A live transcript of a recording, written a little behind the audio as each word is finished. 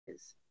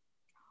is.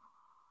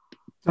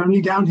 It's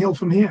only downhill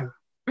from here.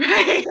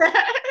 Right.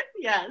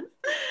 Yes.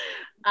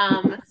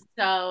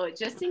 So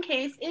just in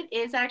case it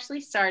is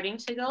actually starting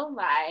to go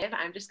live,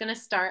 I'm just going to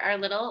start our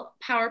little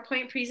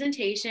PowerPoint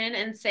presentation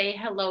and say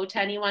hello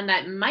to anyone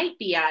that might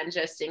be on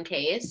just in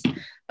case.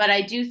 But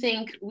I do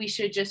think we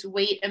should just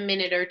wait a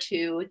minute or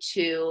two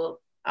to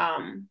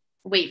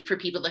wait for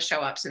people to show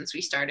up since we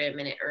started a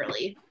minute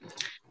early.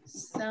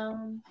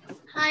 So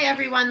hi,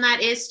 everyone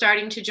that is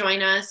starting to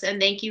join us,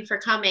 and thank you for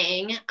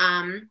coming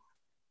and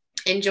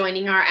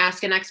joining our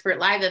Ask an Expert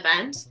live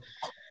event.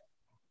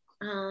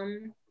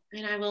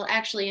 And I will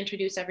actually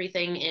introduce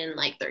everything in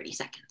like 30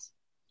 seconds.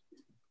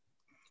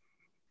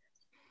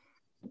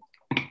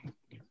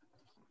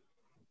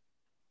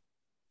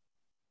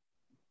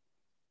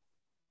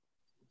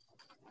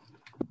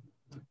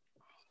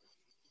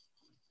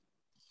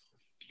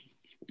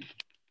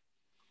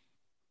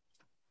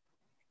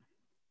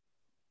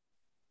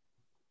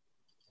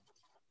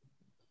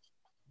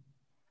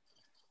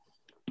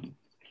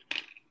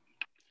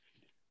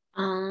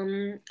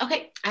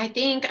 Okay, I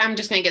think I'm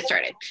just going to get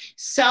started.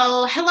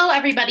 So hello,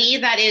 everybody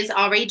that is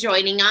already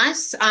joining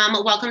us.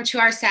 Welcome to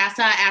our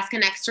SASA Ask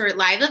an Expert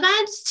live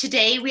event.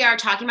 Today, we are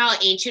talking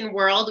about ancient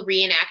world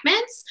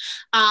reenactments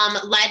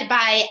led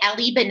by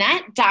Ellie,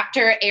 Bennett,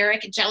 Dr.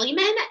 Erik,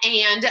 Jellyman,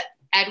 and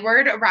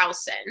Edward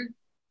Rowson.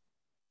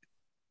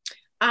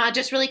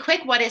 Just really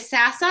quick, what is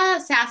SASA?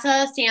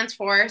 SASA stands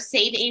for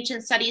Save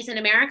Ancient Studies in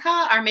America.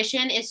 Our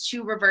mission is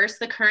to reverse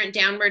the current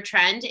downward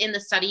trend in the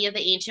study of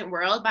the ancient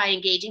world by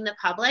engaging the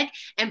public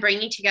and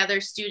bringing together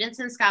students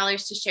and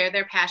scholars to share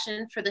their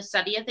passion for the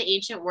study of the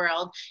ancient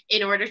world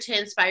in order to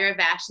inspire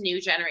vast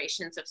new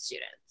generations of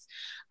students.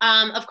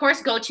 Of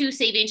course, go to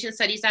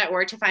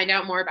saveancientstudies.org to find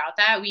out more about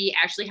that. We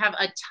actually have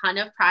a ton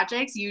of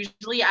projects.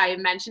 Usually I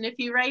mention a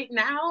few right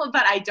now,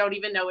 but I don't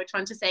even know which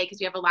one to say because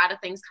we have a lot of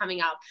things coming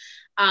up,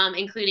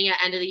 including an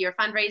end of the year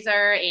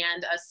fundraiser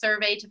and a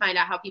survey to find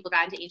out how people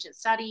got into ancient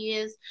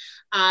studies.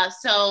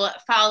 So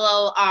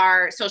follow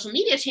our social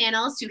media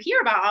channels to hear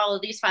about all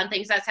of these fun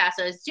things that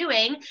SASA is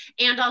doing,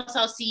 and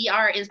also see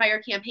our Inspire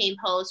campaign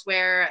post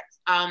where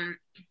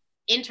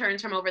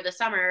interns from over the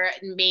summer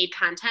made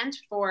content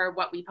for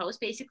what we post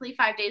basically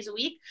 5 days a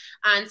week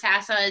on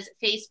SASA's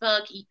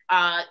Facebook,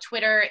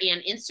 Twitter,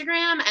 and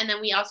Instagram. And then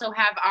we also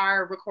have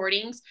our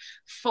recordings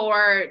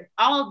for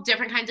all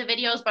different kinds of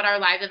videos, but our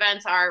live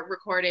events are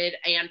recorded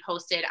and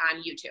posted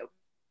on YouTube.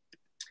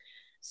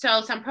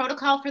 So some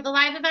protocol for the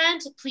live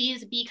event: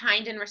 please be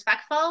kind and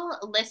respectful,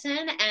 listen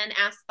and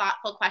ask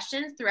thoughtful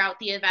questions throughout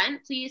the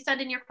event. Please send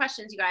in your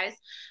questions, you guys.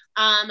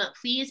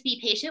 Please be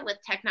patient with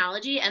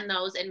technology and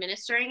those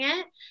administering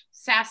it.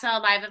 SASA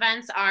live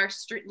events are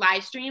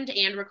live streamed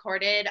and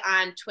recorded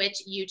on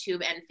Twitch,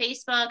 YouTube, and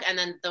Facebook. And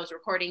then those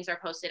recordings are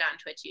posted on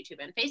Twitch,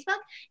 YouTube, and Facebook.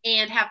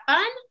 And have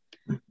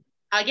fun.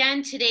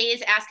 Again,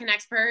 today's Ask an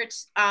Expert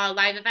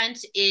live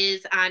event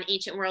is on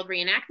ancient world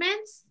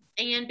reenactments.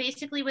 And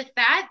basically with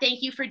that,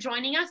 thank you for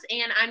joining us.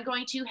 And I'm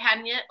going to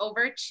hand it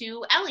over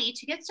to Ellie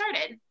to get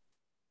started.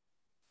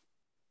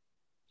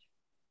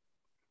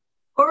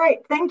 All right,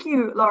 thank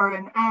you,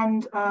 Lauren.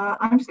 And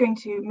I'm just going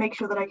to make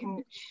sure that I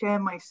can share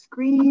my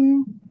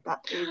screen.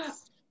 That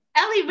is...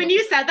 Ellie, when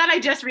you said that, I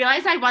just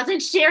realized I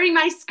wasn't sharing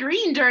my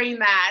screen during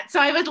that. So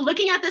I was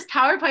looking at this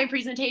PowerPoint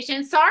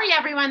presentation. Sorry,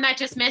 everyone that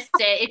just missed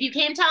it. If you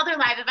came to other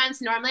live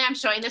events, normally I'm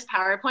showing this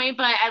PowerPoint,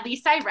 but at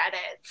least I read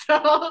it.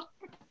 So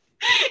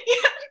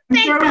yeah,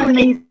 thanks, sure, it was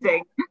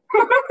amazing.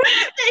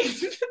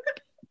 Thanks.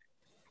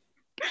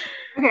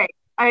 Okay,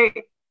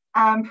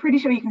 I'm pretty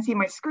sure you can see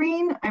my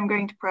screen. I'm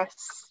going to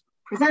press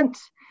present.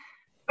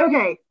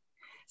 Okay,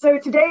 so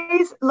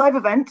today's live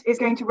event is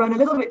going to run a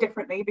little bit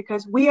differently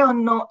because we are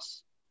not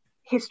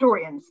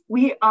historians.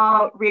 We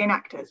are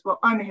reenactors. Well,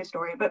 I'm a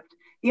historian, but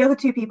the other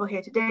two people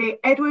here today,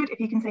 Edward, if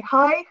you can say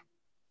hi.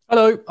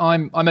 Hello,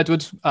 I'm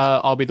Edward.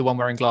 I'll be the one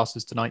wearing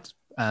glasses tonight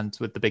and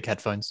with the big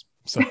headphones.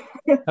 So,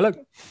 hello.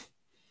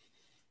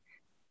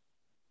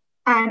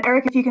 And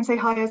Erik, if you can say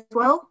hi as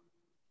well.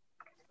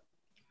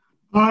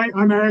 Hi,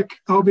 I'm Erik.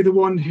 I'll be the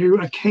one who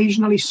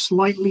occasionally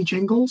slightly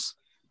jingles.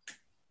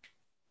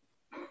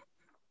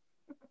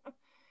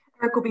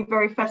 Erik will be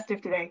very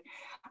festive today.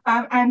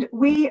 And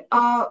we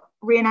are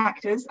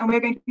reenactors, and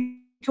we're going to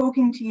be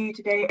talking to you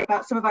today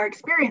about some of our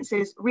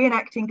experiences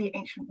reenacting the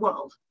ancient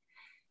world.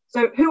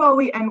 So who are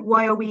we and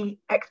why are we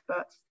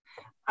experts?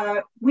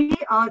 We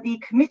are the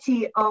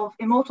Committee of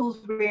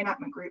Immortals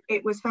Reenactment Group.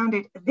 It was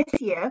founded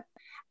this year,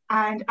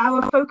 and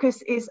our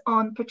focus is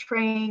on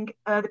portraying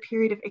the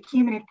period of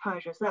Achaemenid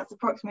Persia. So that's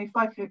approximately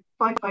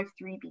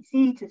 553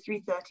 BC to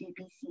 330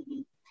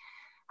 BCE,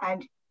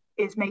 and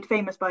is made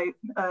famous by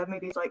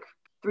movies like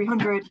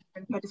 300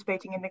 and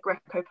participating in the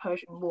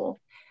Greco-Persian War.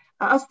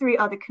 Us three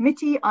are the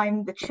committee.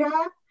 I'm the chair.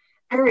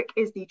 Erik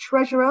is the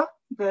treasurer.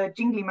 The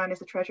jingly man is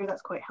the treasurer.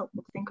 That's quite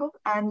helpful to think of.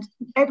 And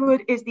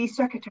Edward is the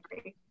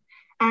secretary.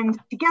 And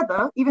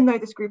together, even though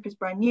this group is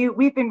brand new,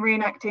 we've been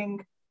reenacting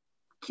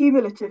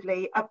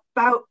cumulatively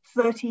about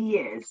 30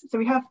 years. So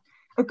we have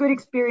a good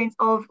experience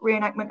of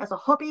reenactment as a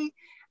hobby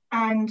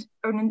and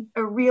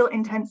a real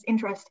intense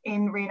interest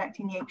in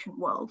reenacting the ancient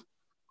world.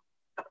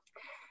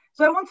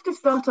 So I wanted to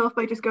start off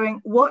by just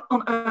going, what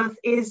on earth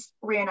is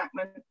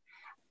reenactment?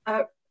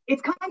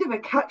 It's kind of a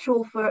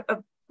catch-all for a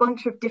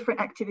bunch of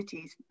different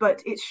activities,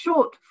 but it's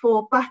short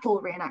for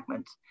battle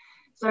reenactment.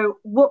 So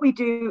what we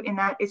do in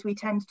that is we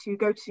tend to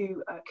go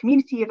to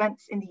community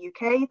events in the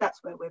UK,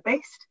 that's where we're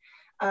based,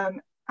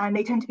 and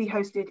they tend to be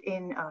hosted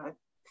in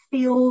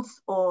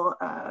fields or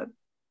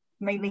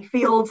mainly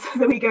fields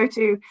that we go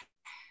to,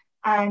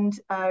 and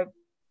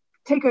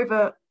take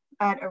over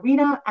an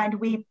arena, and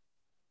we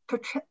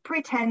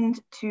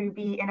pretend to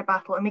be in a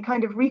battle, and we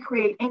kind of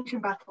recreate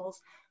ancient battles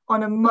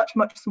on a much,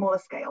 much smaller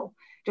scale,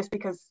 just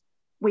because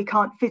we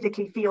can't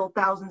physically field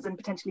thousands and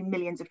potentially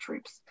millions of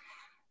troops.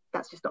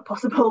 That's just not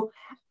possible.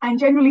 And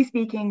generally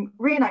speaking,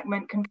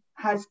 reenactment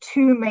has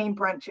two main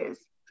branches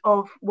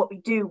of what we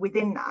do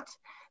within that.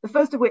 The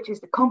first of which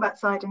is the combat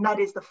side, and that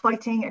is the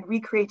fighting and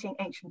recreating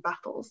ancient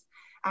battles.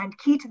 And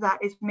key to that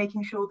is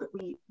making sure that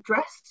we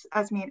dress,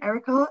 as me and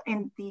Erik are,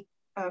 in the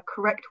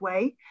correct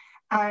way,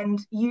 and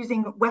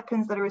using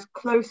weapons that are as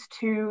close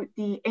to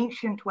the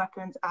ancient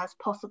weapons as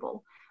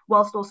possible,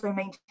 whilst also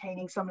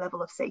maintaining some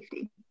level of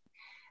safety.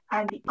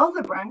 And the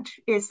other branch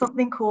is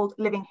something called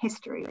living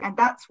history. And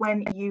that's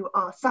when you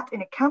are sat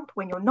in a camp,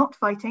 when you're not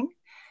fighting,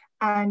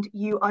 and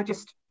you are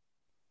just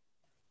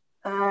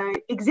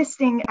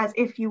existing as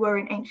if you were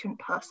an ancient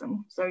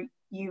person. So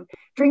you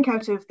drink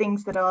out of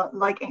things that are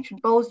like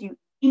ancient bowls, you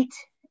eat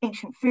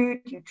ancient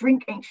food, you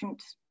drink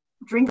ancient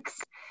drinks,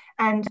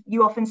 and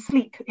you often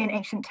sleep in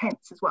ancient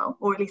tents as well,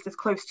 or at least as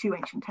close to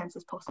ancient tents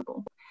as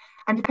possible.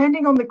 And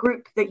depending on the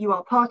group that you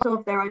are part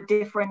of, there are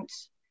different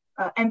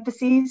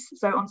emphases.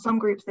 So on some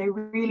groups, they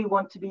really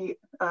want to be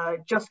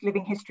just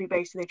living history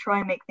based. So they try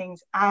and make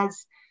things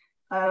as,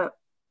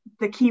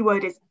 the key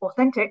word is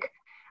authentic,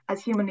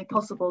 as humanly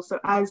possible. So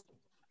as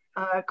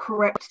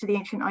correct to the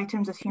ancient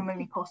items as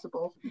humanly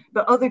possible.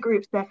 But other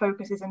groups, their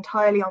focus is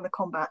entirely on the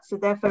combat. So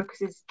their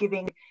focus is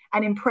giving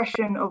an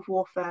impression of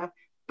warfare,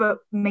 but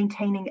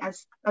maintaining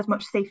as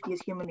much safety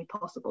as humanly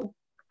possible.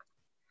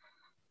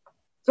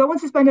 So I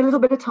want to spend a little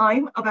bit of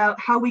time about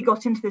how we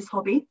got into this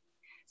hobby.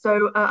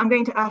 So I'm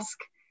going to ask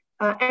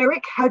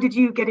Erik, how did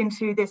you get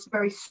into this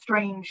very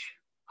strange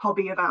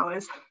hobby of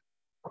ours?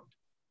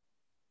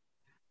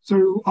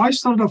 So I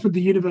started off at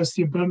the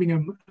University of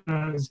Birmingham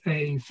as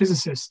a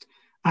physicist,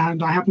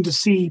 and I happened to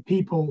see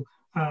people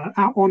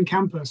out on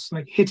campus,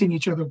 like hitting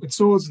each other with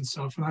swords and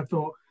stuff. And I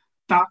thought,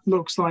 that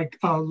looks like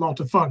a lot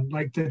of fun.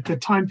 Like the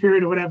time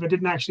period or whatever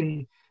didn't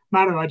actually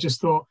matter. I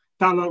just thought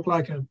that looked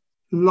like a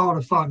lot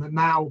of fun. And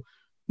now,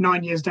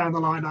 9 years down the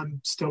line, I'm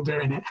still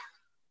doing it.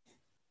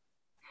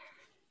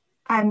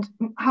 And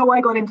how I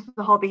got into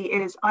the hobby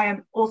is I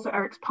am also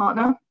Erik's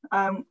partner.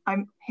 I'm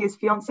his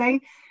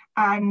fiance,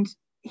 and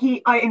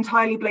I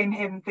entirely blame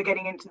him for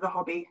getting into the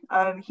hobby.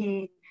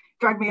 He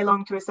dragged me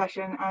along to a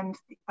session, and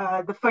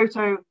the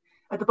photo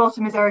at the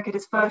bottom is Erik at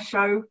his first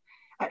show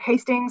at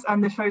Hastings,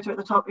 and the photo at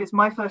the top is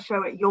my first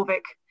show at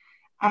Jorvik.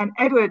 And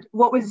Edward,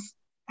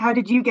 how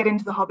did you get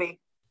into the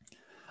hobby?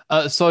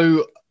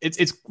 So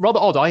it's rather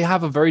odd. I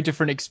have a very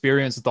different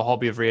experience with the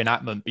hobby of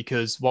reenactment,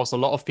 because whilst a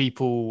lot of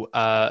people,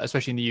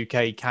 especially in the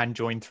UK, can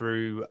join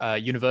through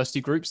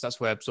university groups, that's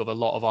where sort of a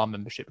lot of our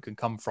membership can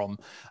come from.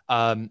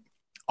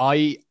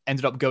 I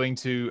ended up going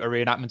to a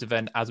reenactment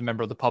event as a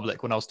member of the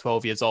public when I was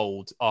 12 years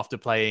old, after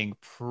playing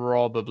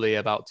probably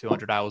about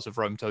 200 hours of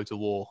Rome Total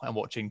War and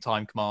watching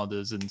Time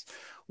Commanders and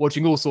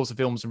watching all sorts of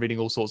films and reading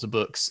all sorts of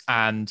books.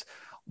 And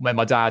when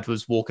my dad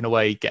was walking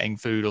away getting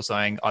food or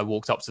something, I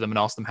walked up to them and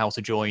asked them how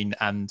to join,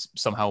 and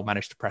somehow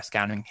managed to press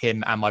scan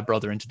him and my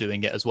brother into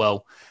doing it as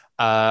well.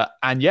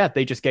 And yeah,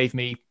 they just gave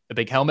me a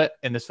big helmet.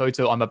 In this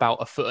photo, I'm about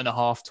 1.5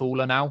 foot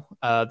taller now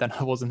than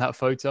I was in that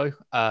photo.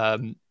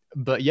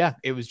 But yeah,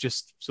 it was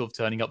just sort of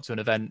turning up to an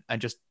event and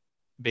just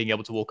being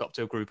able to walk up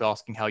to a group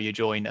asking how you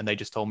join, and they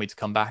just told me to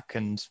come back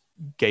and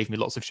gave me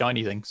lots of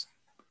shiny things.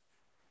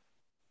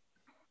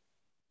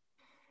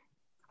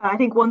 I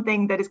think one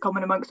thing that is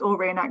common amongst all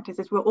reenactors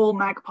is we're all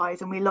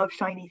magpies and we love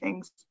shiny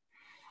things.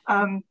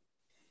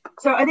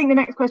 So I think the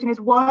next question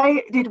is,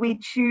 why did we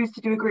choose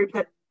to do a group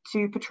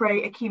to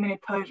portray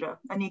Achaemenid Persia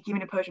and the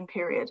Achaemenid Persian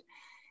period?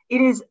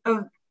 It is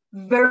a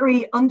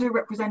very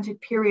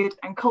underrepresented period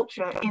and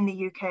culture in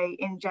the UK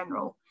in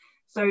general.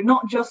 So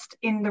not just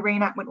in the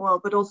reenactment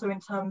world, but also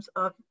in terms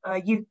of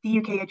the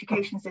UK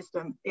education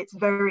system, it's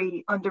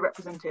very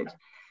underrepresented.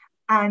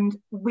 And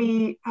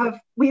we had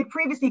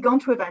previously gone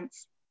to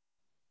events,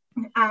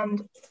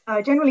 and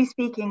generally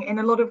speaking, in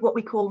a lot of what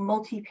we call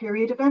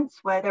multi-period events,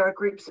 where there are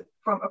groups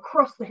from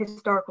across the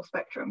historical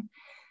spectrum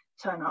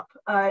turn up.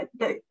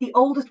 The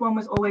oldest one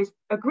was always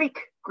a Greek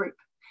group,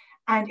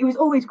 and it was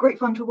always great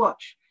fun to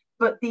watch.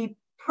 But the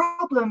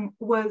problem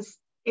was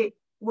the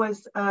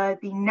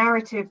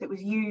narrative that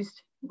was used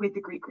with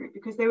the Greek group,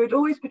 because they would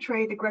always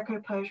portray the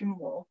Greco-Persian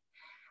War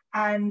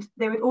And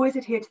they would always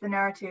adhere to the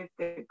narrative: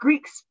 the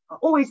Greeks are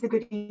always the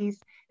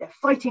goodies, they're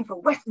fighting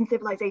for Western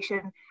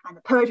civilization, and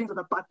the Persians are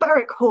the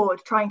barbaric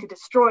horde trying to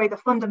destroy the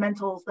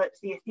fundamentals that's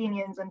the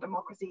Athenians and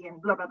democracy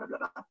and blah, blah, blah, blah,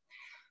 blah.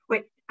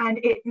 And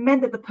it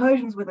meant that the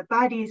Persians were the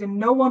baddies and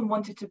no one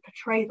wanted to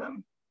portray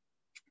them.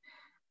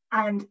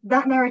 And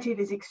that narrative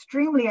is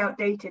extremely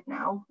outdated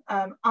now.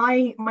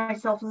 I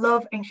myself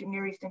love ancient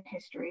Near Eastern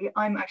history.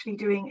 I'm actually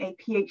doing a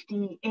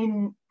PhD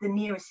in the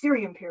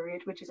Neo-Assyrian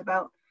period, which is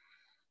about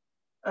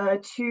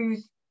 2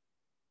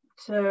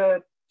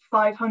 to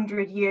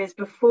 500 years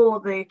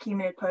before the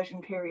Achaemenid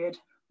Persian period,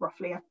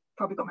 roughly. I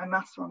probably got my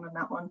maths wrong on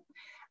that one.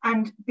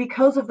 And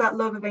because of that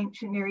love of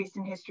ancient Near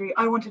Eastern history,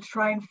 I wanted to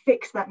try and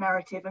fix that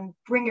narrative and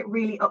bring it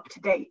really up to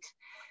date.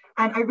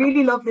 And I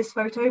really love this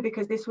photo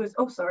because this was,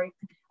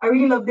 I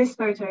really love this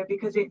photo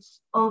because it's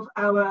of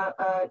our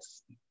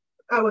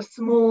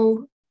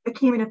small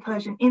Achaemenid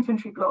Persian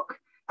infantry block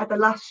at the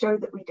last show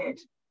that we did.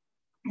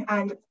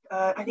 And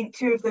I think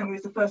 2 of them, it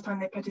was the first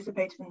time they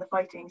participated in the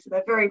fighting. So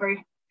they're very,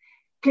 very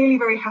clearly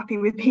very happy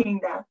with being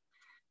there.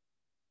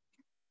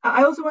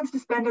 I also wanted to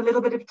spend a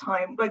little bit of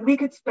time, like we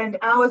could spend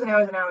hours and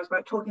hours and hours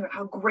about talking about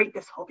how great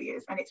this hobby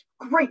is, and it's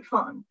great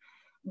fun.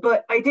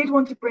 But I did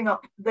want to bring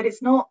up that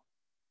it's not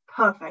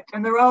perfect,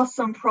 and there are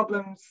some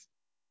problems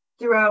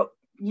throughout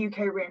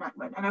UK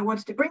reenactment. And I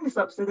wanted to bring this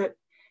up so that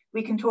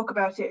we can talk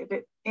about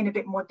it in a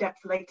bit more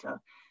depth later.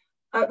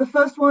 The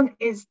first one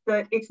is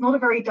that it's not a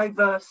very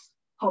diverse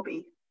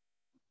hobby.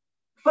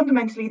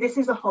 Fundamentally, this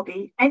is a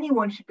hobby.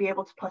 Anyone should be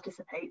able to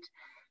participate.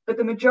 But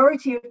the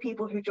majority of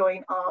people who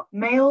join are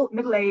male,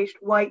 middle-aged,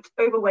 white,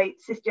 overweight,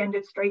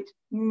 cisgendered, straight,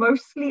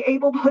 mostly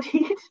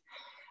able-bodied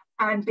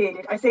and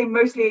bearded. I say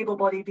mostly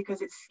able-bodied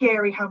because it's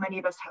scary how many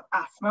of us have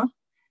asthma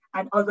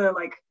and other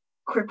like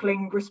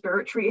crippling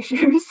respiratory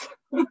issues.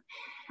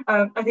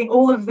 I think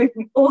all of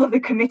the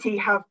committee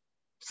have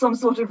some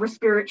sort of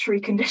respiratory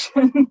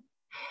condition.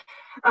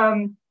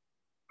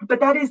 But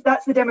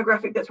that's the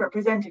demographic that's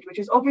represented, which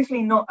is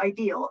obviously not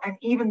ideal.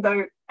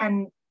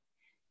 And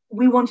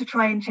we want to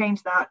try and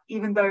change that,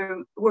 even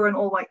though we're an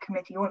all-white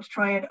committee. We want to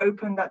try and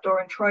open that door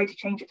and try to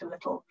change it a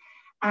little.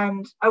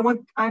 And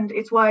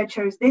it's why I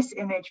chose this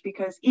image,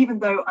 because even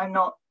though I'm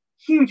not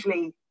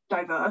hugely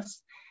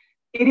diverse,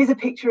 it is a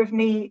picture of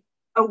me,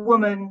 a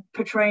woman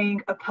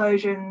portraying a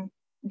Persian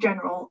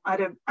general at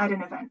an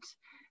event,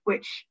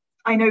 which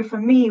I know for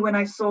me, when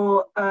I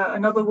saw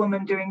another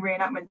woman doing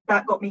reenactment,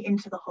 that got me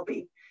into the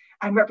hobby.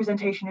 And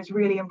representation is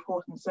really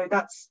important. So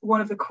that's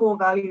one of the core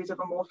values of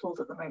Immortals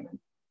at the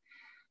moment.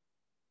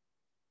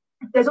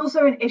 There's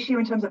also an issue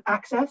in terms of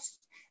access,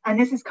 and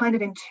this is kind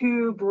of in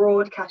 2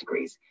 broad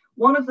categories.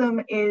 One of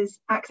them is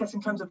access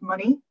in terms of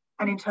money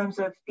and in terms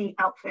of the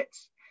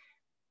outfits.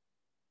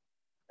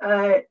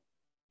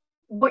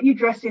 What you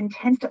dress in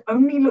tends to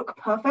only look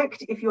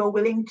perfect if you are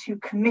willing to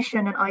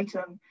commission an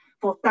item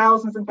for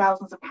thousands and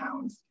thousands of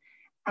pounds.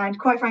 And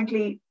quite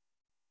frankly,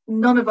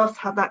 none of us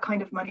have that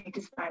kind of money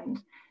to spend.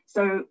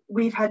 So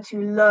we've had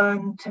to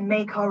learn to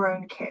make our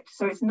own kit.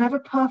 So it's never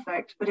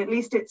perfect, but at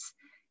least it's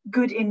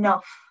good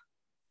enough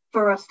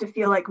for us to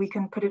feel like we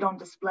can put it on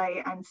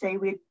display and say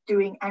we're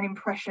doing an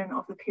impression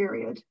of the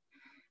period.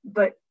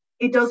 But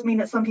it does mean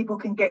that some people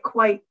can get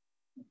quite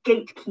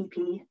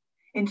gatekeepy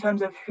in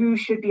terms of who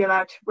should be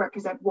allowed to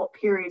represent what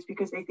periods,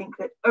 because they think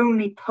that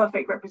only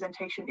perfect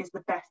representation is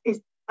the best,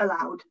 is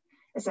allowed,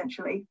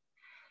 essentially.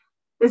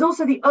 There's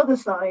also the other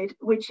side,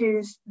 which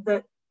is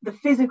the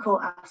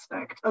physical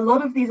aspect. A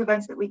lot of these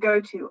events that we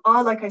go to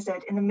are, like I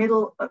said, in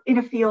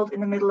a field in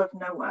the middle of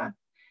nowhere.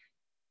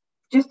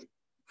 Just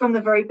from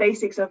the very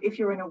basics of, if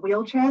you're in a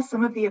wheelchair,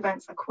 some of the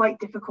events are quite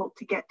difficult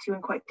to get to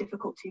and quite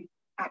difficult to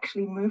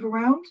actually move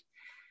around.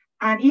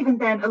 And even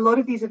then, a lot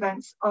of these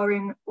events are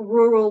in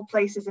rural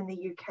places in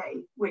the UK,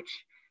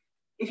 which,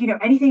 if you know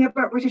anything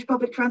about British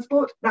public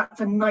transport,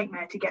 that's a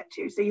nightmare to get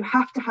to. So you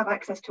have to have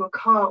access to a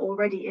car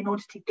already in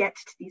order to get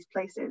to these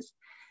places.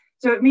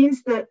 So it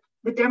means that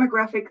the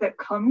demographic that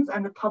comes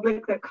and the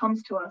public that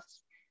comes to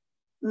us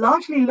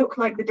largely look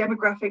like the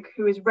demographic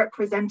who is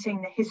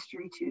representing the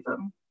history to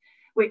them,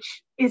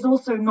 which is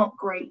also not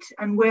great.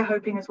 And we're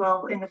hoping as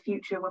well in the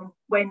future,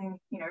 when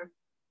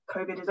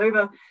COVID is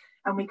over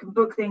and we can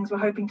book things, we're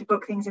hoping to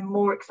book things in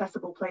more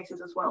accessible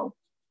places as well.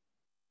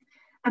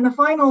 And the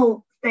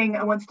final thing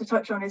I wanted to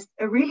touch on is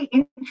a really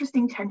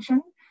interesting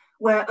tension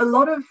where a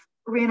lot of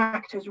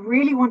reenactors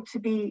really want to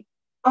be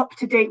up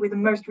to date with the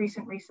most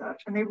recent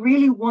research, and they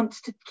really want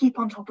to keep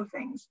on top of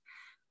things.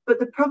 But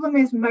the problem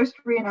is most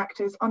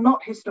reenactors are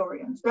not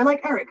historians. They're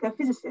like Erik, they're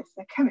physicists,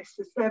 they're chemists,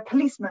 they're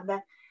policemen,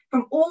 they're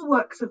from all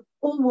walks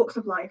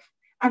of life,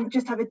 and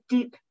just have a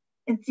deep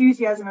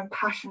enthusiasm and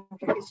passion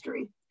for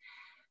history.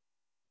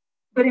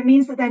 But it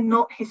means that they're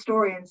not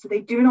historians, so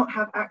they do not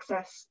have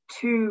access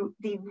to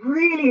the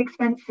really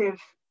expensive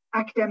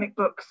academic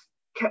books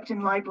kept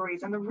in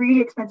libraries and the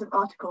really expensive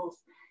articles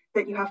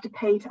that you have to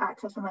pay to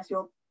access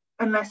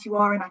unless you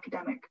are an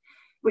academic,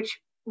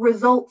 which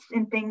results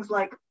in things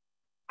like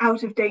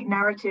out-of-date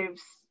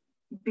narratives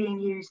being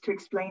used to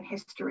explain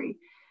history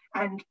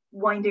and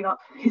winding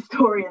up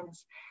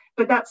historians.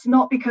 but that's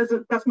not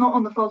that's not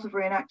on the fault of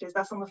reenactors,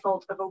 that's on the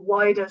fault of a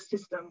wider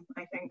system,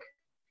 I think.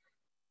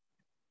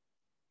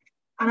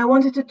 And I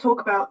wanted to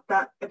talk about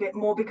that a bit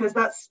more because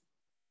that's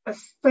a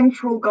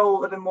central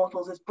goal of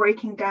Immortals, is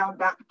breaking down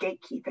that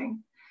gatekeeping.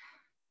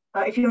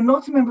 If you're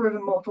not a member of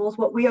Immortals,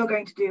 what we are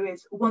going to do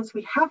is, once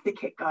we have the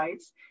kit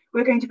guides,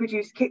 we're going to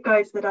produce kit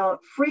guides that are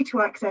free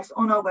to access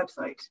on our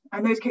website.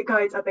 And those kit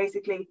guides are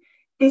basically,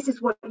 this is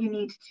what you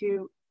need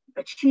to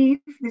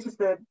achieve. This is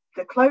the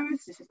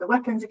clothes, this is the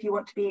weapons if you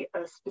want to be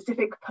a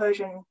specific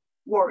Persian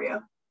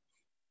warrior.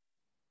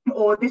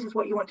 Or this is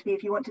what you want to be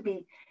if you want to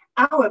be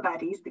our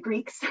baddies, the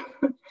Greeks.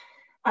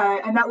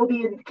 And that will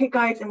be in the kit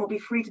guides and will be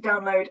free to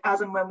download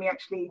as and when we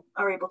actually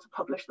are able to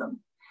publish them.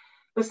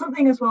 But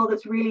something as well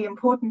that's really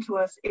important to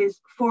us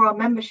is for our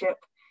membership,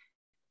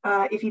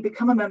 if you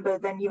become a member,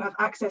 then you have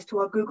access to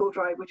our Google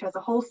Drive, which has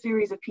a whole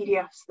series of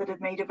PDFs that are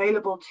made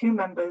available to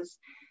members.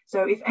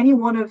 So if any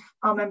one of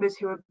our members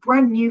who are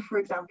brand new, for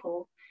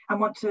example, and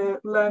want to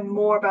learn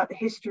more about the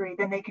history,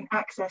 then they can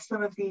access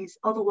some of these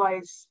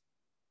otherwise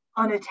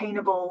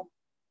unattainable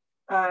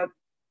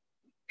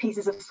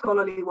pieces of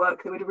scholarly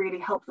work that would really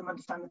help them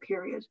understand the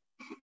period.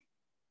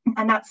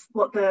 And that's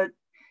what the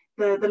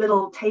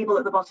little table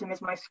at the bottom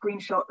is, my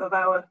screenshot of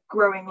our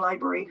growing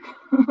library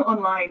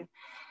online.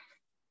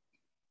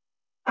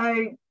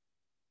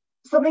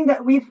 Something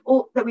that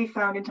we've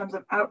found in terms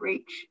of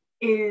outreach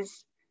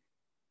is,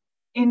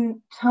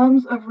 in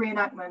terms of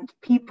reenactment,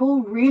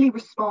 people really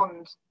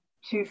respond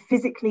to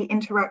physically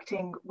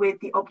interacting with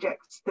the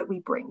objects that we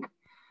bring.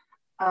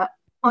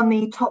 On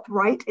the top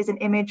right is an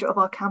image of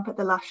our camp at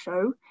the last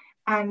show.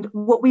 And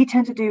what we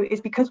tend to do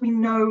is, because we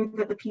know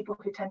that the people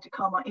who tend to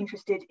come are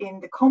interested in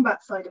the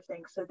combat side of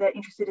things, so they're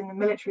interested in the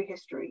military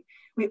history,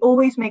 we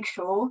always make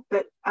sure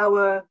that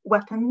our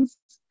weapons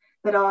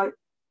that are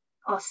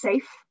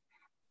safe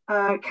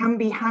can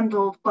be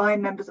handled by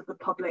members of the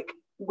public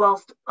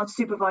whilst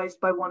unsupervised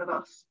by one of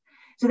us.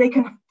 So they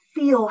can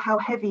feel how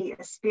heavy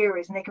a spear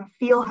is, and they can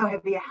feel how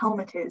heavy a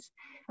helmet is,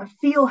 and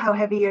feel how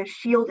heavy a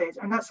shield is.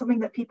 And that's something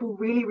that people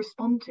really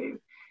respond to,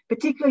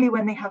 particularly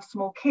when they have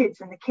small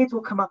kids, and the kids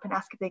will come up and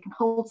ask if they can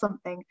hold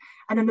something.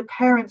 And then the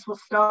parents will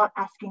start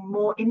asking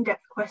more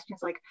in-depth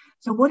questions like,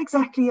 so what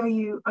exactly are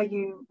you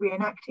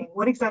reenacting?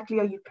 What exactly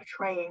are you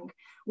portraying?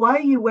 Why are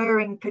you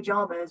wearing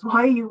pajamas?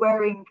 Why are you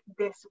wearing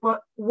this?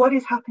 What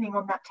is happening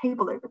on that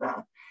table over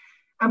there?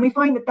 And we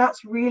find that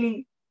that's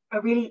really a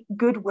really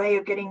good way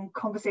of getting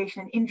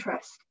conversation and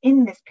interest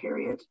in this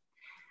period.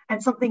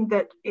 And something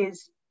that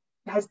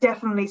has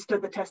definitely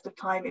stood the test of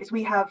time is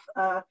we have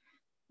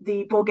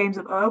the board games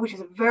of which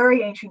is a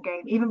very ancient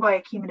game, even by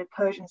Achaemenid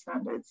Persian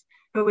standards,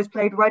 but was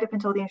played right up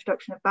until the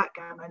introduction of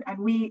backgammon. And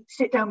we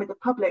sit down with the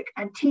public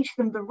and teach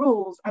them the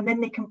rules, and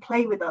then they can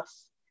play with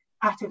us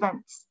at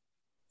events.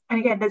 And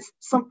again, there's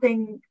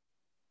something,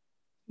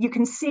 you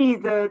can see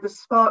the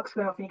sparks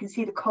going off, and you can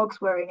see the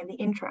cogs whirring and the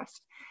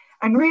interest.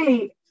 And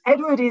really,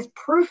 Edward is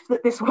proof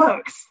that this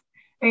works.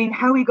 I mean,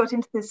 how he got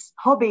into this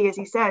hobby, as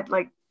he said,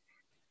 like,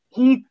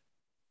 he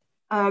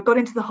got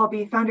into the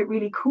hobby, found it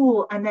really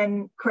cool, and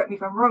then, correct me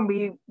if I'm wrong, but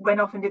you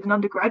went off and did an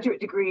undergraduate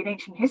degree in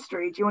ancient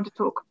history. Do you want to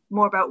talk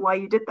more about why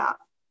you did that?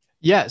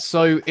 Yeah,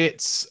 so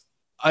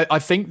I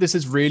think this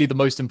is really the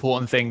most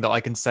important thing that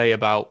I can say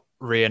about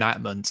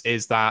reenactment,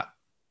 is that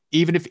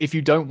even if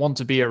you don't want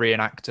to be a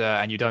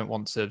reenactor and you don't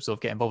want to sort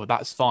of get involved with,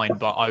 that's fine.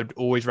 But I would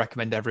always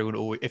recommend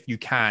everyone, if you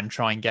can,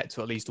 try and get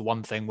to at least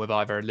one thing with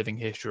either a living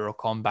history or a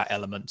combat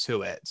element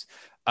to it.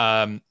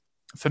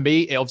 For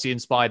me, it obviously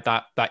inspired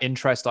that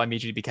interest. I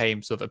immediately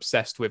became sort of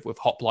obsessed with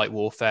hoplite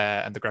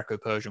warfare and the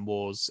Greco-Persian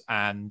Wars.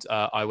 And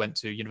I went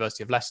to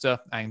University of Leicester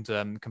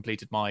and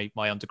completed my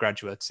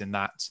undergraduate in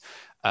that,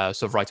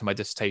 sort of writing my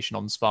dissertation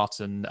on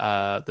Spartan,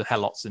 the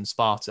Helots in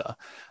Sparta.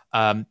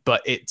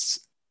 But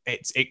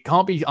it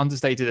can't be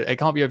understated. It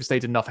can't be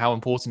overstated enough how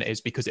important it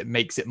is, because it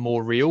makes it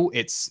more real.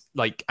 It's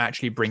like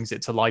actually brings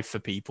it to life for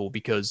people,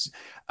 because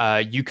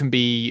you could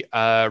be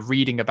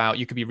reading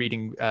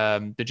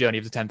the journey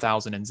of the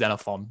 10,000 in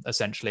Xenophon,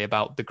 essentially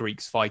about the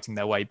Greeks fighting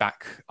their way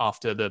back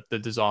after the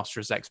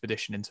disastrous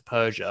expedition into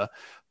Persia.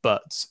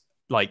 But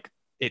like,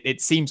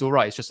 it seems all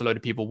right. It's just a load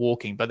of people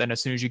walking. But then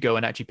as soon as you go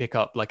and actually pick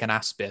up like an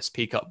aspis,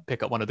 pick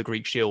up one of the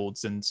Greek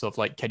shields, and sort of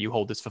like, can you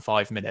hold this for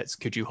 5 minutes?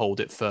 Could you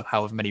hold it for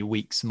however many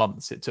weeks,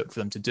 months it took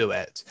for them to do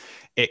it?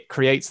 It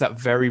creates that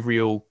very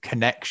real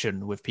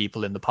connection with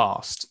people in the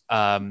past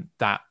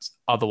that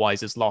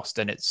otherwise is lost.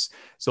 And it's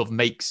sort of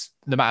makes,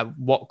 no matter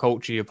what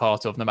culture you're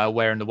part of, no matter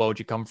where in the world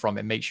you come from,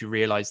 it makes you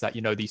realize that,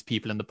 you know, these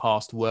people in the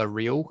past were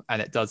real,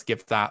 and it does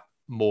give that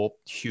more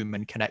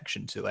human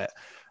connection to it,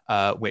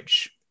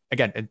 which,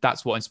 again,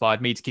 that's what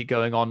inspired me to keep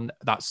going on.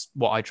 That's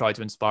what I try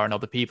to inspire in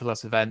other people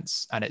at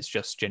events. And it's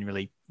just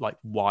genuinely like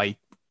why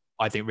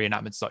I think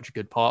reenactment is such a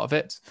good part of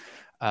it.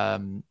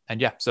 And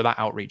yeah, so that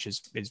outreach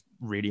is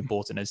really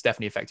important. It's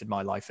definitely affected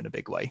my life in a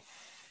big way.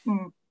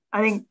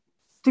 I think,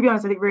 to be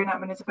honest, I think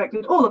reenactment has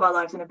affected all of our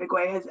lives in a big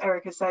way. As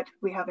Erik has said,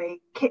 we have a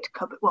kit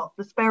cupboard. Well,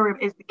 the spare room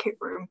is the kit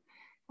room.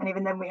 And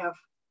even then we have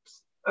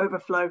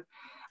overflow.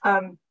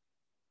 But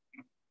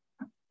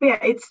yeah,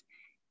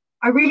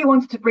 I really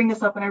wanted to bring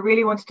this up, and I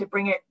really wanted to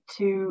bring it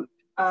to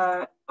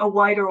a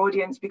wider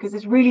audience, because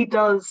this really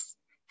does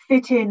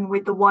fit in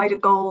with the wider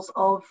goals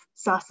of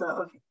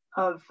SASA,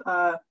 of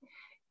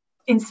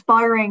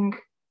inspiring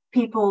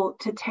people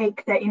to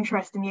take their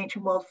interest in the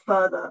ancient world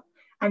further.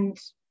 And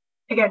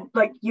again,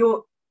 like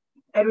your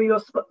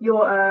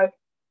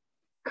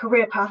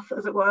career path,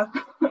 as it were,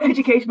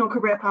 educational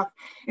career path,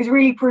 is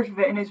really proof of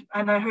it.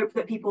 And I hope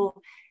that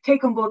people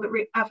take on board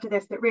that after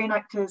this, that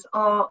reenactors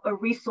are a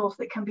resource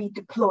that can be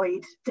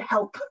deployed to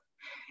help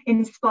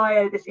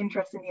inspire this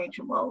interest in the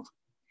ancient world.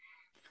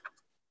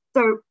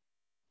 So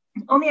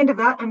on the end of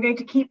that, I'm going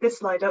to keep this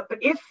slide up, but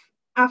if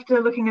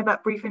after looking at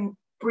that brief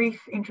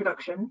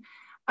introduction,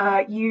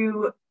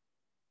 you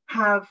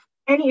have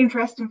any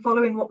interest in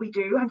following what we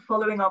do and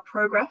following our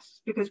progress,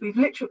 because we've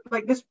literally,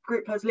 like, this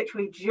group has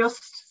literally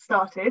just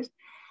started,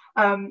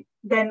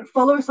 then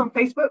follow us on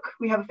Facebook.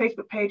 We have a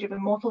Facebook page of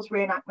Immortals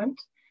Reenactment.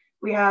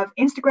 We have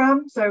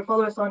Instagram, so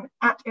follow us on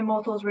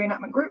 @Immortals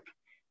Reenactment Group.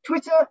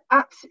 Twitter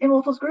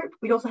 @Immortals Group.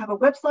 We also have a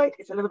website.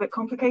 It's a little bit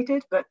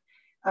complicated, but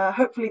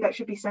hopefully that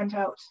should be sent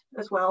out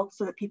as well,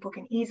 so that people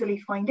can easily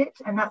find it.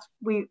 And that's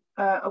we're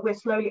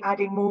slowly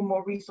adding more and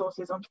more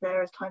resources onto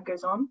there as time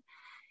goes on.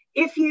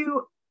 If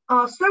you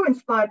are so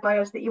inspired by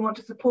us that you want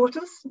to support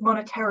us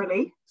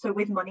monetarily, so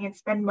with money, and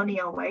spend money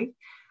our way,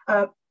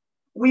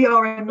 we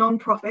are a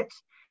non-profit,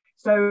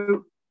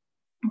 so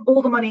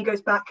all the money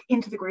goes back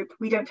into the group.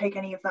 We don't take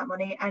any of that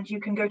money, and you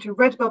can go to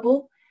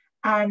Redbubble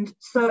and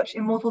search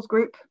Immortals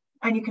Group,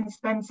 and you can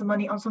spend some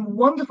money on some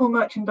wonderful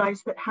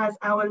merchandise that has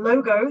our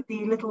logo,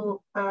 the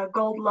little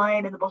gold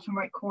lion in the bottom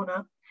right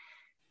corner.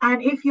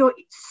 And if you're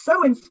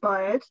so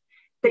inspired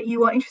that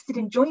you are interested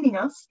in joining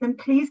us, then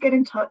please get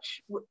in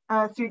touch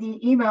through the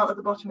email at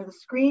the bottom of the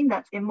screen.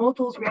 That's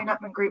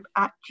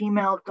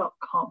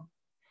immortalsreenactmentgroup@gmail.com.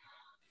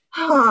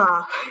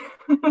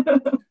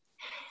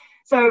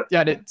 So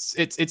yeah, and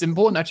it's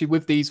important actually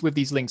with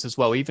these links as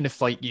well. Even if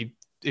like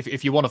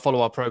if you want to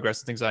follow our progress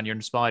and things like that and you're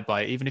inspired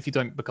by it, even if you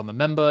don't become a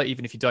member,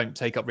 even if you don't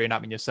take up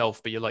reenactment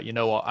yourself, but you're like, you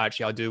know what,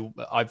 actually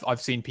I've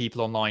seen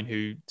people online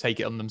who take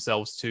it on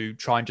themselves to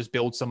try and just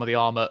build some of the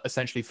armor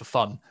essentially for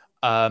fun.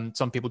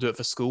 Some people do it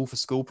for school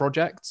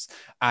projects,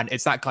 and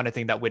it's that kind of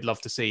thing that we'd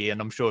love to see. And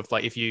I'm sure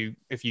if you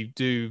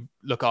do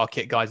look at our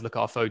kit guys, look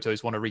at our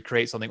photos, want to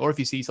recreate something, or if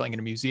you see something in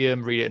a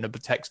museum, read it in a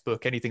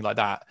textbook, anything like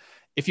that,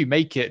 if you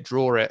make it,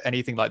 draw it,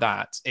 anything like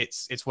that,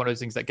 it's one of those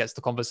things that gets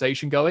the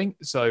conversation going.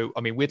 So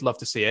I mean, we'd love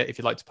to see it. If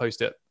you'd like to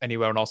post it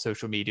anywhere on our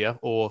social media,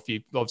 or if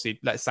you obviously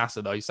let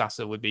SASA know,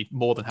 SASA would be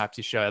more than happy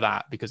to share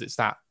that, because it's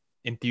that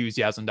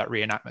enthusiasm that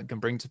reenactment can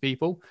bring to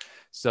people.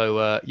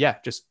 So yeah,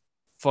 just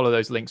follow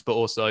those links, but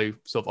also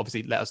sort of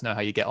obviously let us know how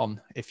you get on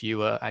if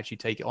you actually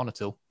take it on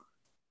at all.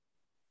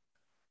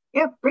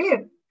 Yeah,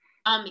 brilliant.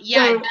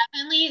 Yeah,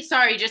 definitely.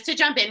 Sorry, just to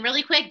jump in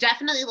really quick,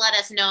 definitely let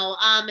us know.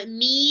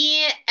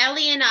 Me,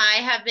 Ellie, and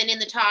I have been in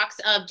the talks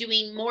of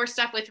doing more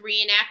stuff with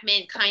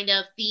reenactment kind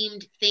of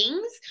themed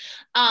things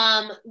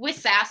with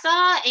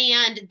SASA,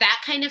 and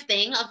that kind of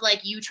thing of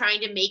like you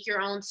trying to make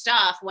your own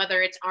stuff,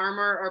 whether it's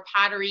armor or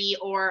pottery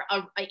or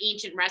an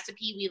ancient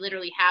recipe. We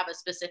literally have a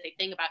specific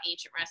thing about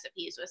ancient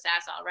recipes with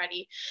SASA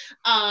already.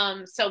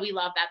 So we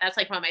love that. That's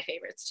like one of my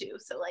favorites too.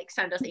 So like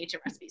send us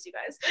ancient recipes, you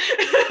guys.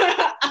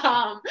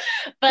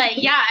 But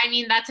yeah, I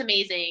mean, that's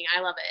amazing.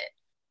 I love it.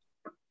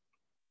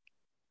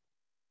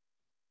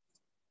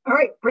 All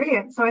right,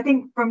 brilliant. So I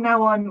think from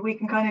now on, we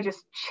can kind of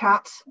just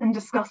chat and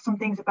discuss some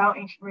things about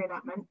ancient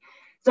reenactment.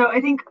 So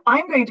I think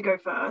I'm going to go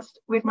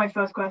first with my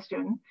first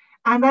question.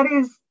 And that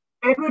is,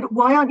 Edward,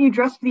 why aren't you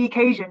dressed for the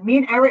occasion? Me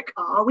and Erik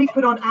are. We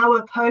put on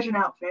our Persian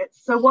outfits.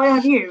 So why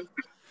aren't you?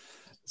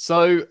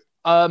 So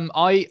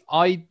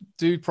I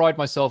do pride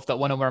myself that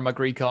when I'm wearing my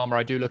Greek armor,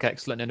 I do look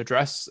excellent in a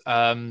dress.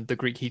 The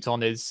Greek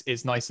chiton is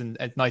nice and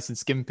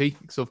skimpy,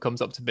 sort of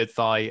comes up to mid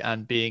thigh,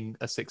 and being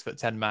a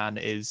 6'10" man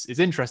is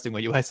interesting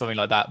when you wear something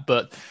like that.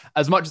 But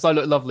as much as I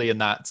look lovely in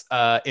that,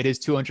 it is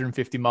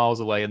 250 miles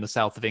away in the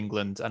south of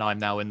England, and I'm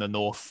now in the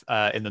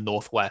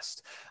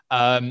northwest,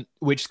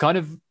 which kind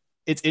of,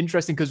 it's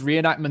interesting because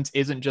reenactment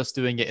isn't just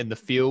doing it in the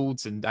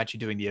fields and actually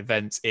doing the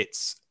events.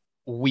 It's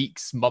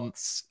weeks,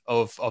 months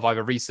of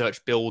either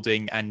research,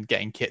 building, and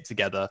getting kit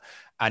together.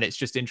 And it's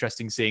just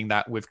interesting seeing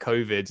that with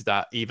COVID,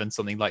 that even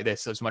something like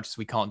this, as much as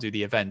we can't do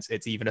the events,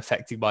 it's even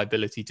affecting my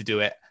ability to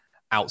do it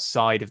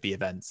outside of the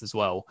events as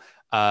well,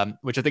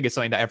 which I think is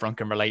something that everyone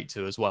can relate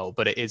to as well.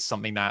 But it is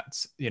something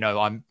that, you know,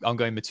 I'm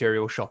going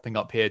material shopping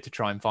up here to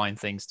try and find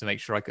things to make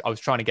sure I was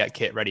trying to get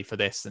kit ready for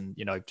this, and,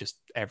 you know, just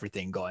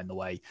everything got in the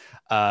way,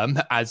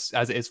 as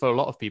it is for a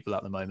lot of people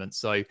at the moment.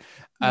 So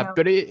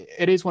but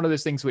it is one of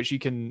those things which you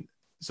can,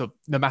 so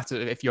no matter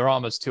if your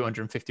armor's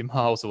 250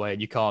 miles away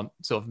and you can't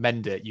sort of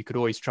mend it, you could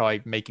always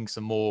try making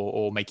some more,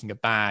 or making a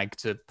bag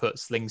to put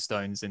sling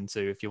stones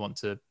into if you want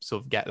to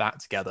sort of get that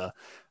together,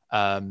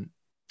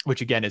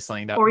 which again is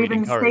something that or we'd even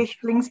encourage.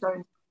 sling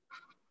stones.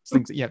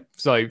 Yeah,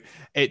 so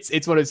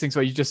it's one of those things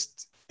where you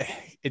just,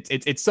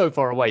 it's so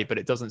far away, but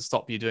it doesn't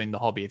stop you doing the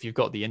hobby. If you've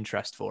got the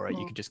interest for it,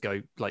 you can just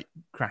go like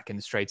cracking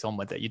straight on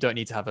with it. You don't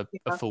need to have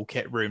a full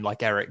kit room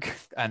like Erik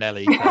and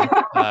Ellie.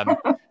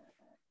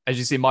 As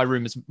you see, my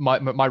room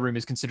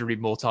is considerably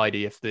more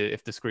tidy. If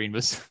the screen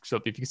was, so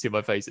if you can see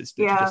my face, it's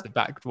just a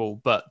back wall.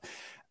 But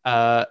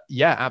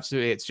yeah,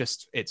 absolutely.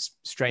 It's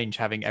strange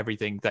having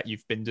everything that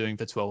you've been doing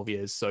for 12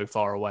 years so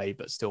far away,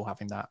 but still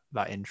having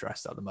that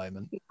interest at the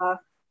moment. Yeah.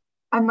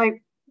 And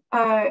like,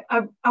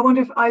 I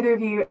wonder if either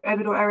of you,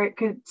 Edward or Erik,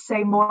 could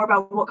say more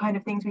about what kind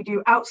of things we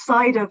do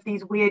outside of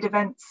these weird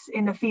events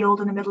in the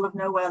field in the middle of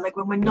nowhere. Like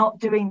when we're not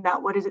doing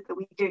that, what is it that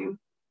we do?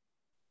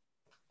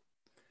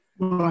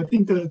 Well, I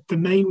think the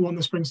main one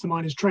that springs to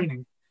mind is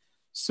training.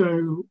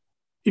 So,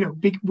 you know,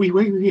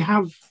 we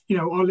have, you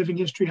know, our living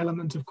history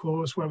element, of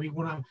course, where we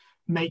want to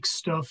make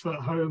stuff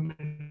at home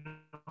in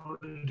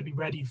order to be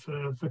ready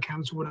for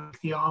counter work,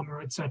 the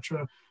armor,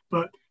 etc.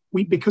 But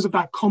because of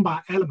that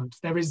combat element,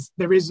 there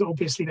is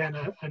obviously then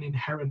an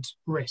inherent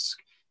risk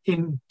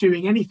in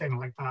doing anything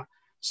like that.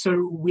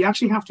 So we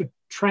actually have to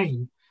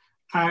train.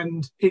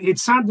 And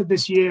it's sad that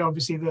this year,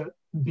 obviously, that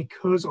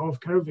because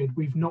of COVID,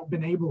 we've not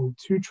been able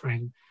to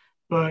train.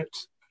 But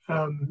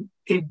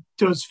it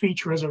does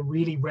feature as a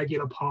really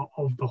regular part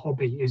of the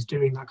hobby, is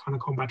doing that kind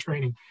of combat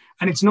training.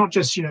 And it's not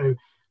just, you know,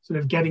 sort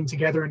of getting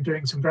together and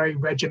doing some very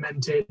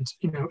regimented,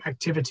 you know,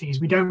 activities.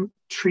 We don't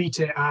treat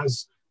it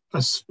as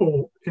a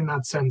sport in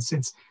that sense.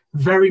 It's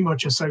very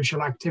much a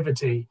social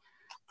activity.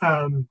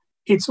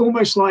 It's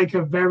almost like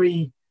a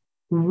very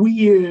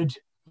weird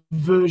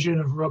version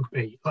of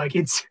rugby. Like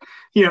it's,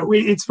 you know,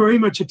 it's very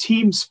much a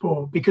team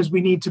sport because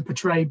we need to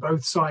portray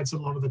both sides a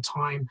lot of the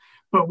time.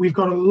 But we've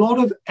got a lot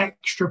of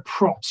extra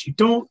props you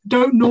don't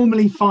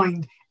normally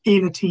find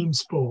in a team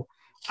sport.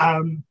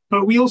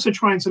 But we also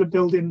try and sort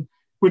of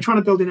we're trying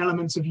to build in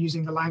elements of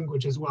using the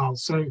language as well.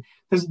 So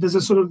there's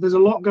a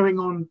lot going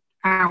on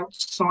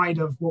outside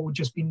of what would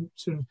just be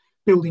sort of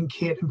building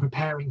kit and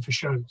preparing for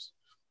shows.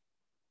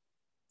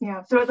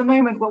 Yeah, so at the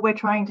moment, what we're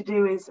trying to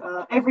do is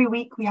every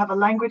week we have a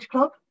language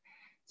club.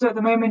 So at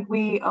the moment,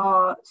 we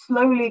are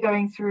slowly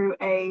going through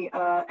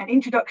an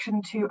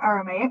introduction to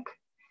Aramaic,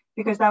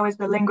 because that was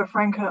the lingua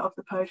franca of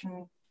the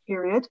Persian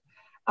period,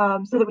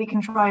 so that we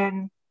can try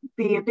and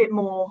be a bit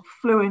more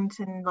fluent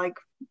and like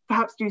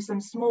perhaps do some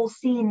small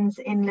scenes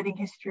in living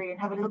history and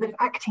have a little bit of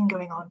acting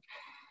going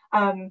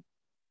on.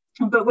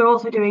 But we're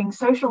also doing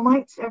social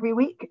nights every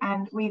week,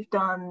 and we've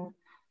done,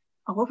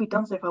 what have we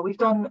done so far? We've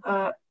done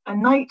a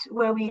night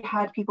where we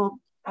had people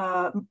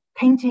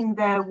painting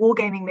their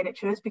wargaming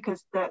miniatures,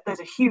 because there's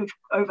a huge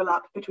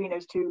overlap between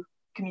those two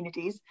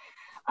communities.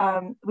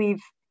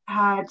 We've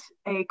had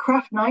a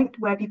craft night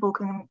where people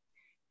can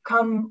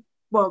come,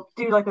 well,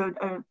 do like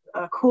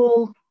a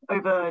call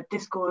over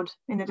Discord,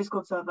 in the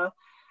Discord server,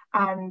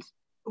 and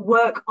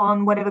work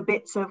on whatever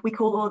bits of, we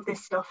call all of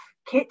this stuff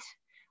kit,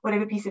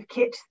 whatever piece of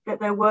kit that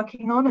they're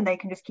working on, and they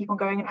can just keep on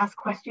going and ask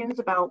questions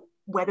about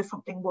whether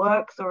something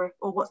works or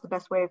what's the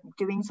best way of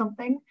doing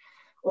something,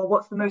 or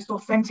what's the most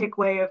authentic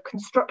way of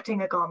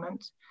constructing a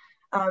garment.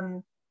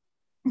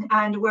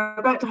 And we're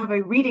about to have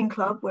a reading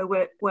club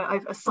where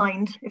I've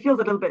assigned, it feels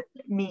a little bit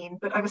mean,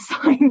 but I've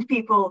assigned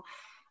people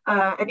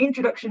an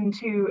introduction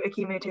to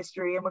Achaemenid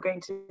history, and we're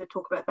going to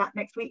talk about that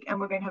next week, and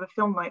we're going to have a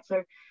film night.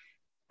 So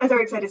as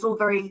Erik said, it's all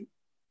very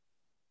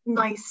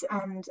nice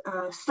and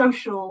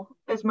social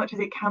as much as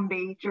it can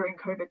be during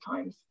COVID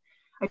times.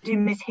 I do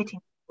miss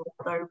hitting people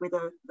though with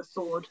a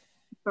sword.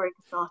 It's very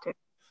cathartic.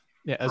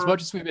 Yeah, as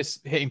much as we miss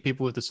hitting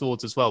people with the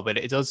swords as well, but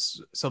it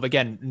does sort of,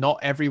 again, not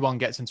everyone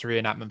gets into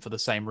reenactment for the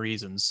same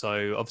reasons.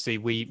 So obviously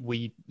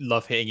we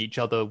love hitting each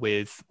other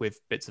with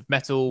bits of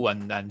metal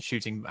and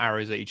shooting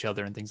arrows at each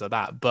other and things like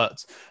that.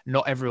 But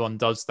not everyone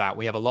does that.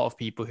 We have a lot of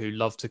people who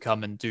love to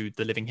come and do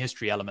the living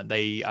history element.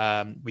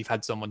 We've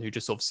had someone who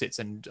just sort of sits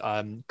and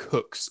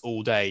cooks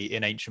all day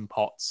in ancient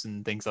pots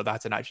and things like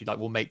that, and actually like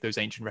will make those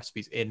ancient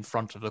recipes in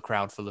front of a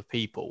crowd full of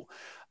people.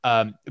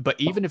 But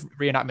even if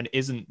reenactment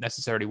isn't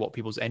necessarily what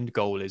people's end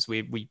goal is,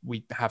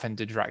 we have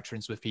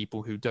interactions with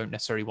people who don't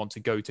necessarily want to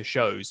go to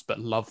shows but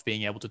love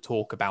being able to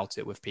talk about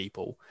it with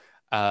people,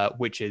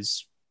 which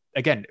is,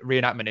 again,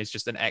 reenactment is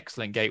just an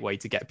excellent gateway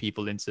to get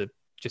people into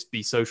just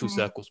these social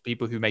circles.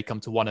 People who may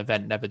come to one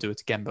event, never do it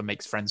again, but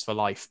makes friends for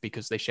life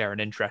because they share an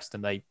interest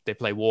and they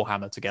play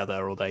Warhammer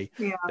together, or they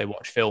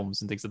watch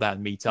films and things like that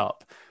and meet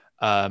up.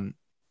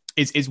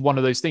 Is one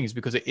of those things,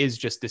 because it is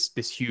just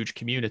this huge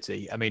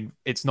community. I mean,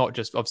 it's not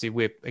just, obviously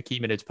we're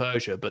Achaemenid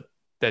Persia, but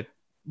the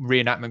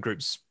reenactment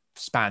groups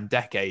span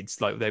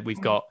decades. Like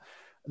we've got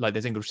like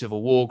there's English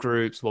Civil War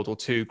groups, World War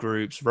II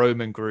groups,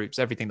 Roman groups,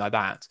 everything like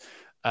that.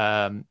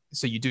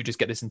 So you do just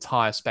get this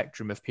entire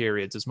spectrum of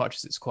periods. As much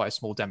as it's quite a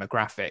small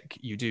demographic,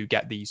 you do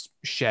get these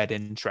shared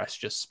interests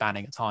just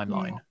spanning a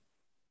timeline.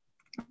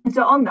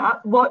 So on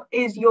that, what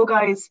is your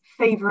guys'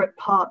 favorite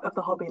part of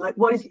the hobby? Like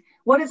what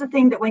is the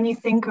thing that when you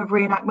think of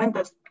reenactment,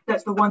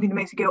 that's the one thing that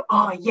makes you go,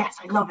 oh yes,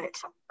 I love it?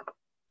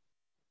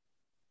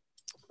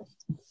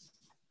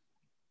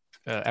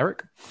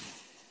 Erik?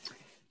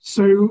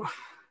 So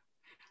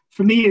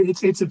for me,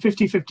 it's a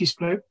 50-50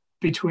 split.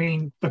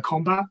 between the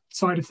combat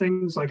side of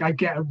things. Like I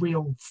get a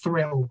real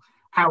thrill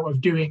out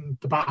of doing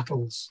the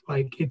battles.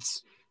 Like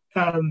it's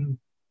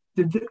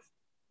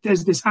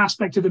there's this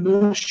aspect of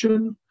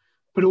immersion,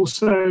 but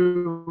also,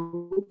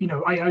 you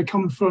know, I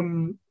come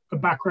from a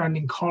background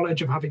in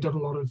college of having done a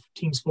lot of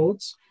team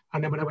sports.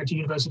 And then when I went to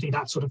university,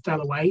 that sort of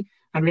fell away.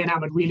 And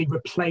Re-Enactment really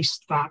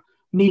replaced that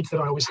need that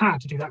I always had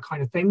to do that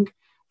kind of thing.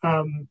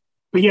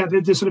 But yeah,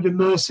 the sort of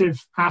immersive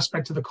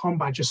aspect of the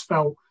combat just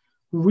felt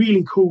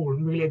really cool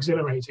and really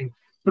exhilarating,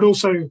 but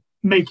also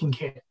making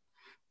kit.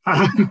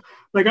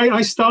 Like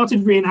I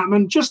started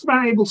Re-Enactment just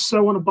about able to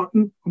sew on a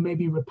button or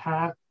maybe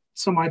repair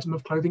some item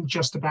of clothing,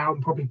 just about,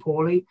 and probably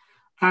poorly.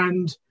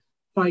 And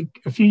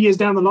like a few years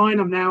down the line,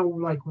 I'm now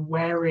like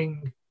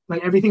wearing,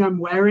 like everything I'm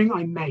wearing,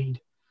 I made.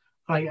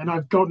 Like, and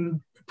I've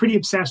gotten pretty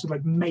obsessed with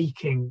like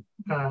making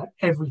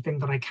everything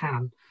that I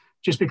can,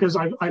 just because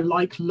I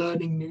like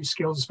learning new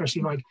skills,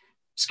 especially like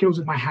skills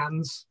with my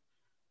hands.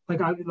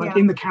 Like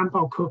in the camp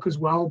I'll cook as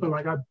well, but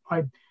like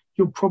I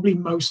you'll probably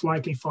most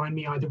likely find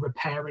me either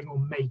repairing or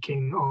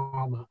making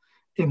armor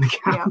in the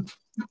camp.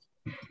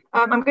 Yeah.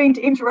 I'm going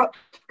to interrupt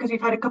because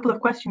we've had a couple of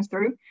questions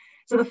through.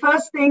 So the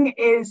first thing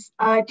is,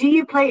 do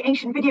you play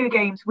ancient video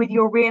games with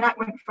your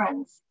Re-Enactment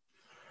friends?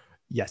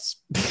 Yes.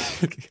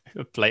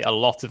 I play a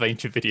lot of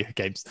ancient video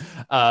games.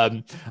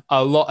 A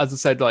lot, as I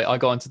said, like I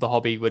got into the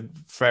hobby with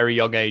very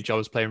young age. I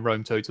was playing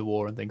Rome Total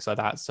War and things like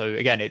that. So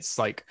again, it's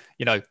like,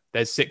 you know,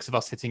 there's 6 of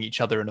us hitting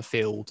each other in a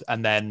field,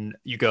 and then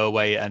you go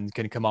away and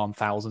can command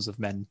thousands of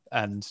men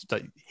and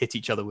like, hit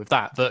each other with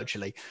that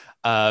virtually.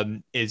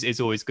 Is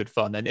always good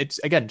fun. And it's,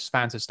 again,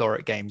 spans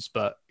historic games,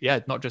 but yeah,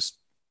 not just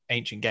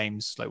ancient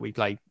games. Like we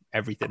play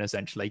everything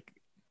essentially.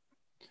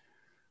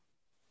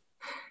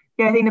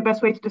 Yeah, I think the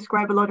best way to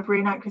describe a lot of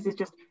reenactors is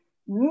just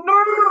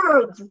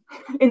nerds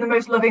in the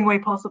most loving way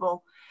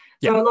possible.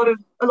 So yeah. a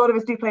lot of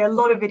us do play a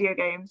lot of video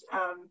games.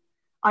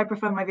 I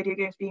prefer my video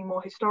games being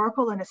more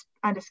historical and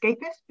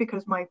escapist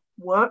because my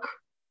work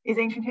is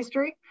ancient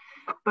history.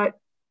 But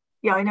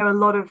yeah, I know a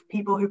lot of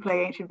people who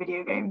play ancient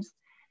video games.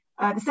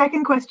 The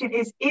second question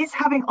is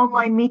having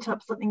online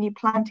meetups something you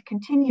plan to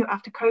continue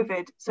after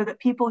COVID so that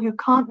people who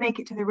can't make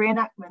it to the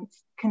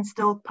reenactments can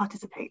still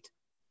participate?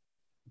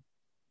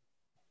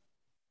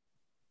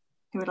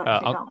 Who would like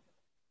to take that?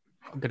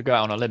 I'm going to go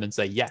out on a limb and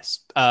say yes.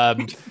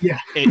 Yeah.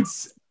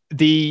 It's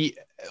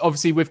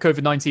obviously with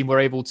COVID-19, we're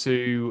able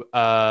to,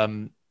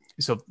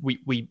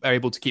 we are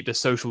able to keep the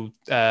social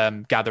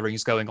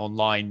gatherings going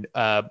online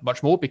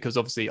much more because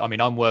obviously, I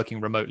mean, I'm working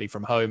remotely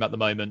from home at the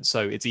moment, so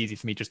it's easy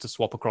for me just to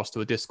swap across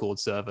to a Discord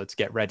server to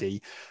get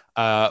ready.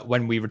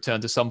 When we return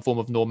to some form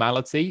of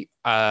normality,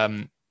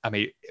 I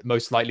mean,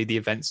 most likely the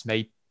events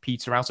may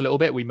peter out a little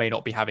bit. We may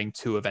not be having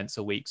 2 events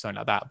a week, something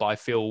like that, but I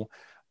feel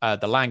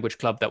the language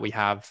club that we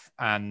have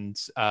and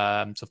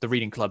sort of the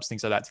reading clubs,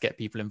 things like that, to get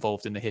people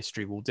involved in the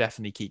history will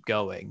definitely keep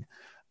going.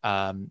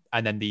 And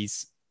then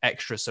these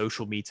extra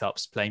social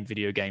meetups playing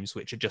video games,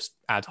 which are just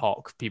ad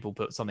hoc. People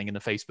put something in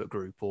the Facebook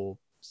group or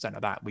something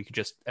like that. We could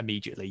just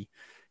immediately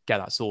get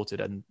that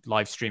sorted, and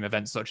live stream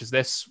events such as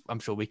this, I'm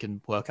sure we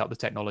can work out the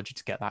technology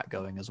to get that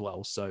going as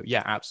well. So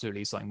yeah,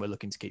 absolutely something we're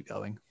looking to keep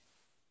going.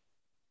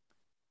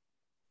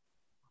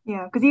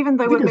 Yeah, because even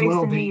though we're based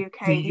in the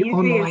UK, the UK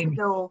online... is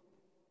still...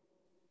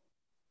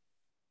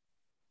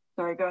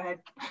 Sorry, go ahead.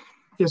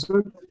 Yes,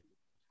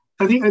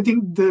 I think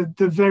the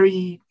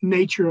very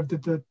nature of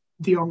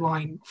the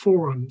online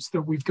forums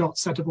that we've got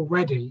set up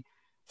already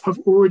have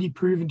already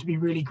proven to be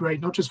really great,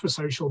 not just for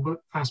social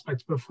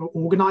aspects, but for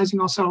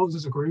organizing ourselves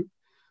as a group.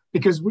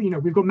 Because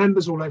we've got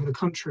members all over the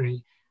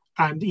country,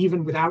 and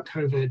even without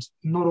COVID,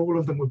 not all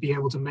of them would be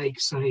able to make,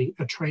 say,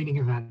 a training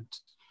event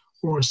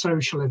or a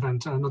social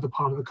event at another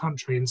part of the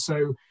country. And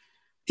so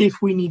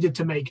if we needed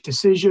to make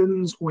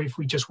decisions, or if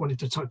we just wanted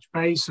to touch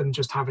base and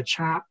just have a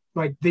chat,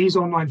 like these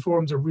online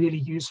forums are really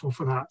useful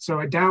for that. So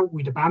I doubt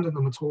we'd abandon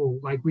them at all.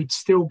 Like we'd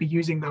still be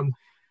using them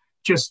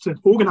just to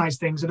organize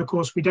things. And of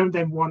course, we don't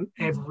then want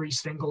every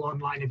single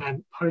online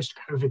event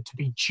post-COVID to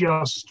be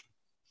just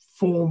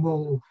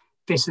formal,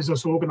 this is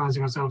us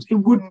organizing ourselves. It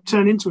would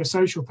turn into a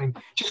social thing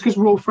just because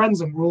we're all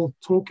friends and we're all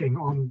talking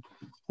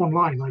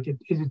online. Like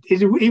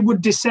it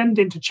would descend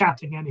into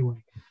chatting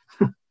anyway.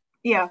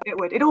 Yeah, it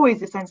would. It always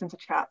descends into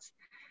chats.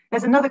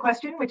 There's another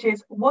question, which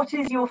is, what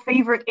is your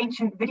favorite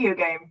ancient video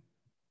game?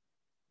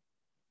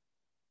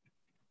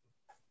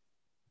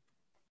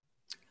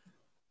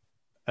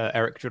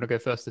 Erik, do you want to go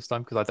first this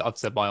time? Because I've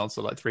said my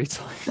answer like 3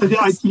 times.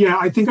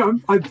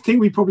 I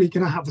think we probably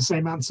going to have the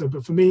same answer,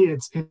 but for me,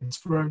 it's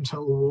Rome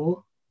Total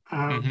War.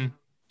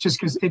 Just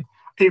because it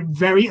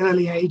very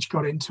early age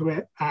got into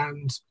it,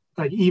 and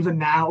like even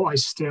now, I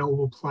still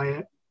will play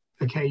it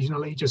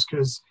occasionally, just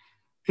because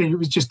it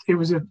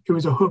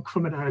was a hook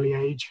from an early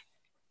age.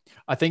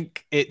 I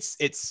think it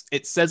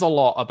says a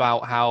lot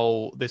about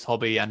how this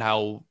hobby and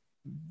how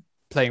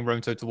playing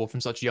Rome Total War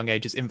from such a young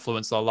age has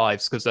influenced our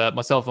lives, because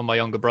myself and my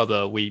younger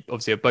brother, we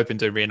obviously have both been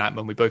doing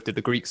reenactment. We both did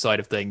the Greek side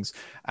of things,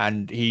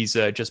 and he's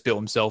just built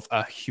himself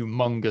a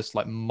humongous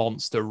like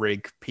monster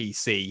rig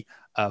PC,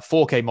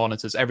 4K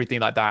monitors, everything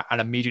like that, and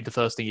immediately the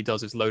first thing he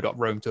does is load up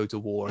Rome Total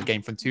War, a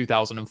game from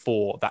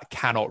 2004 that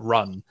cannot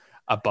run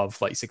above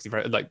like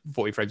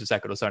 40 frames a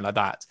second or something like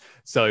that.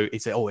 So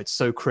it's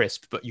so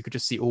crisp, but you could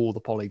just see all the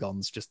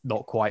polygons just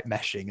not quite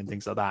meshing and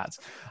things like that.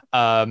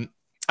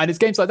 And it's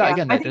games like that,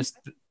 again, I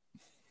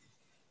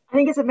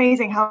think it's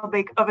amazing how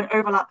big of an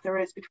overlap there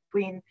is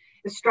between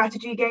the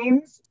strategy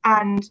games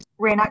and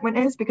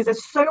reenactment is, because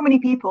there's so many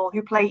people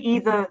who play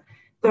either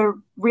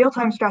the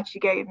real-time strategy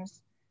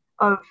games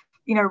of,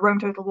 you know, Rome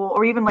Total War,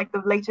 or even like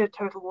the later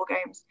Total War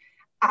games,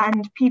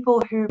 and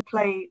people who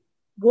play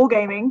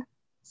wargaming,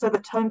 so the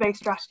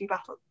turn-based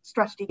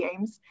strategy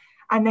games,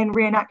 and then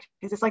reenact.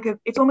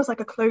 It's almost like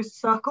a closed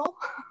circle.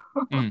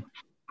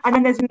 And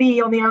then there's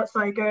me on the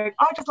outside going,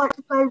 I just like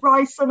to play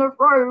Rise, Son of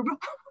Rome.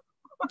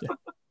 Yeah.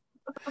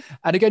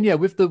 And again, yeah,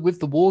 with the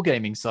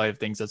wargaming side of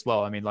things as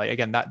well, I mean, like,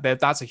 again,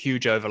 that's a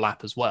huge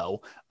overlap as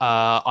well.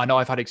 I know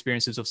I've had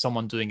experiences of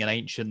someone doing an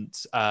ancient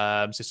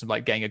system,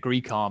 like getting a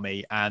Greek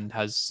army, and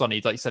has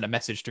suddenly like sent a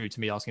message through to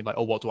me asking like,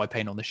 oh, what do I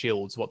paint on the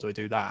shields? What do I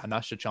do that? And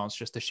that's your chance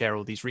just to share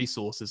all these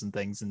resources and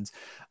things.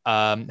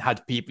 And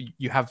had people,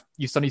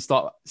 you suddenly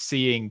start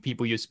seeing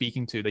people you're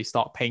speaking to, they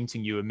start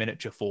painting you in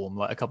miniature form.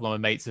 Like a couple of my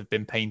mates have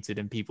been painted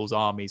in people's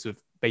armies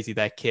with basically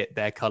their kit,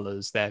 their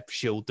colors, their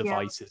shield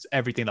devices,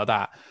 everything like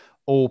that,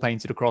 all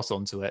painted across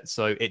onto it.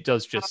 So it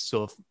does just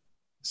sort of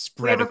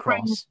spread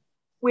across.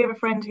 We have a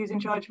friend who's in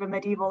charge of a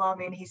medieval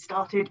army, and he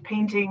started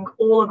painting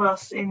all of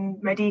us in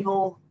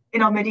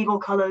our medieval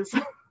colors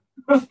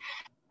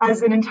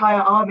as an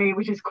entire army,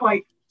 which is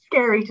quite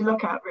scary to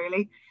look at,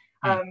 really.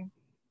 I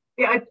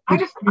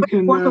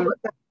want to look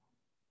at.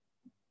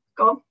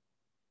 Go on.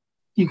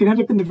 You can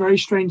end up in the very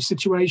strange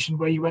situation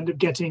where you end up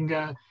getting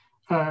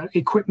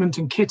equipment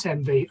and kit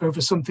envy over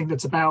something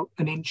that's about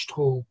an inch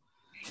tall.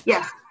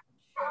 Yeah.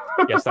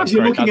 Yes, that's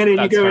you're looking at it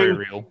and you're going,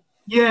 very real.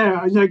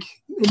 Yeah, like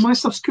my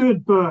stuff's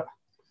good, but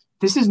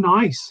this is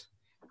nice.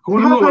 I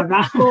want to look like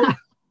that.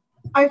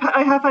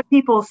 I have had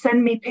people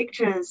send me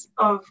pictures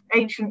of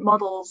ancient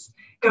models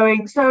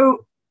going,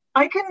 so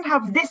I can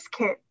have this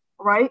kit,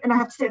 right? And I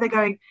have to sit there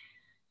going,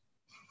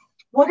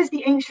 what is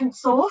the ancient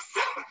source?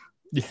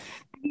 Yeah.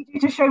 I need you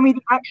to show me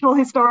the actual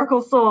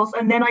historical source,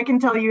 and then I can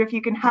tell you if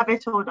you can have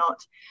it or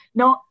not.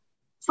 Not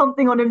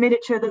something on a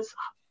miniature that's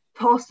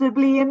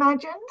possibly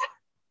imagined.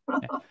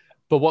 Yeah.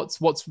 But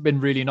what's been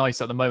really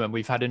nice at the moment,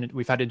 we've had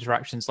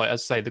interactions, like,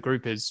 as I say, the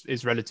group is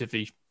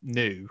relatively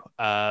new,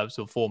 sort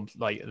of formed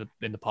like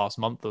in the past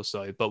month or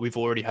so, but we've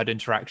already had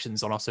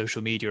interactions on our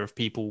social media of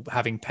people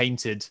having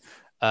painted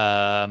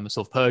sort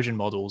of Persian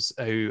models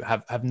who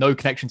have no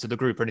connection to the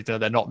group or anything.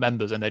 They're not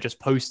members, and they're just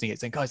posting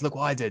it saying, guys, look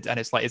what I did. And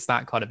it's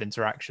that kind of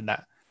interaction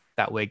that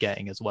we're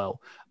getting as well.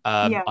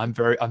 I'm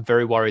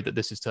very worried that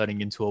this is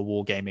turning into a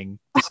wargaming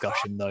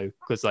discussion though,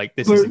 because like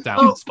this is a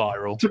downward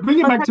spiral. To bring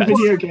it back to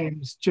video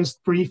games,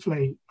 just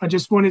briefly, I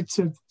just wanted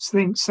to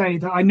say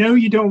that I know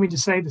you don't want me to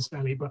say this,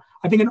 Ellie, but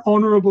I think an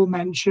honourable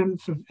mention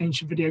for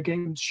ancient video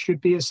games should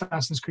be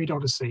Assassin's Creed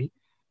Odyssey,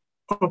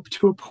 up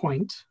to a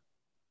point.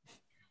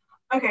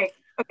 Okay,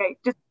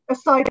 just a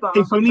sidebar.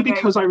 If only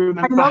because I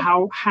remember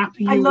how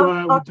happy you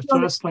were with the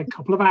first like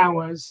couple of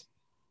hours.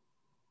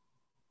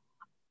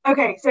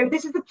 Okay, so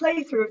this is the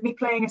playthrough of me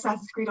playing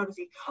Assassin's Creed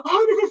Odyssey.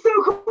 Oh, this is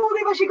so cool.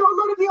 They've actually got a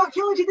lot of the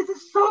archaeology. This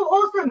is so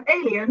awesome.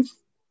 Aliens.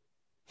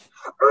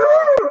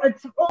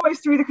 It's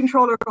almost threw the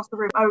controller across the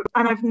room. Oh,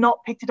 and I've not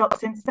picked it up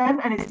since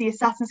then. And it's the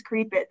Assassin's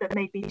Creed bit that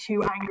made me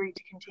too angry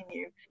to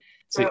continue.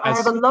 So I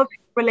have a love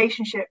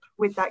relationship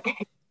with that game.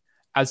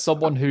 As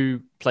someone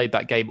who played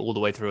that game all the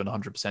way through and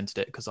 100%ed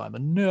it, because I'm a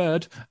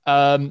nerd,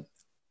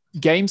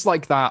 games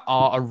like that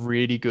are a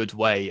really good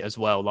way as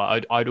well.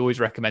 Like I'd always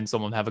recommend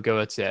someone have a go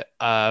at it.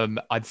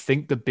 I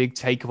think the big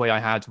takeaway I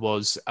had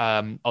was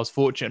I was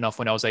fortunate enough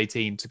when I was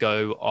 18 to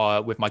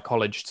go with my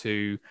college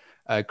to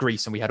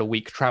Greece, and we had a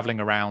week traveling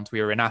around.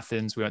 We were in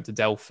Athens, we went to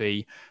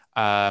Delphi,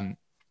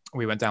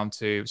 we went down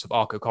to sort of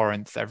Arco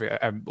Corinth,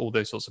 all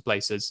those sorts of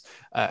places,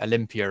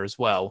 Olympia as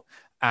well.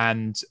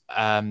 And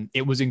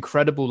it was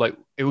incredible. Like,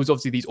 it was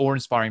obviously these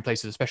awe-inspiring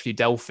places, especially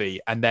Delphi,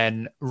 and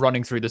then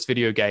running through this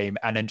video game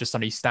and then just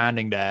suddenly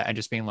standing there and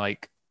just being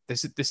like,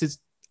 this is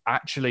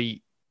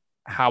actually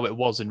how it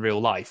was in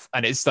real life.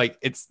 And it's like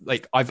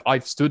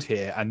I've stood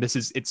here, and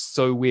it's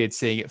so weird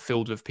seeing it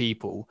filled with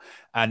people.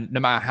 And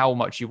no matter how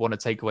much you want to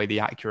take away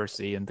the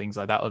accuracy and things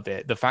like that of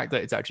it, the fact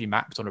that it's actually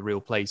mapped on a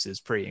real place is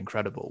pretty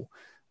incredible.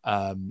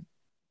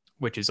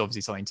 Which is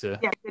obviously something to...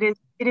 Yeah, it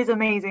is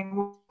amazing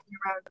walking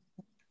around.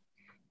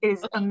 It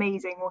is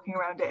amazing walking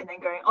around it and then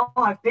going, oh,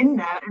 I've been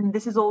there and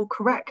this is all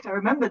correct. I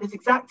remember this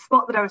exact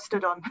spot that I was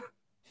stood on.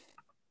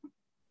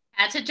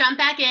 Had to jump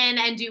back in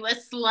and do a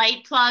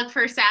slight plug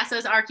for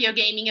SASA's Archeo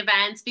Gaming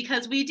events,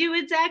 because we do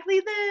exactly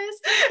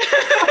this.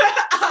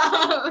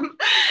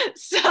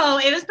 So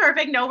it was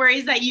perfect. No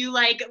worries that you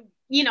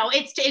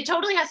it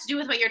totally has to do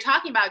with what you're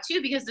talking about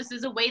too, because this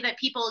is a way that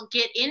people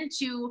get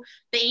into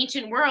the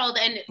ancient world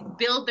and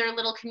build their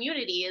little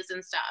communities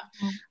and stuff.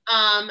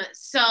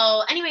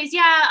 So anyways,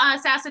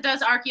 Sasa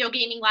does Archeo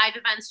Gaming live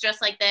events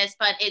just like this,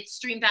 but it's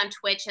streamed on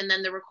Twitch, and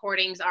then the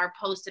recordings are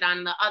posted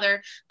on the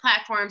other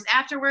platforms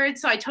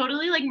afterwards. So I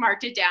totally like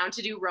marked it down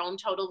to do Rome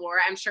Total War.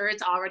 I'm sure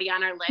it's already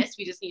on our list.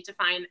 We just need to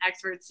find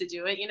experts to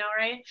do it,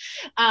 right?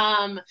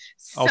 I'll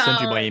send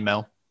you my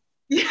email.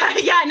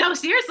 Yeah, no,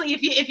 seriously,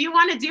 if you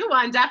want to do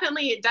one,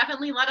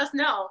 definitely let us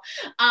know.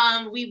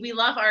 We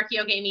love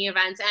Archeo Gaming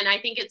events, and I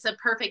think it's a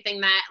perfect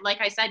thing that,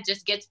 like I said,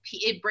 just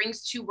it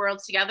brings two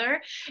worlds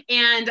together.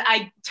 And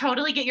I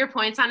totally get your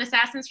points on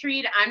Assassin's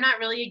Creed. I'm not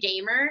really a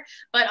gamer,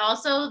 but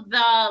also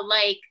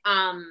the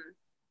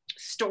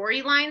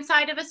storyline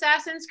side of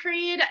Assassin's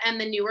Creed and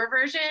the newer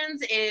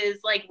versions is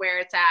like where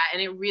it's at,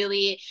 and it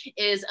really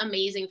is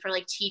amazing for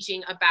like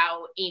teaching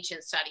about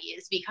ancient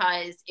studies,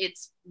 because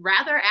it's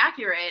rather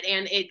accurate,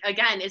 and it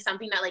again is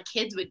something that like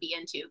kids would be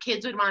into.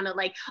 Kids would want to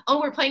like, oh,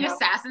 we're playing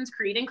Assassin's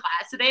Creed in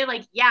class today,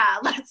 like, yeah,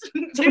 let's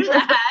do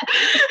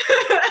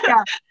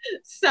that.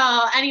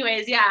 So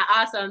anyways,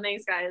 awesome,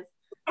 thanks guys.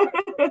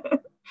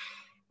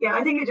 Yeah,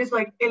 I think it just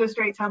like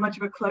illustrates how much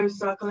of a closed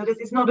circle it is.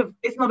 It's not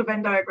a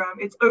Venn diagram,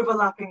 it's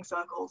overlapping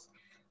circles.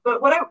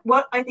 But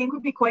what I think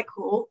would be quite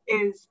cool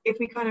is if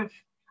we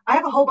I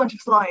have a whole bunch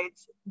of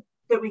slides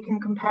that we can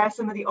compare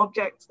some of the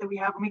objects that we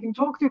have, and we can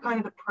talk through kind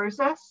of the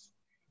process,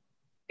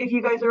 if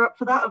you guys are up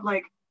for that, of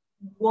like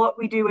what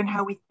we do and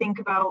how we think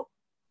about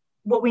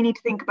what we need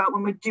to think about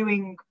when we're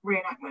doing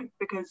reenactment,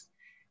 because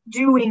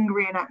doing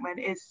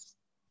reenactment is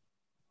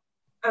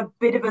a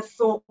bit of a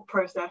thought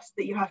process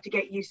that you have to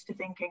get used to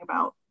thinking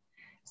about.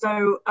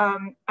 So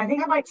I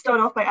think I might start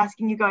off by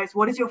asking you guys,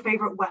 what is your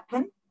favorite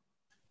weapon?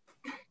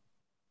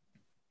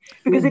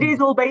 Because it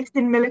is all based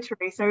in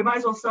military, so we might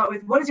as well start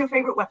with, what is your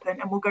favorite weapon,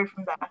 and we'll go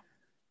from there.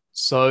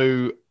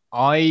 So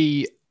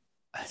I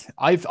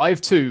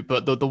have two,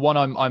 but the one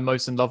I'm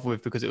most in love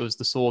with, because it was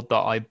the sword that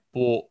I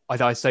bought.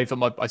 I saved up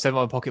my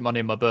pocket money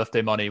and my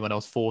birthday money when I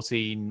was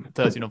 13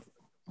 or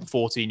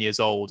 14 years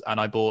old, and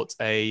I bought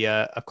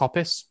a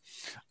coppice,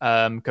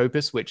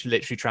 which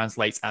literally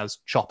translates as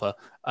chopper,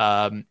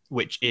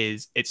 which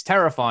is, it's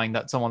terrifying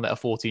that someone let a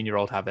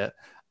 14-year-old have it,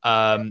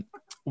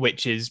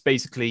 which is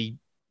basically,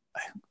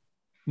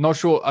 not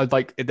sure,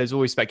 there's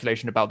always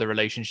speculation about the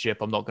relationship.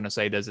 I'm not going to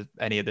say there's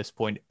any at this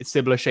point. It's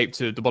similar shape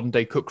to the modern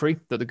day kukri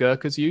that the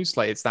Gurkhas use.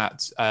 Like, it's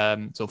that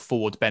sort of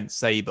forward bent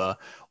saber,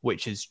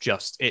 which is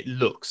just, it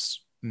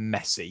looks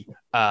messy,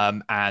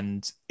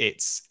 and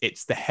it's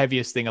the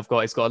heaviest thing I've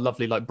got. It's got a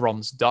lovely like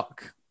bronze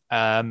duck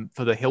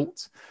for the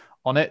hilt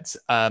on it,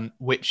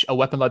 which a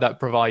weapon like that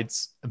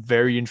provides a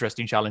very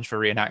interesting challenge for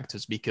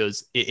reenactors,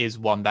 because it is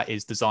one that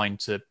is designed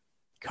to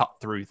cut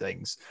through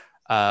things.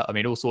 I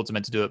mean, all sorts are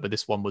meant to do it, but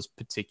this one was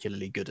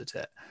particularly good at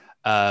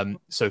it.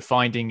 So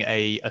finding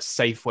a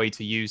safe way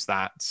to use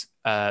that,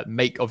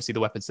 make obviously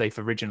the weapon safe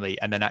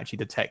originally, and then actually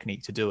the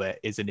technique to do it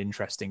is an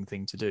interesting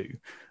thing to do.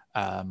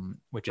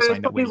 Which is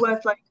something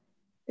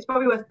it's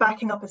probably worth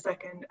backing up a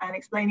second and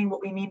explaining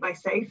what we mean by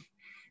safe.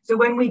 So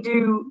when we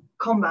do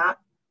combat,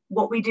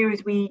 what we do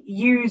is we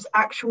use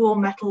actual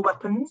metal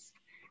weapons,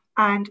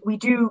 and we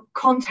do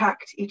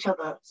contact each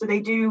other. So they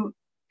do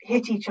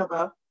hit each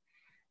other.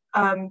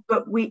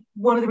 But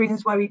one of the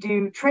reasons why we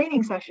do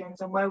training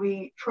sessions, and where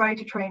we try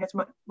to train as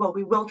much, well,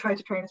 we will try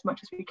to train as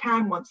much as we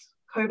can once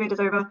COVID is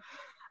over,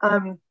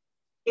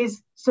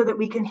 is so that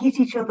we can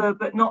hit each other,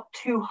 but not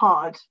too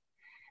hard.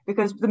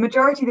 Because the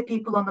majority of the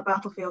people on the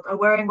battlefield are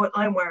wearing what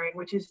I'm wearing,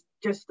 which is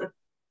just the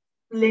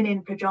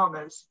linen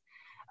pajamas.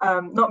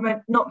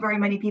 Not very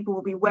many people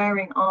will be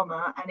wearing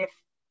armor, and if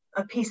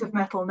a piece of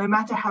metal, no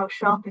matter how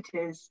sharp it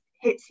is,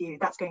 hits you,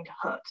 that's going to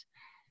hurt.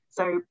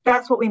 So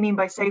that's what we mean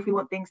by safe. We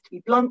want things to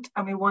be blunt,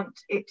 and we want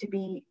it to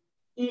be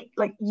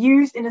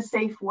used in a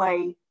safe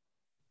way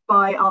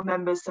by our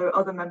members, so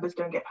other members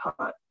don't get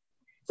hurt.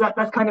 So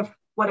that's kind of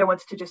what I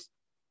wanted to just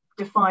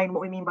define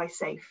what we mean by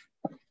safe.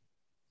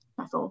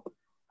 That's all.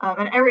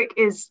 And Erik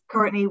is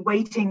currently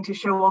waiting to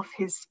show off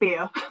his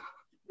spear.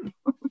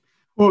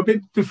 Well,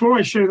 before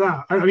I show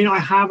that, I mean, I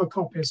have a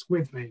coppice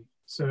with me,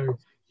 so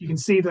you can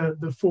see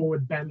the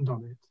forward bend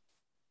on it.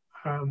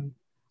 And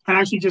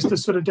actually, just to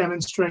sort of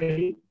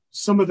demonstrate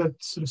some of the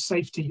sort of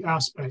safety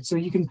aspects. So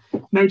you can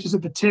notice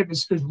that the tip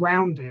is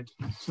rounded.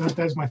 So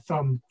there's my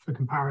thumb for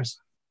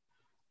comparison.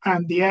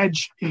 And the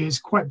edge is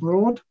quite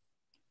broad.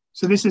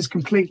 So this is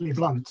completely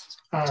blunt.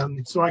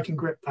 So I can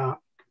grip that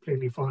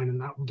completely fine,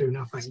 and that will do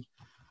nothing.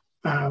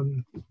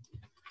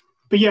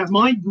 But yeah,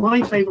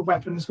 my favorite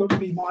weapon is going to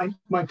be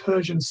my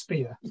Persian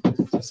spear.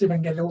 Let's see if I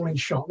can get it all in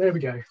shot. There we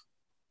go.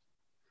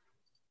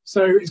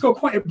 So it's got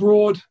quite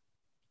a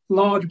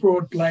large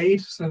broad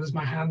blade. So there's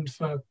my hand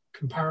for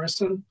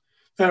comparison,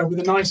 with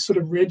a nice sort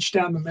of ridge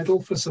down the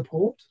middle for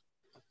support.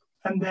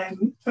 And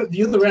then at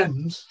the other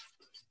end,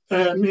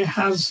 it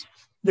has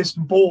this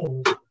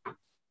ball.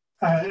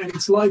 And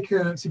it's like,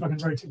 let's see if I can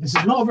rotate. This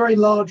is not a very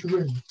large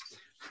room.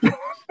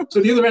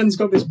 So the other end's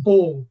got this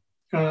ball.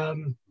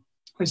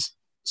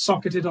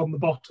 socketed on the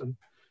bottom.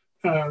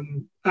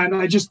 And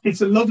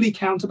it's a lovely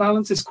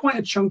counterbalance. It's quite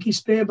a chunky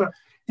spear, but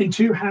in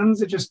two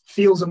hands, it just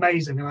feels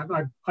amazing.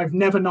 And I've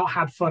never not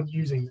had fun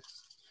using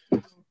this.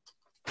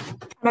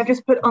 And I've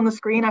just put on the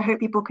screen, I hope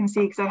people can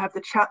see because I have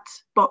the chat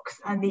box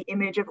and the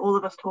image of all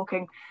of us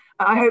talking.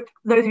 I hope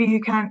those of you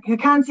who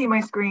can see my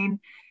screen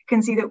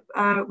can see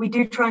that we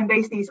do try and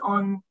base these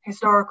on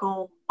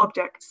historical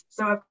objects.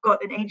 So I've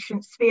got an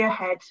ancient spear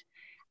head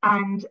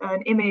and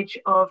an image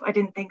of, I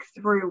didn't think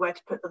through where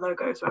to put the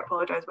logo, so I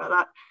apologize about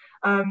that.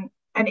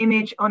 An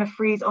image on a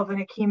frieze of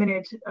an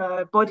Achaemenid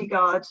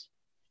bodyguard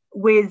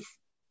with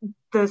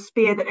the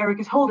spear that Erik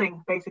is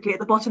holding. Basically, at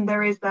the bottom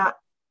there is that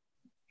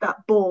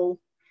ball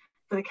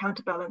for the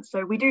counterbalance.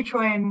 So we do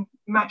try and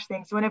match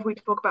things. So whenever we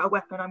talk about a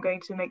weapon, I'm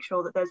going to make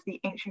sure that there's the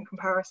ancient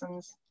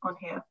comparisons on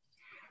here.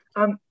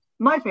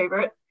 My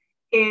favorite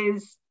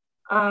is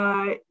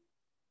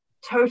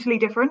totally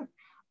different.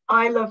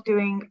 I love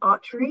doing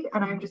archery,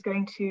 and I'm just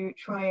going to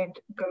try and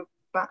go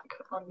back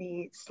on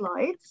the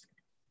slides.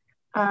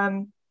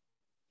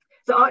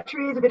 So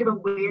archery is a bit of a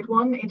weird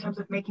one in terms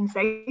of making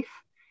safe,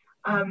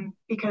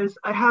 because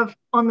I have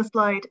on the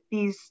slide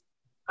these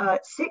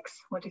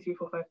 6, 1, 2, 3,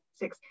 4, 5,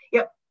 6,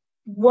 yep,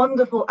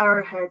 wonderful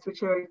arrowheads,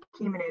 which are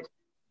Achaemenid,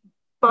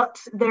 but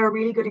they're a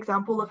really good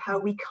example of how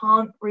we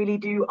can't really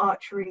do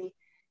archery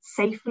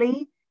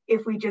safely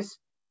if we just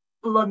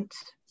blunt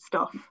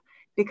stuff,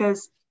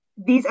 because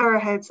these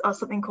arrowheads are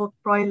something called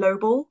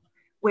trilobal,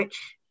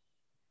 which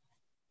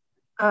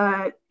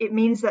it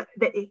means that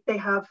they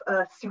have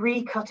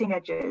 3 cutting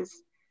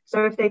edges.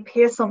 So if they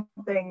pierce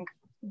something,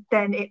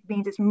 then it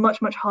means it's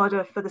much, much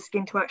harder for the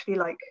skin to actually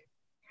like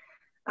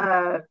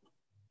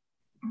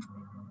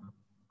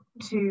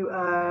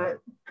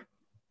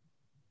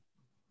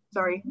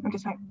sorry, I'm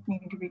just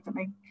needing to read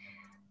something.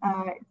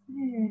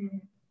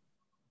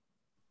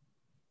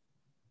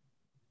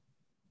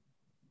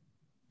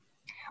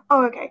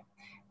 Oh, okay.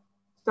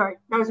 Sorry,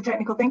 that was a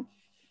technical thing.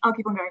 I'll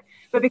keep on going.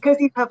 But because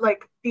these have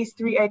like these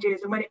 3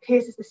 edges, and when it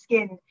pierces the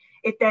skin,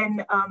 it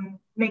then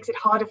makes it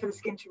harder for the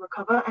skin to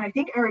recover. And I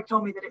think Erik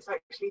told me that it's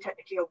actually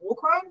technically a war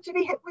crime to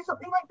be hit with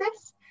something like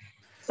this.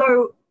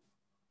 So,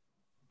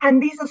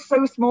 and these are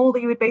so small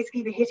that you would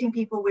basically be hitting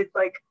people with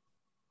like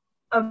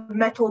a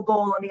metal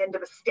ball on the end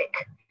of a stick,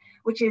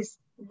 which is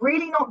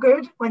really not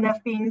good when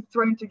they're being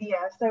thrown through the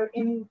air. So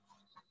in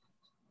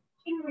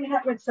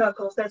reenactment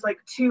circles, there's like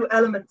 2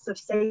 elements of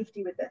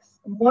safety with this.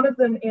 And one of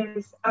them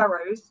is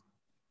arrows.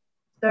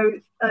 So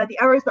the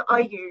arrows that I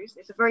use,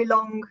 it's a very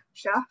long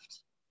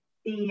shaft.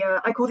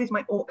 I call these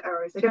my orc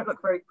arrows. They don't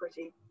look very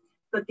pretty,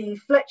 but the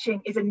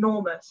fletching is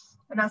enormous,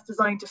 and that's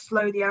designed to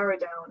slow the arrow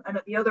down. And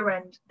at the other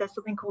end, there's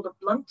something called a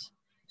blunt.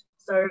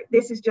 So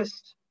this is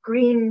just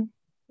green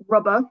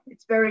rubber.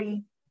 It's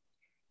very,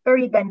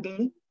 very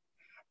bendy.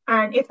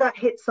 And if that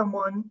hits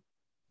someone,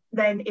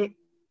 then it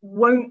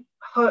won't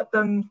hurt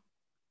them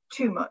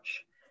too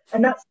much.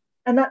 And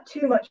that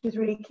too much is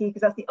really key,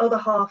 because that's the other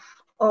half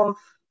of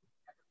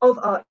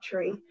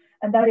archery,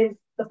 and that is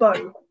the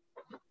bow.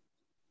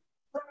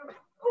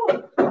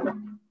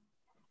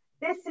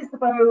 This is the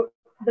bow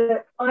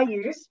that I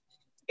use.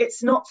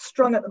 It's not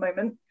strung at the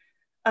moment.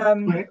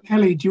 Right,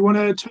 Ellie, do you want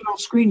to turn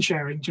off screen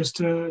sharing just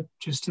to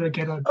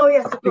get a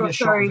bigger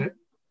shot of it?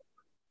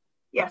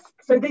 Yes.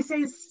 So this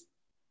is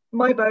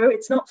my bow.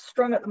 It's not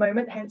strung at the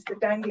moment, hence the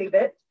dangly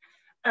bit.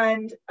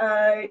 And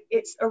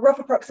it's a rough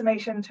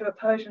approximation to a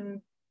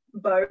Persian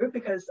bow,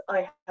 because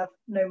I have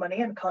no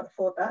money and can't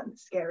afford that, and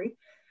it's scary.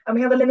 And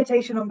we have a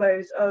limitation on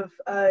bows of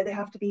they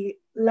have to be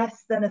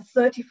less than a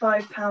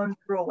 35-pound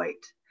draw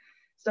weight.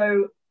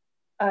 So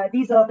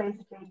these are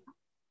basically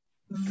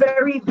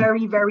very,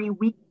 very, very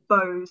weak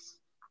bows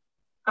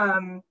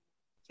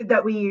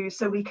that we use,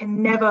 so we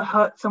can never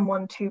hurt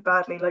someone too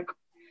badly. Like,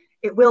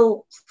 it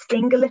will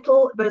sting a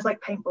little, but it's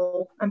like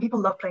paintball, and people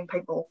love playing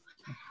paintball.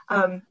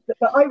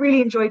 But I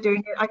really enjoy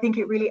doing it. I think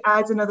it really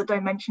adds another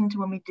dimension to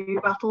when we do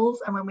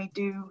battles and when we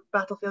do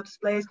battlefield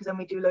displays, because then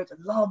we do loads of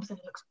lobs and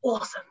it looks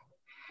awesome.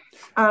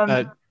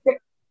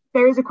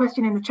 There is a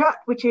question in the chat,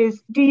 which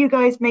is, do you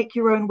guys make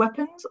your own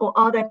weapons, or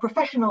are there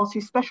professionals who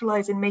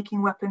specialize in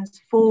making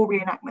weapons for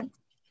reenactment?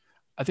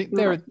 I think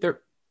there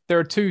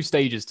are 2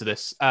 stages to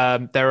this.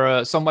 There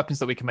are some weapons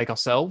that we can make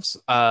ourselves,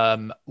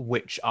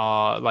 which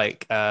are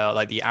like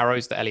the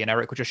arrows that Ellie and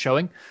Erik were just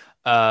showing,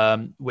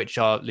 which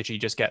are literally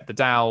just get the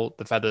dowel,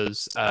 the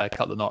feathers,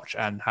 cut the notch,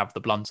 and have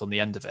the blunt on the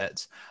end of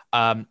it.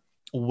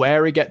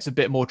 Where it gets a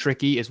bit more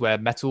tricky is where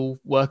metal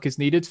work is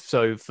needed.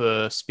 So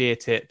for spear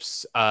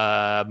tips,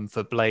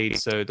 for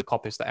blades, so the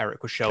coppice that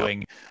Erik was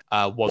showing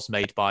was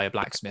made by a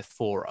blacksmith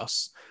for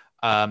us.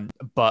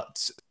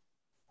 But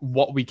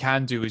what we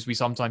can do is we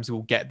sometimes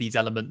will get these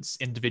elements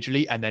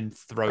individually and then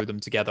throw them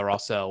together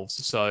ourselves.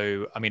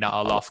 So, I mean, at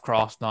our last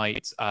craft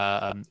night,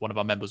 one of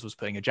our members was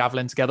putting a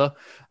javelin together,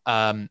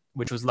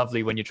 which was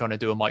lovely when you're trying to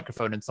do a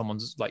microphone and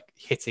someone's like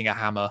hitting a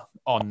hammer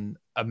on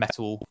a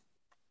metal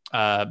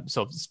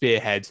sort of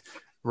spearhead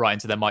right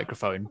into their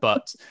microphone.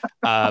 But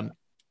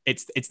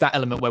it's that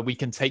element where we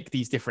can take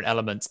these different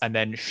elements and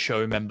then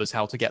show members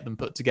how to get them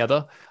put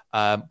together,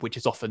 which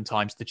is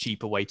oftentimes the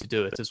cheaper way to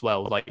do it as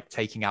well, like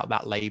taking out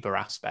that labor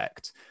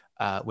aspect,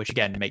 which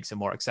again makes it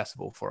more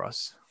accessible for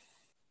us.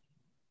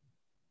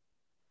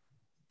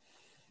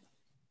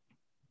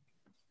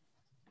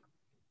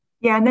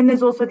 Yeah, and then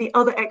there's also the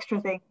other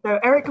extra thing. So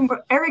Erik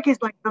is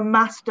like the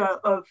master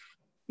of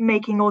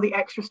making all the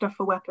extra stuff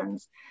for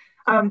weapons.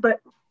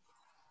 But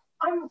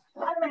I'm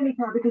mainly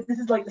proud because this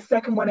is like the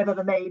second one I've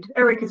ever made.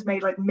 Erik has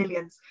made like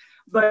millions.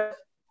 But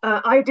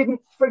I didn't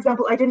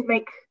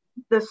make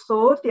the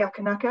sword, the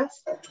akanakas,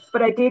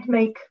 but I did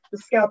make the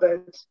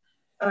scabbard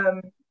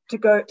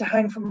to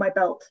hang from my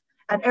belt.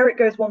 And Erik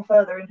goes one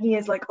further, and he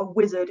is like a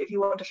wizard if you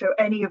want to show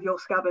any of your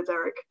scabbards,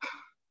 Erik.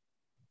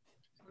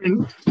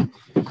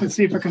 Let's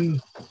see if I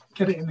can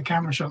get it in the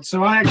camera shot.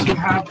 So I actually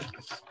have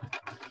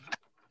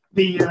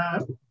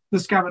the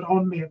scabbard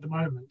on me at the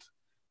moment.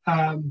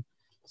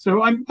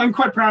 So I'm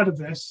quite proud of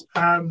this.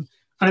 And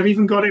I've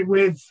even got it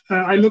with,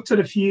 I looked at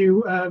a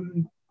few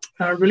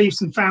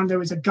reliefs and found there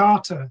was a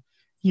garter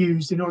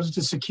used in order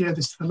to secure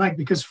this to the leg,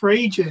 because for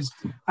ages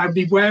I'd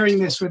be wearing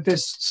this with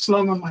this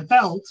slung on my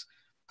belt,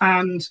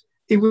 and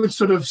it would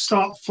sort of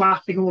start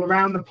flapping all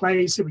around the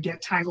place. It would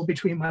get tangled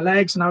between my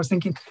legs. And I was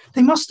thinking,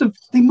 they must have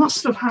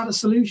had a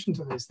solution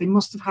to this. They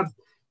must have had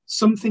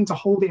something to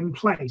hold it in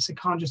place. It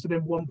can't just have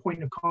been one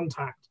point of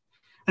contact.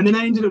 And then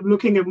I ended up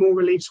looking at more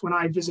reliefs when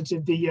I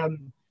visited the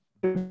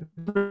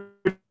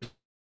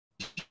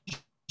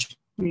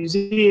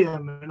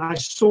museum, and I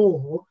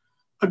saw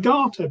a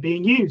garter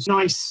being used.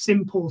 Nice,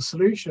 simple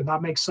solution.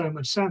 That makes so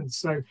much sense.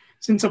 So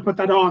since I put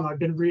that on, I've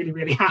been really,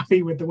 really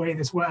happy with the way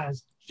this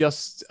wears.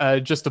 Just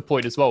a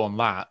point as well on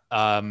that.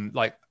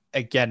 Like,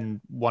 again,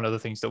 one of the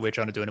things that we're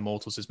trying to do in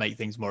Immortals is make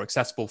things more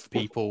accessible for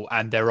people,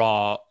 and there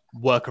are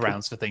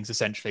workarounds for things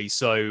essentially.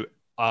 So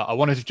I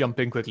wanted to jump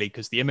in quickly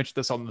because the image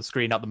that's on the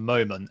screen at the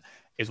moment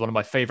is one of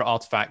my favorite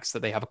artifacts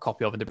that they have a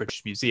copy of in the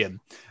British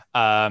Museum,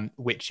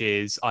 which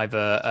is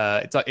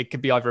either it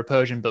could be either a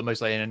Persian, but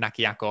mostly an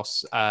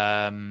Anakiakos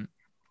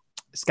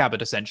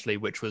scabbard essentially,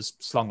 which was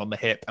slung on the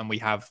hip, and we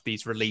have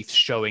these reliefs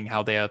showing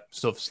how they are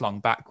sort of slung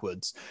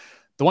backwards.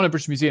 The one in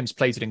British Museum's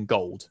plated in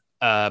gold,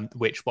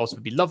 which, whilst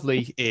would be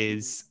lovely,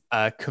 is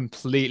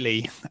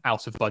completely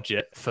out of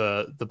budget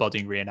for the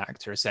budding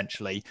reenactor,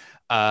 essentially.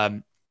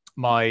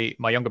 My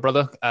younger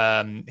brother,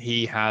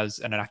 he has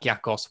an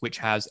Anakiakos, which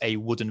has a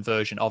wooden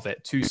version of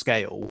it to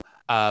scale,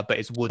 but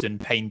it's wooden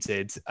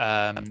painted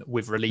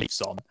with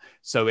reliefs on.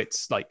 So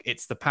it's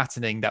the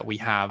patterning that we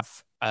have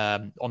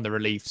on the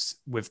reliefs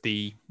with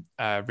the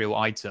real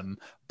item,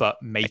 but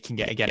making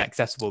it again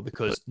accessible,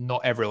 because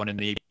not everyone in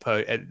the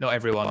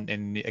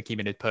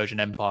Achaemenid Persian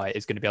Empire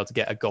is going to be able to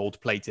get a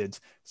gold-plated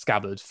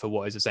scabbard for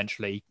what is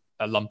essentially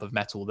a lump of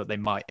metal that they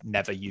might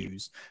never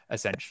use,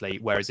 essentially.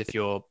 Whereas if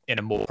you're in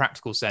a more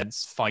practical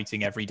sense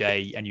fighting every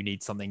day and you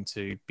need something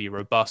to be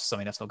robust,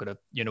 something that's not going to,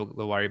 you're not going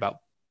to worry about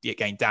it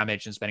getting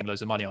damaged and spending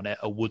loads of money on it,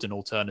 a wooden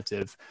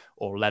alternative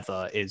or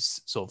leather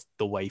is sort of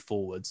the way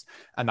forwards.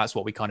 And that's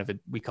what we kind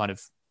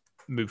of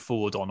move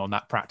forward on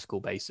that practical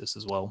basis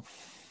as well.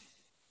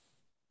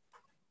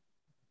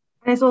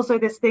 And it's also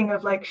this thing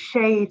of like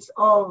shades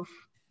of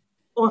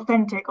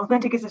authentic.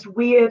 Authentic is this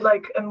weird,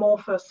 like,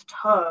 amorphous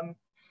term.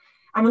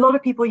 And a lot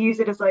of people use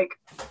it as like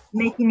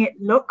making it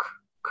look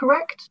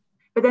correct.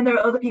 But then there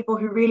are other people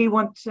who really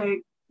want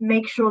to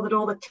make sure that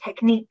all the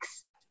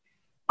techniques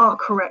are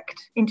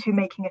correct into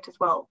making it as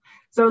well.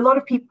 So a lot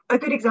of people, a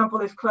good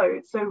example is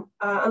clothes. So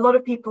a lot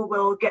of people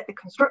will get the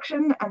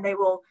construction and they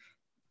will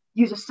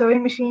use a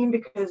sewing machine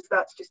because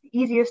that's just the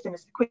easiest and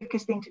it's the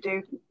quickest thing to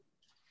do.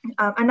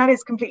 And that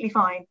is completely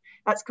fine.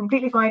 That's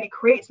completely fine. It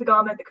creates the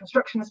garment, the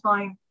construction is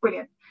fine,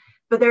 brilliant.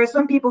 But there are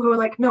some people who are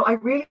like, no, I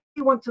really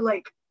want to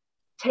like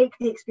take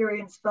the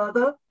experience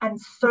further and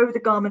sew the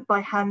garment by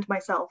hand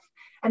myself.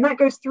 And that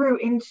goes through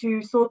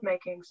into sword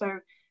making. So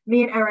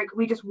me and Erik,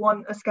 we just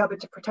want a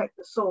scabbard to protect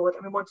the sword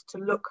and we want it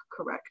to look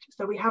correct.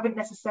 So we haven't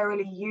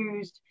necessarily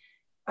used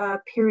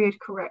period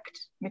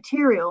correct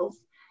materials,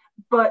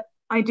 but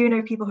I do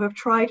know people who have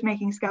tried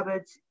making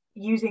scabbards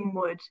using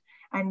wood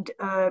and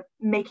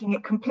making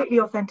it completely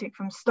authentic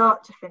from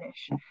start to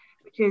finish,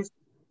 which is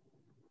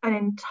an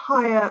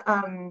entire,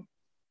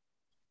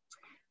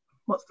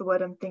 what's the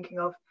word I'm thinking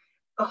of?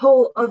 A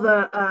whole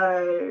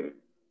other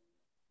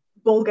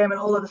ball game, a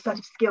whole other set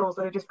of skills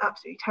that are just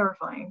absolutely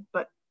terrifying.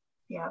 But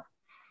yeah.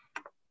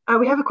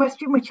 We have a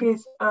question, which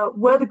is,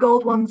 were the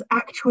gold ones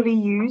actually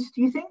used,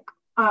 do you think?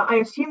 I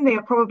assume they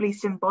are probably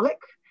symbolic.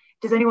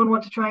 Does anyone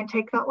want to try and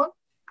take that one?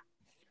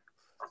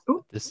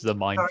 Ooh, this is a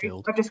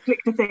minefield. I've just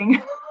clicked the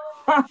thing.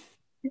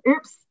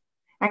 Oops.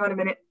 Hang on a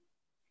minute.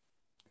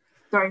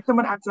 Sorry,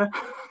 someone answer.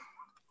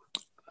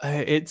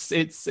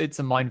 It's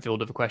a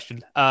minefield of a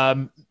question.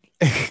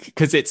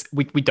 Because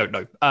we don't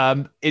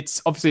know.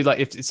 It's obviously like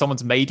if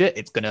someone's made it,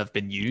 it's going to have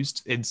been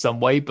used in some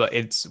way, but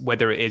it's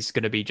whether it is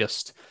going to be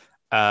just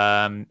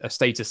a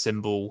status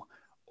symbol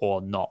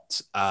or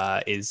not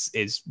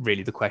is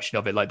really the question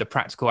of it. Like the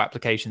practical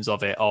applications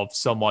of it, of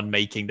someone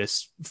making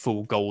this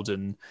full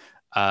golden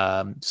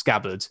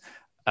scabbard,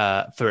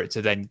 for it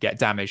to then get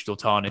damaged or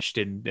tarnished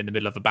in the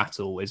middle of a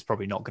battle is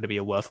probably not going to be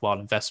a worthwhile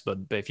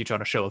investment. But if you're trying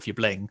to show off your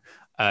bling,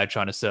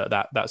 trying to assert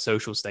that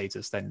social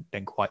status, then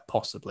quite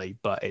possibly.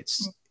 But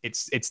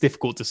it's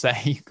difficult to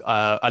say,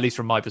 at least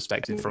from my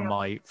perspective,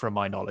 from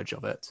my knowledge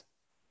of it.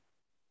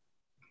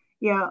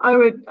 Yeah, I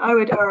would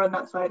err on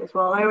that side as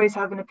well. I always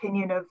have an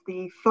opinion of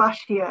the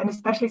flash here, and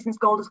especially since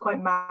gold is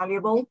quite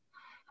malleable,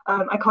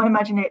 I can't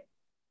imagine it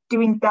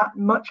doing that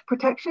much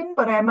protection.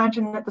 But I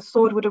imagine that the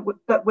sword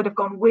that would have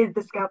gone with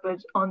the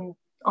scabbard on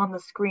the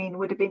screen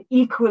would have been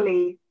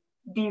equally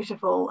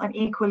beautiful and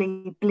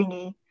equally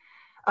blingy.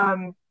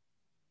 And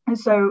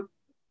so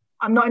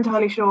I'm not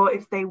entirely sure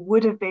if they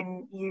would have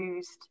been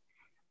used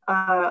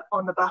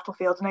on the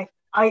battlefield. And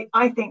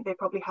I think they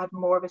probably had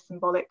more of a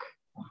symbolic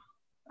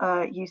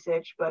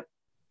usage, but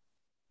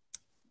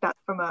that's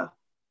from a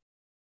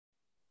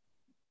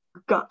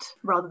gut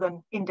rather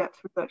than in-depth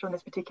research on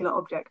this particular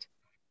object.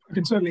 I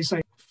can certainly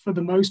say, for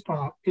the most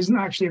part, isn't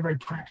actually a very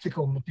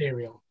practical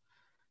material.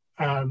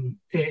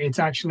 It's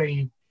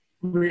actually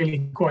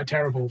really quite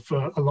terrible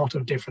for a lot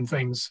of different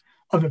things,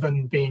 other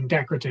than being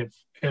decorative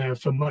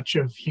for much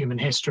of human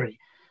history.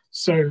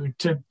 So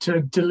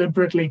to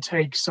deliberately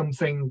take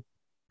something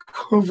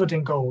covered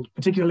in gold,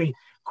 particularly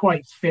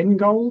quite thin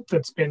gold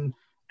that's been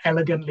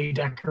elegantly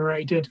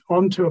decorated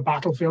onto a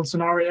battlefield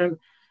scenario,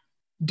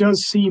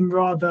 does seem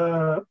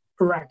rather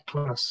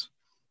reckless.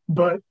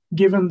 But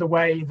given the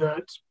way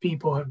that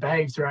people have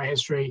behaved throughout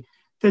history,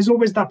 there's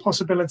always that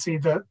possibility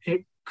that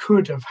it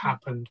could have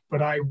happened,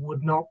 but I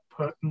would not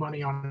put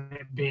money on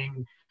it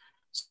being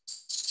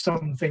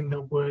something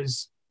that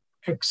was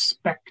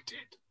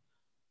expected.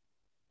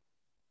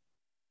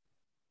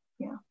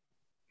 Yeah.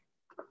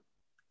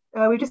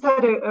 We just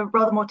had a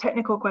rather more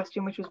technical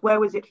question, which was, where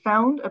was it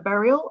found, a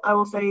burial? I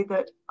will say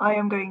that I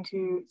am going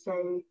to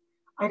say,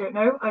 I don't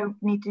know. I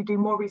need to do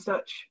more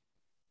research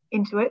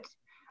into it.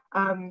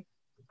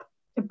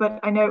 But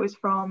I know it was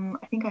from,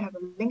 I think I have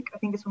a link. I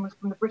think this one was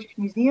from the British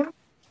Museum.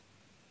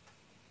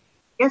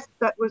 Yes,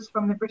 that was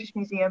from the British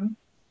Museum.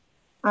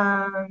 So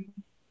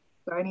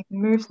I need to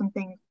move some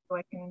things so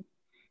I can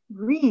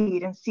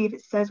read and see if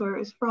it says where it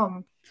was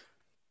from.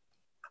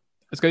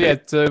 Let's go. Yeah,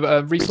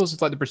 so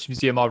resources like the British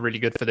Museum are really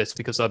good for this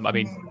because I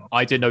mean,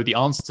 I didn't know the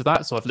answer to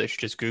that, so I've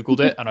literally just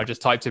Googled it and I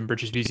just typed in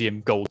British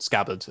Museum gold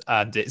scabbard,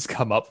 and it's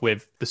come up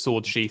with the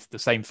sword sheath, the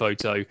same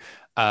photo,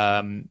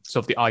 sort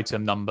of the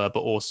item number,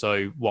 but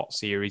also what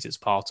series it's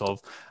part of.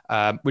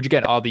 Which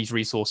again are these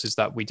resources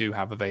that we do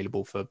have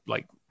available for,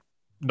 like,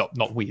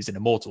 not we as in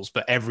Immortals,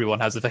 but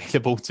everyone has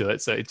available to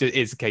it. So it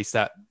is a case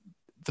that,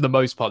 for the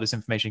most part, this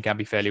information can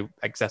be fairly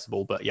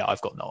accessible, but yeah,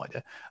 I've got no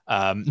idea.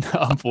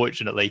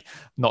 Unfortunately,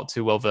 not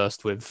too well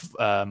versed with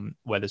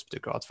where this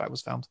particular artifact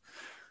was found.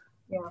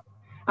 Yeah,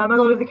 a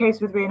lot of the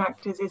case with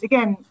reenactors is,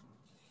 again,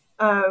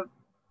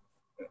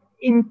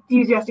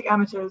 enthusiastic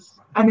amateurs,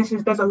 and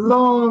there's a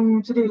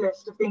long to-do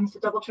list of things to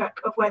double check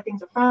of where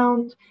things are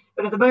found.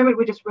 But at the moment,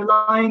 we're just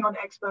relying on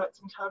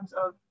experts in terms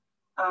of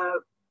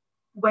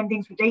when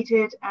things were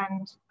dated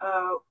and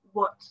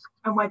what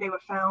and where they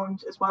were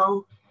found as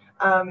well.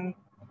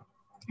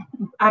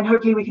 And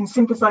hopefully we can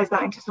synthesize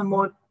that into some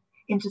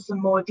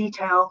more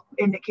detail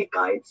in the kit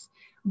guides.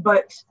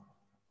 But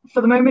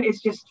for the moment,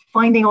 it's just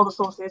finding all the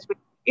sources, which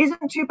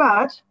isn't too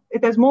bad.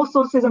 There's more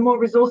sources and more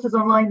resources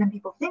online than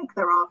people think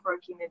there are for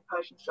Achaemenid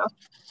Persian stuff.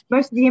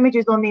 Most of the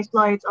images on these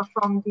slides are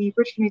from the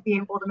British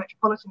Museum or the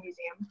Metropolitan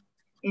Museum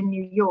in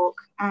New York.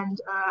 And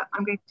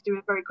I'm going to do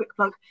a very quick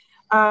plug.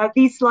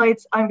 These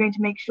slides, I'm going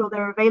to make sure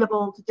they're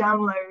available to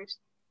download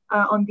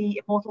on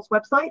the Immortals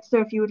website. So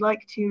if you would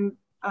like to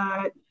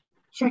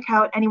check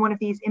out any one of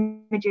these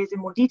images in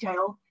more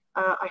detail,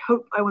 I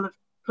hope I will have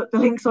put the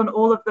links on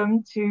all of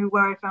them to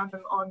where I found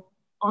them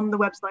on the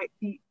website.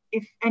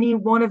 If any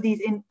one of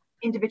these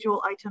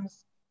individual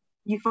items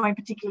you find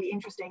particularly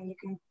interesting, you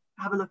can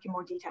have a look in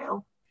more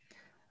detail.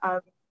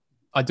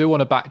 I do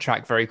want to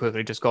backtrack very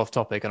quickly, just go off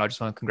topic, and I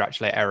just want to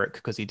congratulate Erik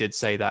because he did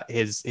say that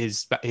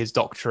his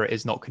doctorate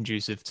is not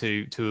conducive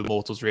to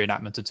Immortals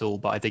reenactment at all,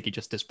 but I think he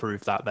just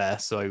disproved that there.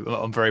 So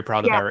I'm very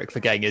proud of Erik for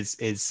getting his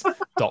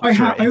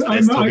doctorate into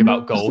this, talking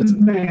about gold.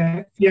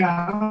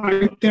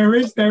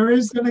 There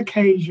is an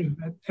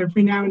occasion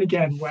every now and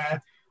again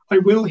where I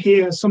will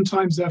hear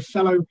sometimes a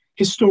fellow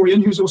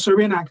historian who's also a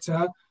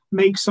reenactor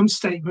make some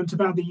statement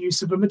about the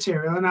use of a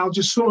material, and I'll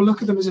just sort of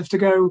look at them as if to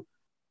go,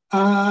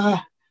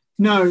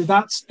 no,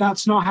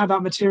 that's not how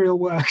that material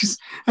works.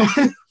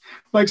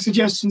 Like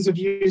suggestions of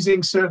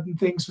using certain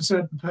things for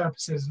certain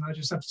purposes. And I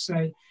just have to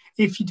say,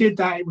 if you did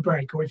that, it would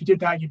break. Or if you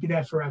did that, you'd be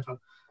there forever.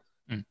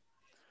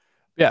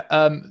 Yeah.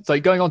 So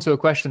going on to a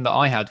question that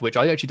I had, which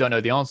I actually don't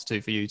know the answer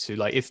to for you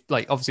two,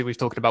 obviously we've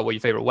talked about what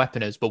your favorite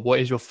weapon is, but what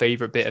is your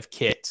favorite bit of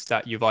kit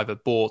that you've either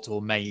bought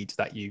or made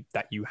that you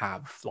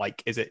have?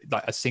 Like, is it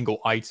like a single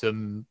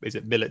item? Is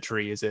it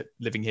military? Is it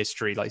living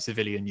history, like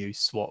civilian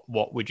use?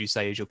 What would you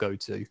say is your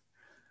go-to?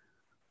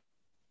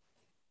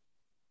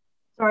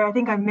 Sorry, I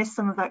think I missed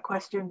some of that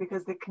question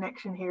because the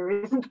connection here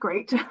isn't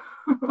great.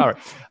 All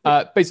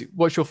right. Basically,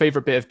 what's your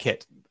favorite bit of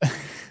kit?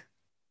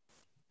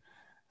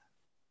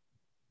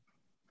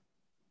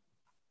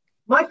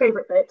 my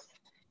favorite bit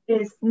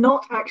is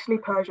not actually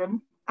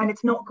Persian and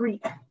it's not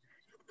Greek.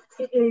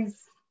 It is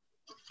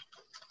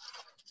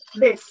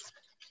this,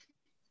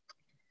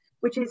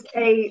 which is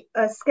a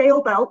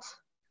scale belt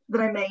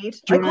that I made.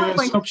 Do you want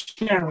to stop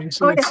sharing?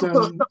 So oh, yes, of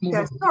course. Stop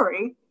share.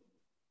 Sorry.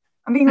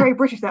 I'm being very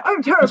British there.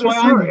 I'm terribly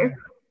sorry.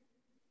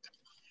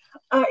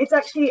 It's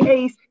actually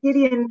a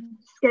Scythian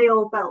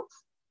scale belt.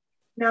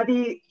 Now,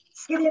 the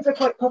Scythians are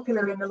quite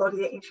popular in a lot of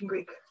the ancient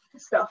Greek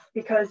stuff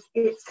because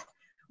it's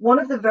one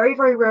of the very,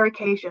 very rare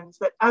occasions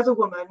that as a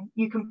woman,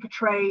 you can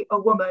portray a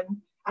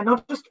woman, and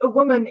not just a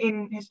woman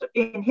in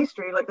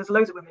history, like there's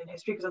loads of women in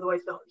history because otherwise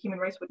the human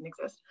race wouldn't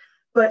exist,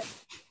 but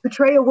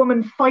portray a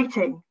woman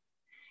fighting,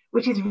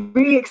 which is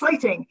really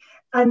exciting.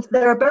 And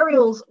there are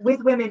burials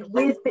with women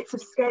with bits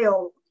of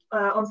scale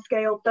on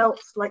scale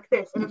belts like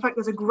this. And in fact,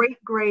 there's a great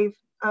grave,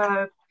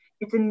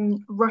 it's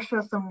in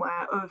Russia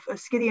somewhere, of a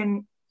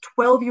Scythian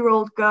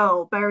 12-year-old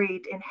girl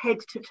buried in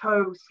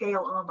head-to-toe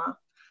scale armor.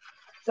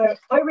 So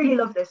I really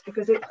love this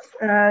because it's,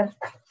 so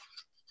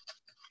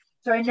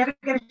I never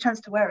get a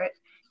chance to wear it.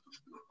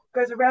 It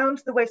goes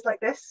around the waist like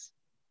this.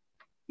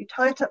 You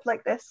tie it up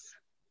like this.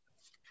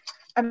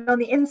 And on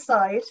the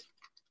inside,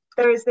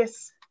 there is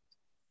this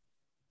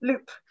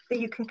loop that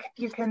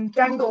you can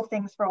dangle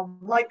things from,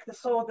 like the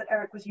sword that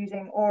Erik was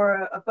using,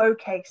 or a bow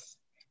case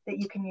that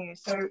you can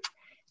use. So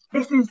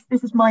this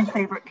is my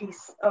favorite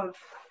piece of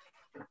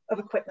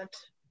equipment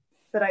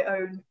that I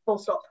own, full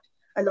stop.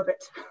 I love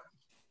it.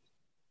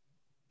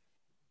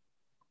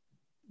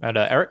 And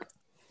Erik?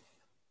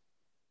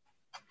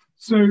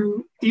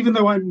 So even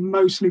though I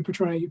mostly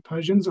portray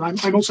Persians,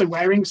 I'm also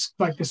wearing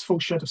like this full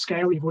shirt of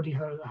scale you've already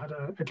had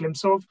a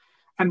glimpse of.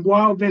 And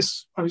while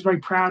I was very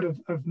proud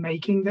of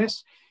making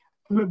this,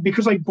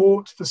 because I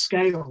bought the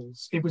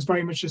scales, it was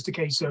very much just a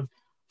case of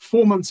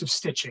 4 months of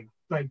stitching.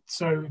 Like,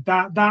 so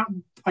that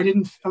I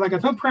didn't, like, I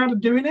felt proud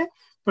of doing it,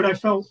 but I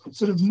felt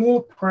sort of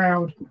more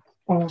proud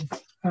of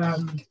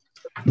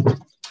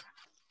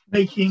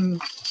making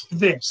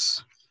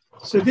this.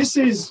 So this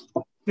is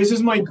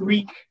my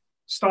Greek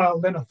style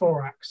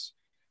linothorax.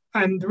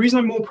 And the reason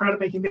I'm more proud of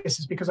making this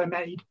is because I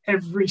made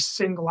every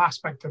single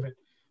aspect of it.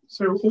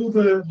 So all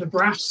the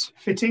brass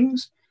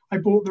fittings, I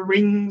bought the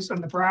rings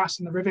and the brass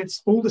and the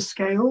rivets, all the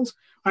scales,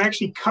 I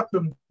actually cut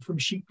them from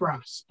sheet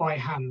brass by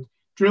hand,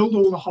 drilled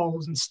all the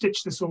holes and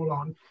stitched this all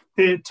on.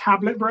 The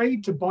tablet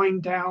braid to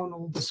bind down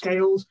all the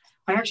scales,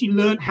 I actually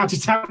learned how to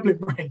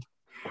tablet braid.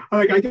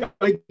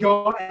 I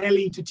got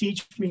Ellie to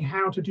teach me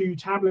how to do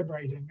tablet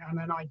braiding, and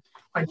then I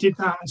did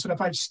that, and sort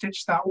of I've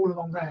stitched that all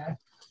along there,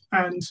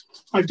 and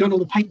I've done all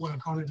the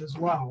paintwork on it as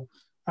well,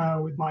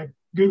 with my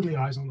googly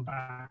eyes on the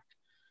back.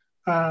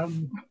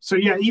 So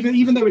yeah,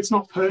 even though it's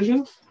not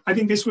Persian, I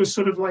think this was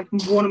sort of like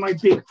one of my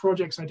big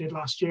projects I did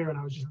last year, and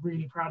I was just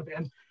really proud of it.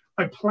 And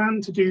I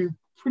plan to do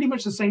pretty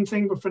much the same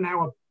thing, but for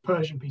now a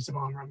Persian piece of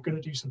armor. I'm going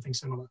to do something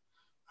similar.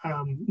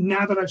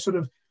 Now that I've sort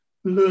of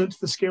learned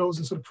the skills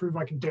and sort of prove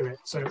I can do it.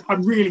 So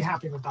I'm really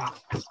happy with that.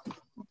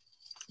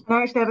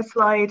 I actually have a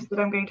slide that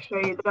I'm going to show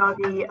you that are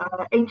the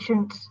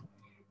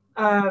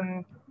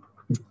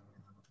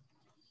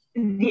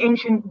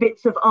ancient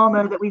bits of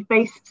armor that we've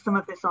based some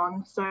of this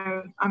on.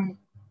 So I'm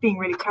being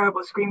really terrible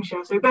at screen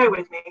share, so bear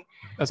with me.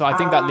 So I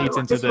think that leads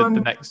into the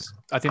next.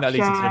 I think that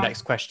leads into the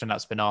next question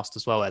that's been asked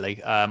as well,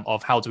 Ellie,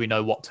 of how do we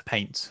know what to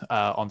paint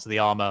onto the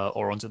armor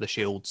or onto the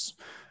shields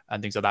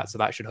and things like that. So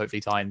that should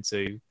hopefully tie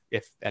into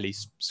if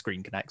Ellie's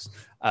screen connects.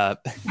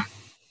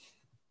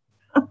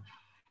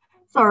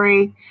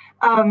 Sorry,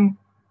 I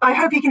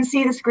hope you can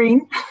see the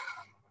screen.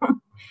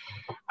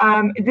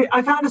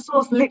 I found a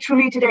source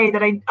literally today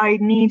that I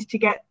need to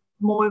get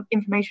more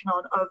information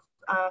on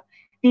of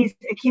these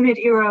Achaemenid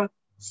era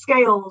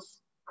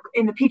scales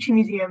in the Petrie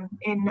Museum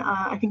in,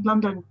 I think,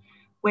 London,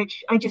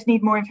 which I just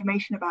need more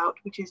information about,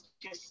 which is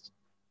just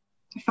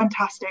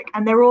fantastic.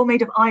 And they're all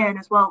made of iron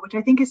as well, which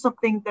I think is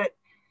something that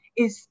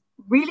is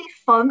really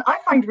fun. I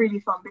find really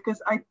fun because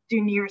I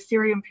do near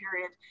Assyrian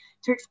period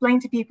to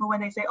explain to people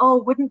when they say, oh,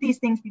 wouldn't these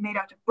things be made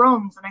out of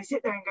bronze? And I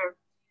sit there and go,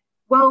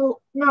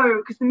 well, no,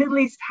 because the Middle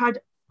East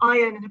had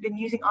iron and have been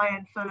using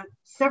iron for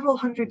several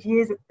hundred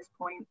years at this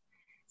point.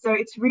 So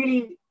it's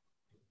really,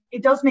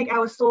 it does make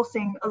our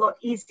sourcing a lot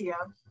easier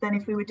than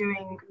if we were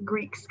doing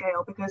Greek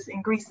scale, because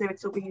in Greece they would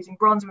still be using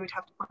bronze. We would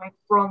have to find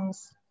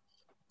bronze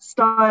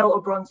style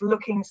or bronze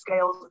looking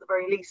scales at the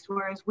very least,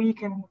 whereas we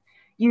can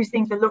use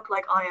things that look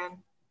like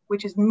iron,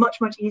 which is much,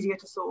 much easier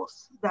to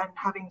source than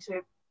having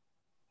to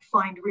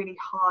find really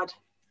hard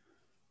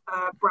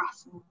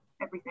brass and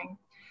everything.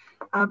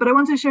 But I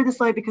wanted to show this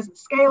slide because of the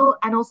scale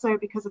and also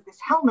because of this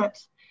helmet,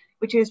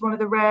 which is one of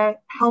the rare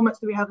helmets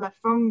that we have left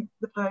from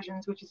the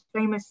Persians, which is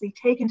famously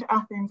taken to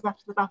Athens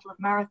after the Battle of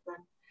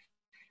Marathon.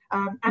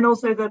 And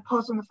also the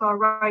part on the far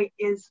right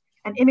is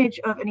an image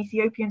of an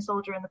Ethiopian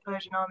soldier in the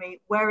Persian army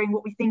wearing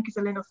what we think is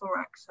a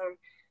linothorax. So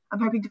I'm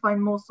hoping to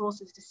find more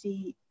sources to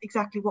see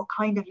exactly what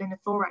kind of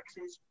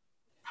linothoraxes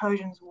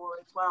Persians wore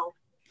as well.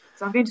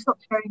 So I'm going to stop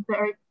sharing so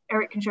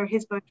Erik can show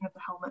his version of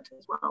the helmet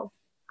as well.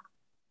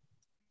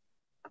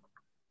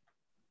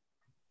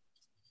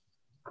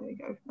 There you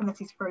go, unless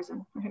he's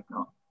frozen. I hope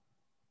not.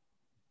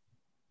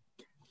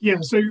 Yeah,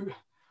 so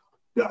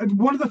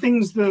one of the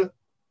things that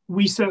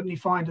we certainly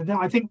find, and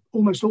I think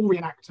almost all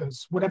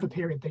reenactors, whatever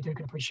period they do,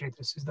 can appreciate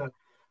this, is that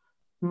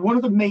one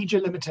of the major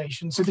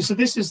limitations, so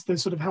this is the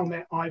sort of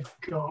helmet I've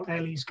got,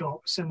 Ellie's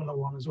got a similar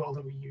one as well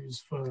that we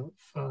use for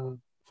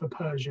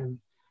Persian,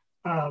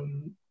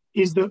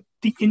 is that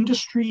the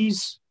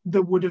industries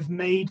that would have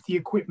made the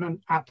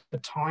equipment at the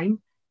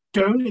time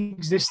don't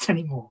exist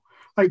anymore.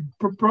 Like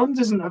bronze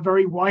isn't a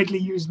very widely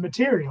used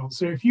material.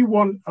 So if you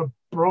want a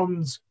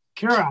bronze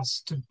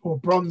cuirass or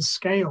bronze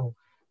scale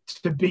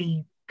to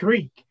be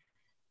Greek,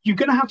 you're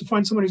going to have to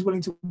find someone who's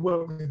willing to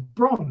work with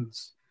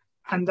bronze.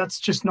 And that's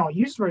just not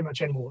used very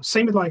much anymore.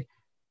 Same with like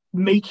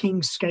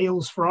making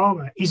scales for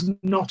armor is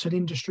not an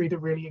industry that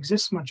really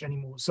exists much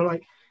anymore. So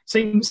like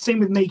same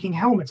with making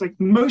helmets. Like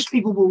most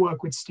people will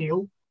work with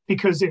steel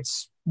because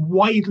it's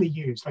widely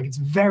used. Like it's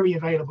very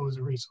available as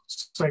a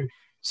resource. So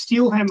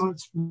steel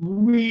helmets,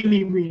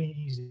 really, really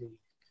easy.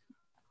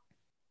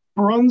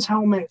 Bronze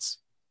helmets,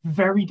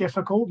 very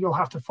difficult. You'll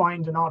have to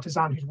find an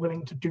artisan who's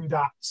willing to do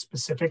that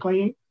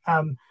specifically.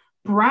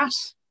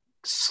 Brass,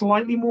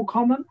 slightly more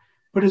common,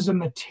 but as a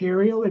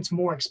material, it's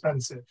more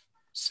expensive.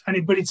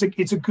 But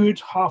it's a good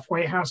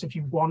halfway house if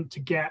you want to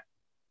get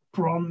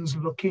bronze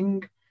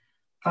looking.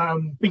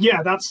 But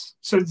yeah,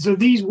 so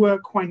these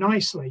work quite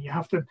nicely.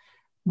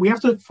 We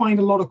have to find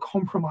a lot of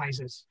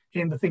compromises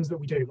in the things that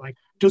we do. Like,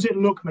 does it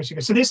look mostly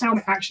good? So this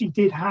helmet actually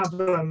did have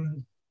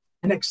an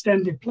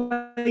extended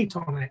plate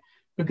on it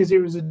because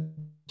it was a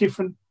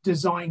different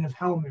design of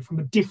helmet from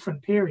a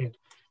different period.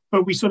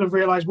 But we sort of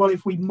realized, well,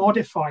 if we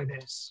modify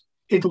this,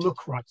 it'll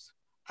look right.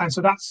 And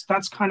so that's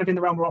kind of in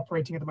the realm we're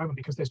operating at the moment,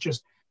 because there's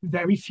just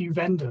very few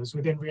vendors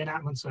within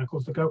reenactment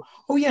circles that go,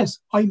 oh yes,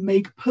 I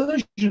make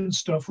Persian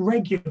stuff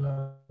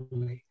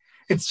regularly.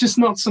 It's just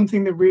not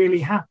something that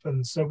really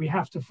happens. So we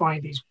have to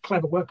find these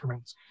clever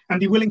workarounds and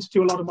be willing to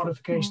do a lot of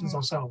modifications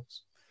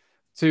ourselves.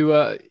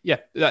 To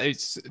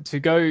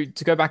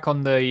go back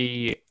on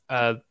the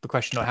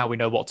question on how we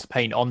know what to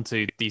paint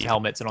onto these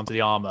helmets and onto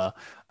the armor.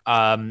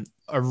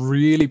 A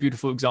really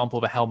beautiful example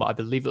of a helmet, I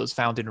believe it was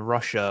found in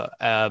Russia,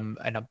 and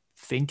I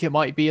think it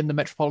might be in the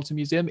Metropolitan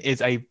Museum,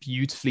 is a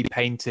beautifully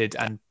painted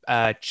and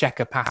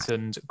checker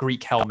patterned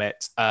Greek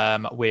helmet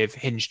with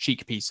hinged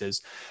cheek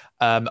pieces.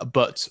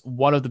 But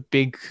one of the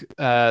big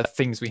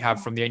things we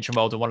have from the ancient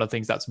world, and one of the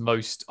things that's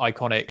most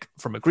iconic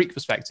from a Greek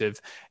perspective,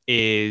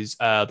 is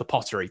the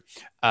pottery.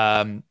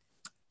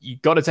 You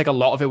got to take a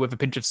lot of it with a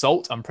pinch of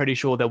salt. I'm pretty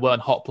sure there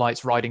weren't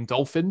hoplites riding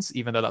dolphins,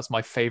 even though that's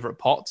my favorite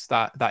pot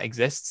that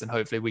exists. And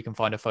hopefully we can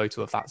find a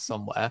photo of that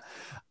somewhere,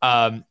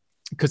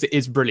 because it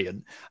is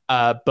brilliant.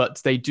 But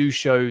they do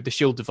show the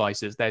shield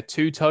devices. They're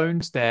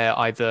two-toned. They're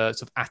either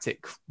sort of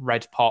Attic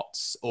red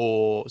pots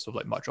or sort of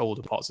like much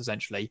older pots,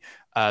 essentially.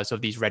 Sort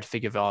of these red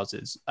figure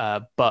vases.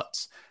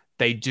 But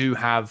they do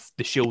have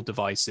the shield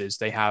devices.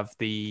 They have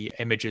the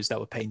images that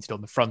were painted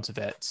on the front of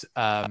it.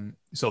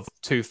 Sort of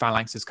two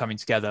phalanxes coming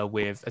together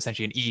with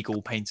essentially an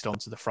eagle painted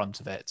onto the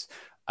front of it,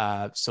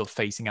 sort of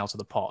facing out of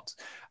the pot.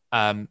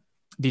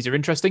 These are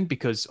interesting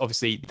because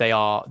obviously they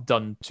are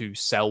done to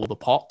sell the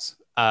pot.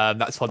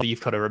 That's why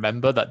you've got to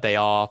remember that they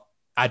are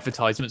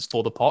advertisements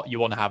for the pot. You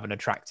want to have an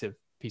attractive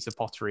piece of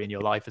pottery in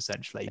your life,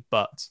 essentially.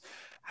 But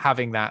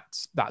having that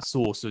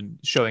source and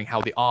showing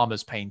how the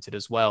armor's painted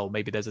as well.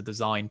 Maybe there's a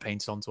design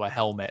painted onto a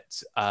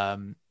helmet.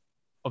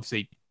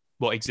 Obviously,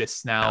 what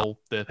exists now,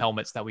 the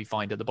helmets that we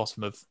find at the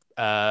bottom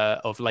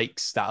of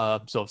lakes that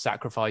are sort of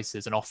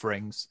sacrifices and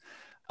offerings,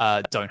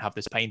 don't have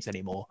this paint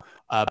anymore.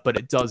 But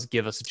it does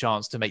give us a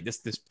chance to make this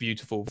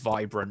beautiful,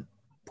 vibrant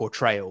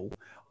portrayal,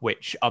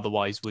 which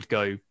otherwise would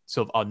go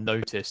sort of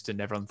unnoticed, and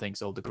everyone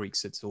thinks, oh, the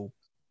Greeks, it's all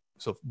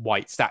sort of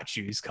white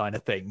statues kind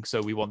of thing.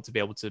 So we want to be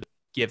able to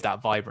give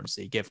that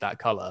vibrancy, give that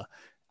color,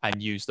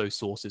 and use those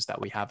sources that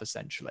we have,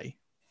 essentially.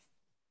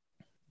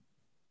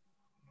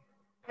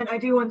 And I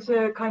do want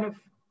to kind of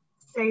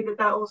say that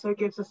also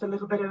gives us a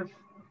little bit of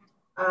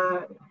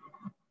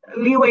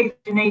leeway for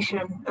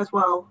imagination as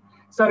well.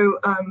 So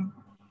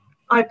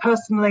I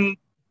personally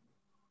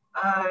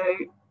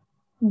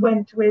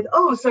went with,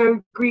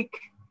 so Greek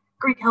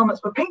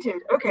helmets were painted.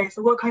 Okay,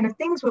 so what kind of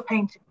things were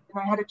painted?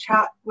 And I had a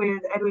chat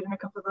with Edward and a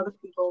couple of other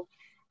people,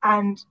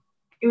 and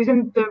it was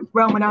in the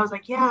realm when I was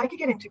like, yeah, I could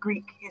get into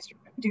Greek history,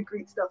 do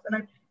Greek stuff.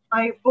 And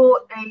I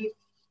bought a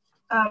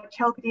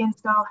Chalcedonian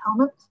style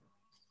helmet,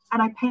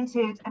 and I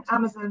painted an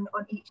Amazon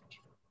on each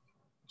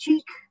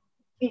cheek,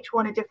 each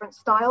one a different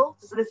style.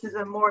 So this is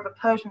more of a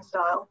Persian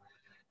style.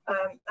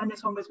 And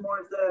this one was more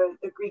of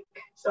the Greek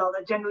style.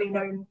 They're generally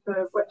known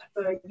for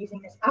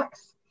using this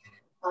axe.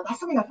 That's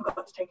something I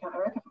forgot to take out,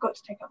 Erik. I forgot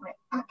to take out my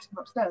axe from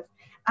upstairs.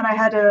 And I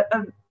had a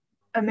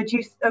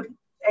Medusa,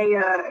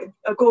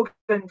 a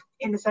Gorgon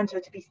in the center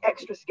to be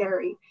extra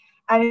scary.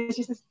 And it's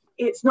just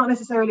it's not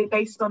necessarily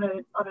based on a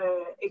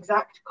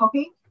exact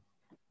copy,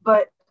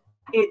 but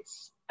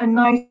it's a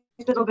nice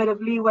little bit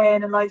of leeway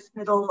and a nice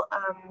little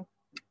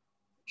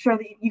show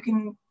that you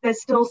can.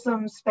 There's still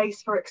some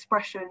space for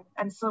expression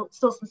and still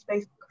some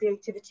space for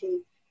creativity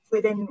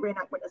within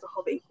reenactment as a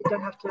hobby. You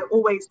don't have to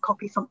always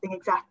copy something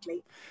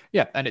exactly.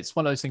 Yeah, and it's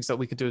one of those things that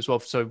we could do as well.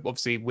 So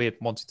obviously we're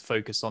wanting to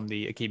focus on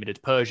the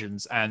Achaemenid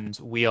Persians, and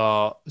we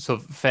are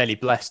sort of fairly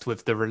blessed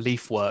with the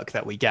relief work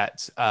that we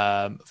get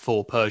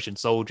for Persian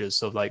soldiers.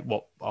 So like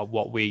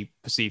what we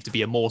perceive to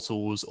be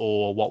immortals,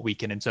 or what we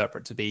can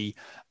interpret to be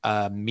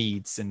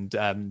Medes, and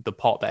the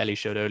pot that Ellie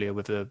showed earlier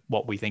with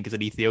what we think is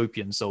an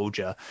Ethiopian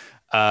soldier.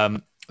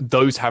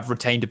 Those have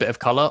retained a bit of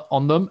color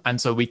on them, and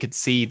so we could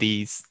see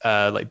these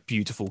like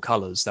beautiful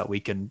colors that we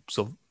can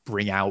sort of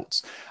bring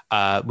out,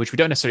 which we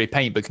don't necessarily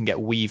paint, but can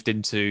get weaved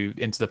into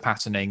the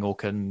patterning, or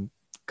can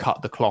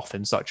cut the cloth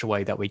in such a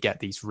way that we get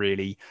these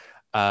really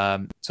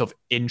sort of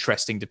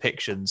interesting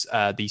depictions.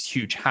 These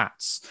huge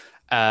hats,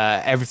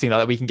 everything like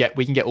that.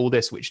 We can get all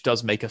this, which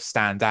does make us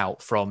stand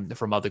out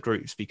from other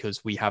groups,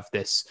 because we have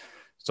this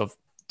sort of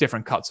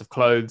different cuts of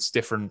clothes,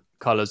 different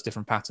colors,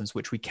 different patterns,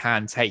 which we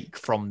can take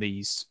from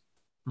these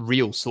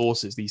real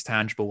sources, these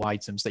tangible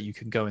items that you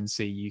can go and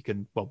see. You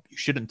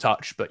shouldn't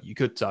touch, but you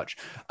could touch,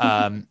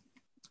 kind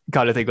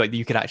of thing. Like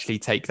you could actually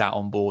take that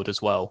on board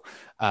as well,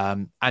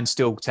 and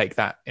still take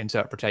that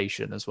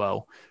interpretation as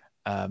well.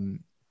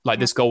 Like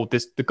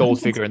the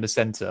gold figure in the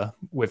center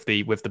with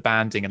the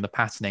banding and the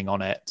patterning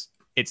on it.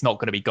 It's not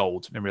going to be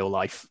gold in real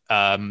life,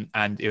 and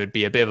it would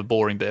be a bit of a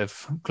boring bit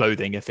of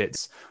clothing if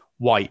it's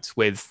white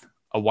with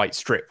a white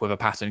strip with a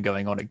pattern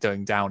going on it,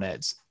 going down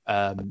it.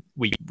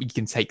 We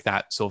can take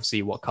that, sort of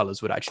see what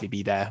colors would actually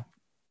be there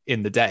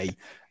in the day,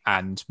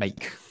 and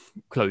make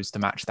clothes to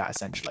match that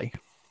essentially.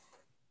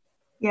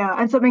 Yeah,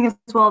 and something as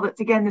well that's,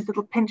 again, this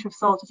little pinch of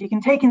salt is you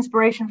can take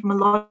inspiration from a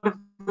lot of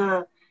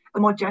the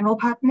more general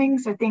patterning,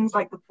 so things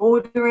like the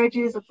border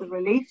edges of the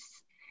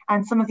reliefs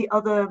and some of the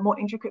other more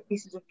intricate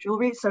pieces of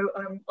jewelry. So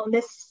on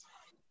this,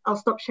 I'll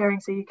stop sharing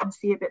so you can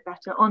see a bit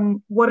better.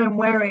 On what I'm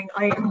wearing,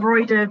 I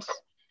embroidered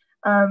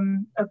a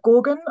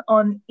griffin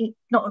on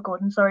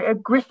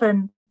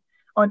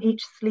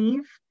each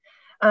sleeve,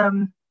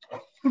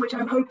 which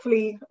I'm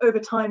hopefully over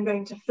time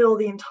going to fill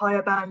the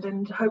entire band,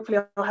 and hopefully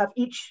I'll have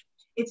each.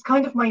 It's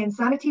kind of my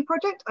insanity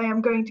project. I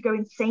am going to go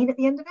insane at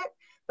the end of it,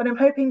 but I'm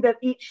hoping that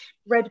each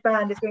red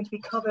band is going to be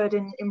covered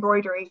in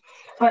embroidery.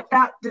 But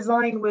that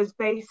design was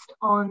based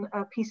on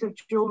a piece of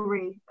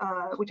jewelry,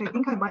 which I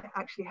think I might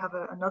actually have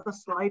another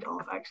slide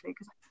of, actually,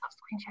 because I love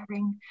screen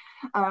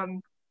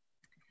sharing.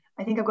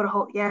 I think I've got a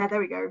whole, yeah, there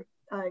we go.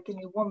 Give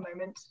me one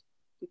moment.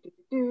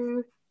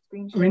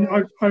 Screen share. I mean,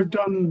 I've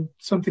done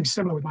something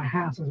similar with my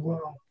hat as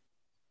well.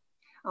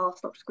 I'll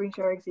stop screen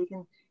sharing so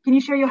you can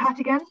you share your hat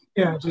again?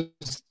 Yeah,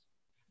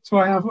 so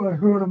I have a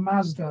Hura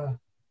Mazda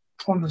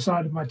on the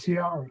side of my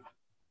tiara,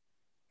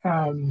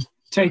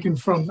 taken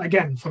from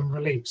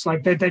reliefs.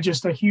 Like they're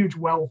just a huge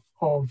wealth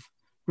of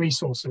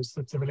resources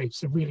that the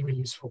reliefs are really, really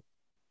useful.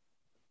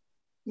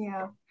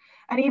 Yeah.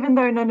 And even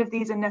though none of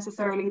these are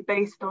necessarily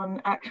based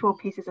on actual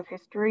pieces of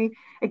history,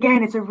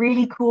 again, it's a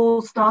really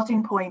cool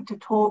starting point to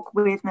talk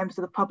with members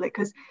of the public,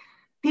 because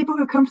people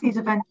who come to these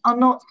events are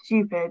not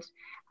stupid.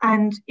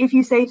 And if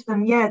you say to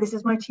them, yeah, this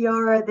is my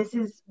tiara, this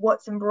is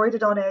what's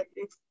embroidered on it,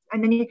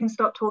 and then you can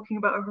start talking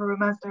about Ahura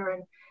Mazda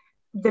and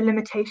the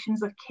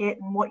limitations of kit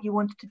and what you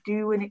wanted to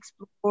do and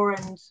explore,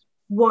 and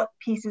what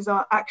pieces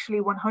are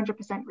actually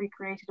 100%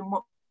 recreated and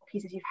what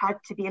pieces you've had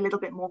to be a little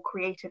bit more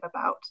creative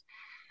about.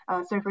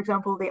 So for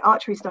example, the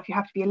archery stuff you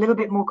have to be a little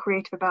bit more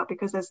creative about,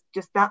 because there's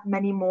just that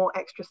many more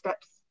extra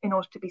steps in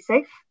order to be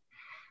safe.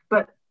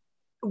 But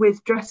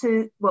with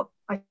dresses,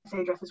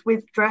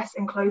 with dress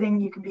and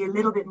clothing, you can be a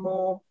little bit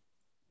more,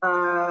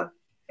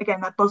 again,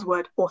 that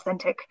buzzword,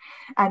 authentic,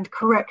 and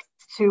correct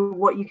to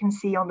what you can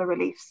see on the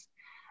reliefs.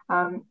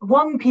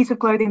 One piece of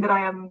clothing that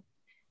I am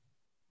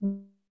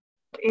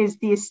is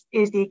the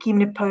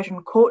Achaemenid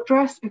Persian court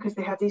dress, because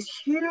they have these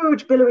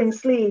huge billowing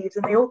sleeves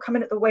and they all come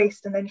in at the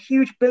waist, and then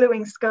huge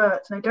billowing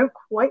skirts, and I don't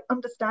quite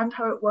understand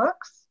how it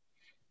works.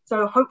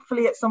 So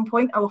hopefully at some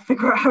point I will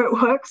figure out how it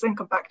works and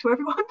come back to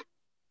everyone.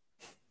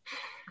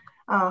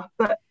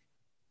 But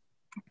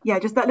yeah,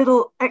 just that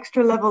little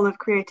extra level of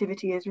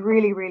creativity is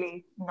really,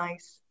 really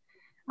nice.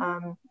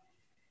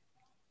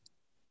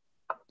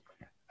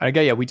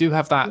 Again, yeah, we do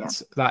have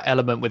that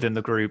element within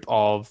the group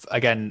of,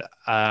 again,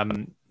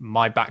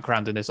 my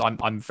background in this.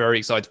 I'm very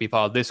excited to be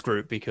part of this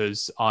group,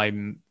 because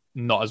I'm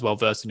not as well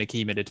versed in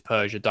Achaemenid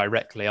Persia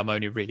directly. I'm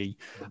only really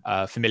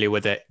familiar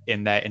with it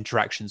in their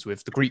interactions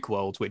with the Greek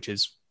world, which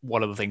is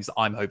one of the things that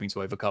I'm hoping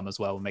to overcome as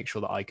well, and make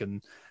sure that I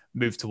can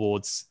move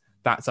towards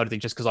that side of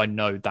things, just because I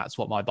know that's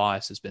what my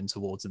bias has been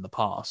towards in the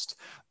past.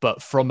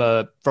 But from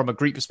a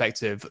Greek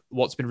perspective,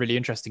 what's been really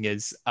interesting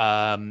is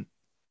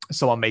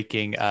so I'm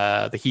making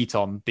the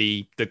Heaton,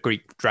 the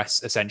Greek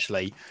dress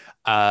essentially,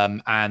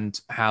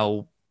 and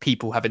how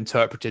people have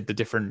interpreted the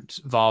different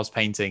vase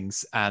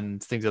paintings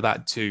and things like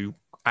that to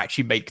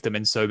actually make them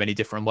in so many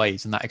different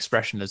ways. And that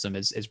expressionism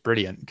is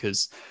brilliant,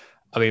 because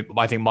I mean,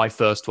 I think my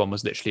first one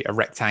was literally a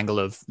rectangle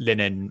of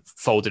linen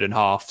folded in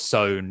half,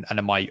 sewn, and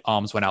then my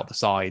arms went out the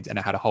side and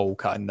it had a hole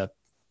cut in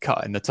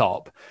the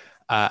top.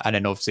 And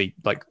then obviously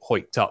like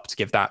hoiked up to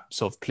give that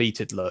sort of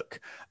pleated look.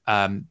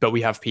 But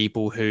we have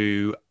people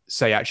who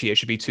say actually it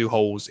should be 2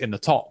 holes in the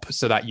top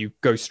so that you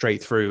go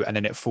straight through and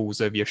then it falls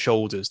over your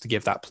shoulders to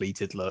give that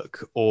pleated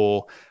look.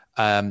 Or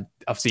I've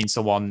seen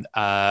someone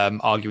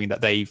arguing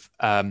that they've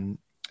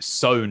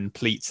sewn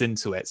pleats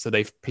into it. So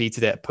they've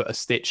pleated it, put a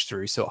stitch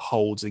through so it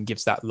holds and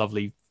gives that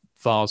lovely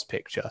vase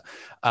picture.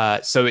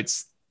 So it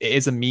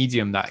is a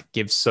medium that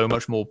gives so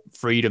much more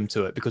freedom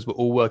to it because we're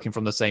all working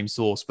from the same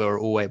source, but we're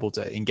all able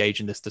to engage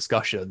in this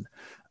discussion.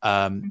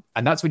 And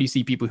that's when you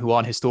see people who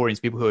aren't historians,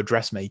 people who are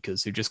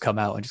dressmakers, who just come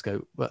out and just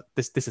go, well,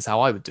 this is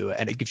how I would do it.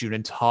 And it gives you an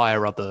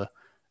entire other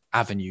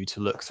avenue to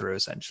look through,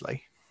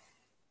 essentially.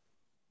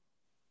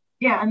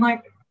 Yeah, and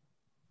like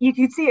you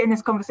could see it in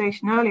this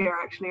conversation earlier,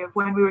 actually, of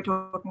when we were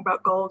talking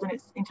about gold and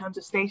its in terms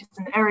of status.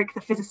 And Erik,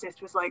 the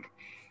physicist, was like,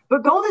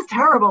 but gold is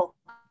terrible.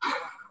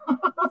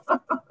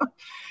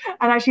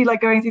 And actually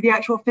like going through the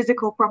actual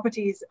physical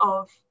properties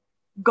of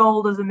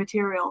gold as a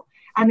material.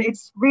 And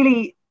it's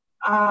really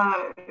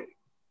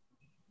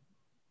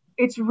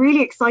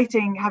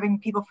exciting having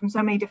people from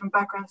so many different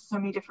backgrounds, so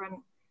many different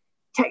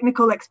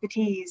technical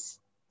expertise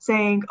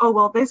saying, oh,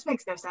 well, this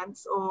makes no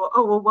sense, or,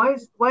 oh, well,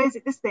 why is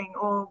it this thing,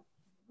 or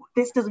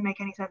this doesn't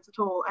make any sense at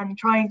all, and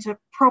trying to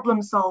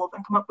problem solve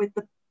and come up with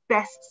the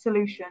best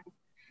solution.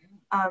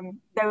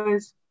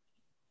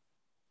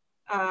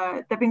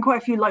 There've been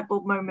quite a few light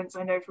bulb moments,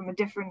 I know, from a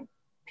different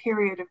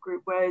period of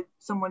group where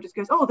someone just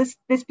goes, oh, this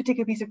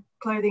particular piece of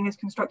clothing is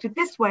constructed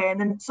this way, and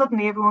then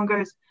suddenly everyone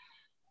goes,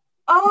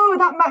 oh,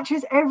 that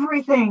matches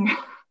everything.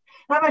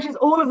 That matches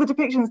all of the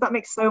depictions. That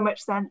makes so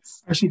much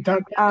sense. Actually,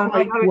 that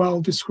quite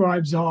well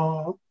describes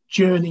our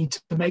journey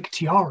to make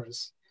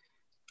tiaras.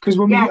 Because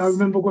I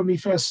remember when we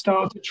first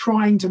started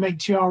trying to make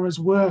tiaras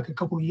work a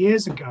couple of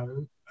years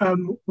ago,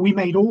 we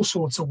made all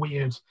sorts of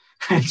weird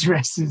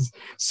dresses,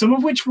 some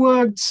of which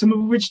worked, some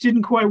of which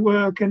didn't quite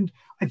work. And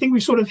I think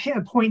we've sort of hit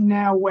a point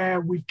now where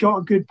we've got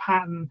a good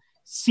pattern,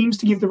 seems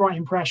to give the right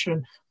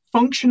impression.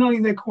 Functionally,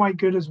 they're quite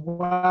good as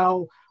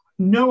well.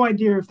 No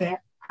idea if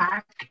they're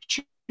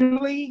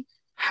actually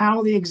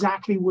how they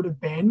exactly would have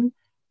been,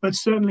 but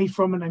certainly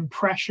from an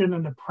impression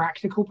and a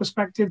practical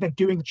perspective, they're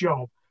doing the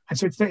job. And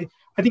so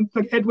I think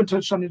like Edward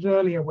touched on it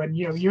earlier, when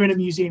you're in a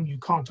museum, you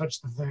can't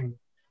touch the thing.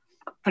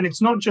 And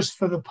it's not just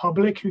for the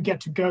public who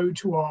get to go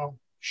to our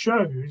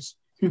shows,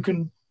 who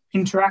can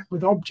interact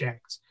with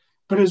objects,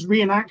 but as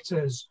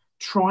reenactors,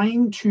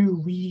 trying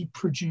to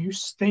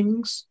reproduce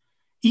things,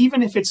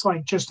 even if it's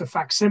like just a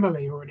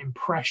facsimile or an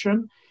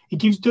impression,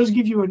 does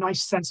give you a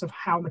nice sense of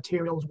how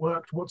materials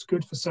worked, what's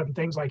good for certain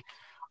things. Like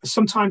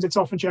sometimes it's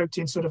often joked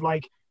in sort of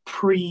like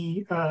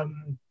pre-early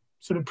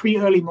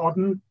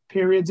modern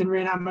periods in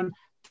reenactment,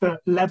 the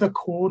leather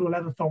cord or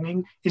leather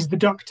thonging is the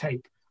duct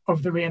tape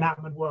of the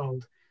reenactment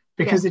world,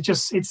 because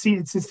it's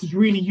this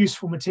really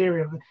useful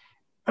material.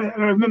 I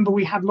remember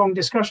we had long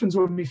discussions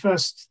when we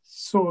first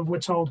sort of were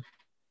told,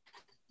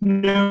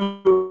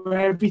 no,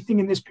 everything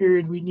in this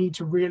period we need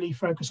to really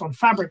focus on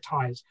fabric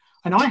ties.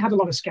 And I had a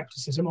lot of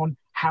skepticism on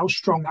how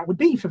strong that would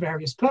be for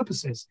various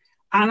purposes.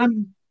 And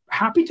I'm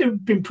happy to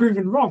have been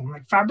proven wrong.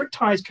 Like fabric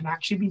ties can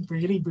actually be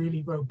really,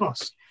 really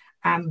robust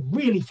and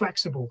really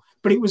flexible.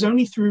 But it was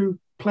only through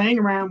playing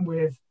around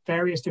with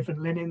various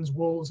different linens,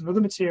 wools, and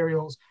other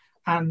materials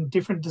and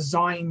different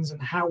designs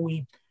and how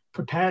we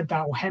prepared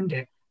that or hemmed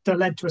it that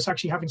led to us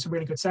actually having some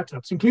really good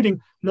setups,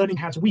 including learning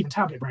how to weave a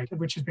tablet braid,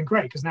 which has been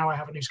great because now I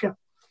have a new skill.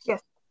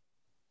 Yes.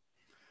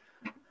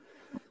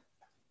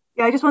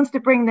 Yeah, I just wanted to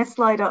bring this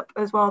slide up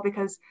as well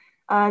because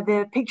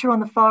the picture on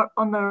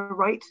the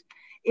right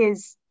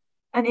is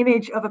an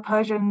image of a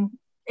Persian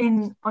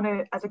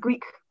as a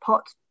Greek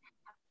pot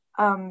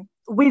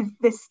with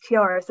this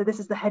tiara. So this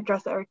is the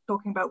headdress that Erik's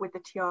talking about with the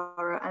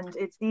tiara, and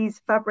it's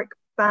these fabric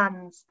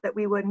bands that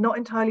we were not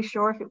entirely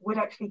sure if it would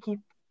actually keep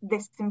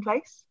this in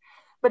place,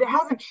 but it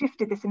hasn't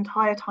shifted this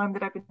entire time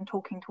that I've been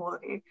talking to all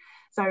of you.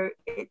 So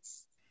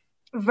it's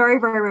very,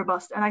 very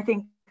robust, and I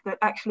think that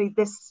actually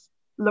this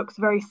looks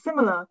very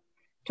similar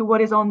to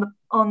what is on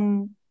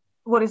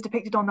what is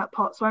depicted on that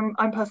pot. So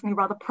I'm personally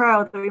rather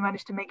proud that we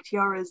managed to make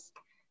tiaras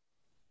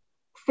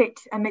fit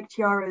and make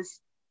tiaras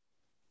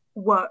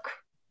work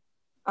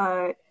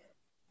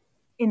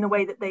in the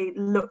way that they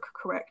look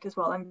correct as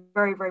well. I'm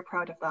very, very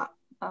proud of that.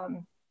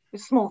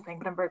 It's a small thing,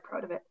 but I'm very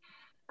proud of it.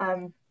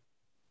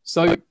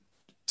 So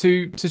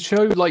to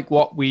show like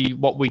what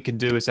we can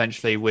do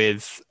essentially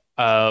with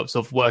sort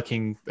of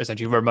working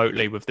essentially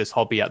remotely with this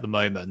hobby at the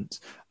moment,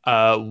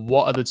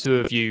 what are the two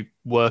of you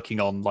working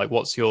on? Like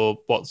what's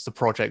the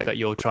project that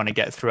you're trying to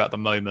get through at the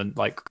moment?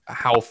 Like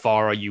how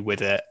far are you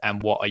with it,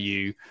 and what are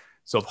you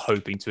sort of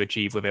hoping to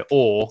achieve with it?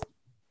 Or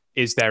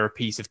is there a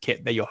piece of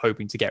kit that you're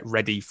hoping to get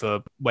ready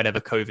for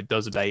whenever COVID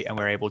does abate and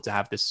we're able to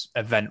have this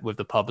event with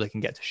the public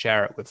and get to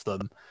share it with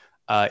them?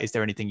 Is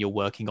there anything you're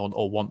working on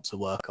or want to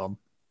work on?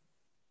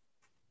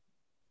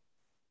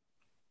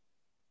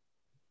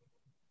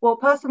 Well,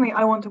 personally,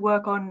 I want to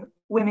work on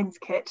women's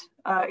kit.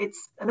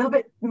 It's a little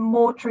bit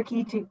more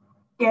tricky to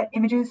get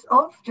images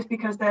of, just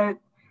because the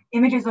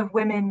images of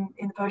women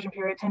in the Persian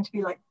period tend to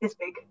be like this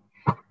big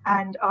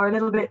and are a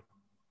little bit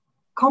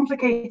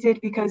complicated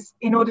because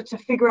in order to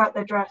figure out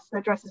their dress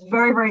is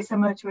very, very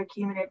similar to a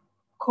Achaemenid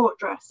court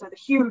dress. So the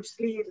huge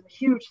sleeves and the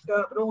huge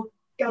skirt, but all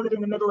gathered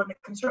in the middle, and the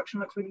construction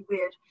looks really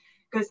weird.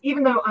 Because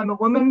even though I'm a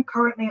woman,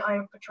 currently I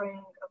am portraying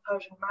a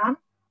Persian man.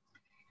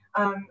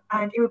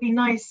 And it would be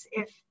nice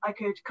if I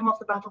could come off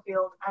the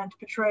battlefield and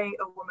portray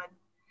a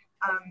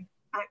woman,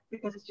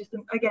 because it's just,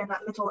 again,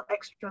 that little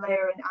extra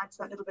layer, and adds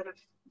that little bit of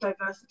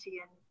diversity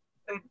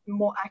and a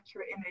more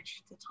accurate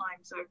image to time.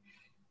 So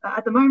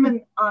at the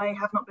moment, I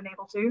have not been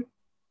able to,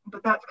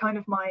 but that's kind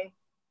of my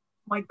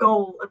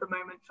goal at the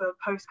moment for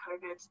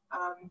post-COVID,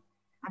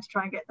 and to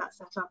try and get that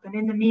set up. And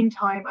in the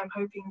meantime, I'm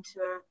hoping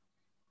to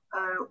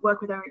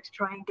work with Erik to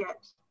try and get,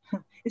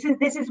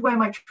 this is where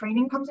my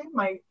training comes in,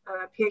 my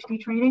PhD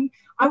training.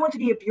 I want to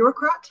be a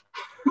bureaucrat,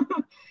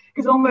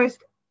 because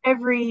almost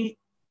every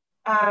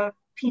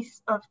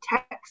piece of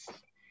text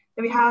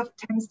that we have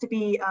tends to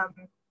be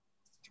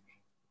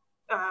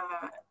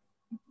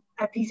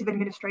a piece of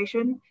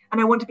administration,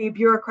 and I want to be a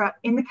bureaucrat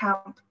in the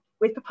camp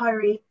with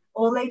papyri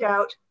all laid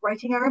out,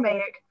 writing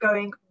Aramaic,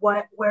 going,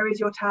 where is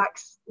your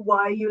tax?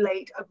 Why are you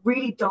late?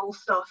 Really dull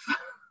stuff.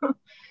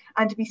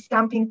 And to be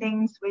stamping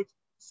things with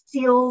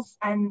seals,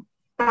 and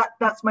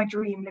that's my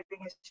dream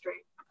living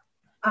history.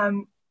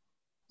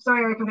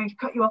 Sorry, Erik, I'm going to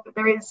cut you off, but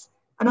there is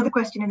another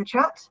question in the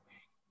chat,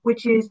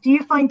 which is, do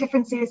you find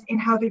differences in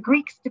how the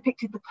Greeks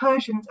depicted the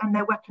Persians and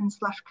their weapons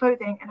 /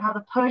 clothing, and how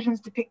the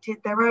Persians depicted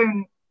their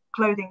own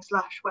clothing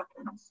 /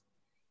 weapons?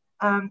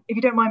 If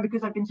you don't mind,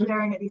 because I've been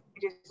staring at these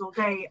images all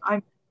day, I'm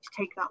going to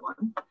take that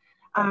one.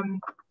 I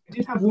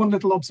did have one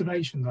little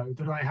observation, though,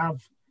 that I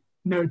have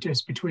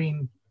noticed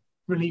between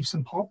reliefs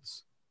and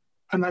pots,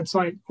 and that's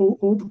like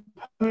all the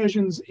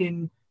Persians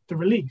in the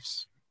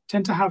reliefs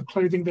tend to have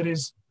clothing that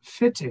is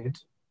fitted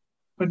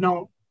but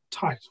not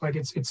tight. Like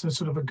it's a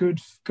sort of a good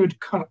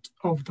cut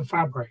of the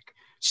fabric.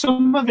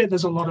 Some of it,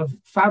 there's a lot of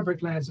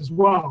fabric layers as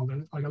well,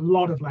 like a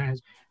lot of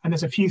layers, and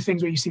there's a few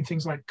things where you see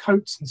things like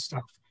coats and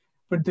stuff,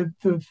 but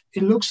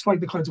it looks like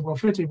the clothes are well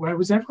fitted.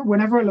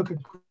 Whenever I look at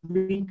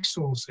Greek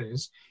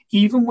sources,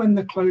 even when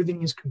the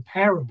clothing is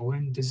comparable,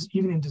 and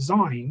even in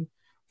design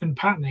and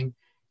patterning,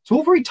 it's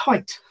all very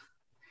tight.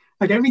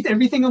 Like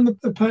everything on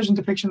the Persian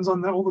depictions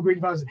on all the Greek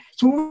vases,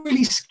 it's all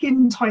really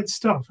skin tight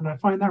stuff, and I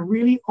find that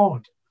really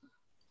odd.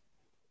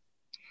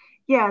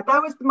 Yeah,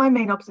 that was my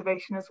main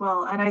observation as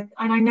well, and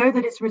I know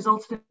that it's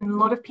resulted in a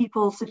lot of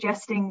people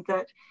suggesting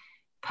that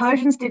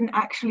Persians didn't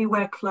actually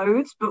wear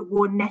clothes but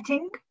wore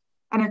netting,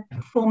 and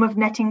a form of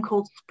netting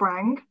called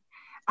sprang.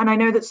 And I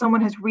know that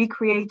someone has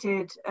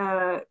recreated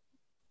a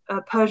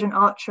Persian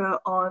archer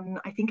on,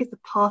 I think it's the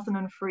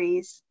Parthenon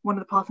frieze, one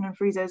of the Parthenon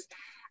friezes,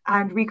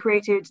 and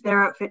recreated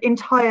their outfit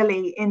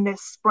entirely in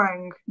this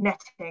sprang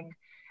netting.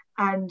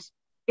 And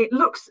it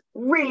looks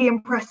really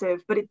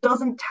impressive, but it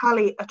doesn't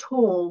tally at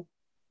all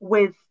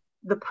with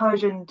the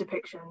Persian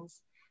depictions,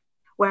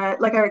 where,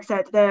 like Erik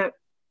said, they're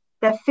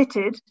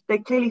fitted, they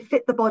clearly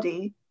fit the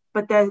body,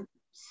 but they're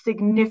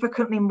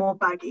significantly more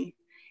baggy.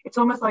 It's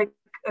almost like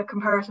a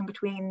comparison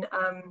between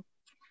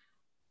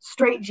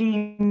straight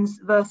jeans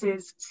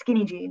versus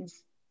skinny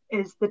jeans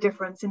is the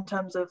difference in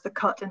terms of the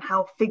cut and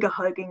how figure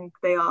hugging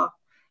they are.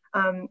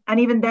 And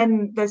even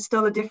then, there's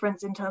still a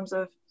difference in terms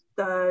of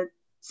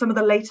some of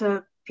the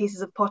later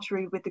pieces of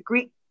pottery with the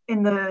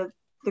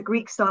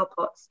Greek style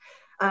pots.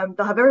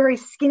 They'll have very, very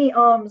skinny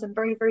arms and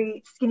very,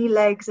 very skinny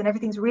legs, and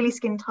everything's really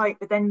skin tight,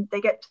 but then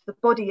they get to the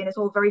body and it's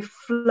all very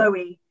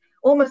flowy,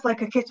 almost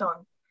like a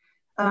chiton,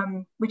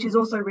 which is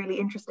also really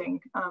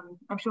interesting.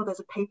 I'm sure there's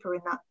a paper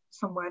in that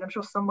somewhere, and I'm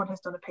sure someone has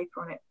done a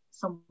paper on it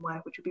somewhere,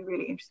 which would be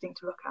really interesting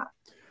to look at.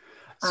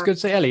 It's good to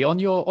say, Ellie,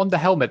 on the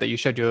helmet that you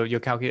showed your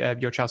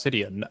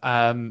Chalcidian,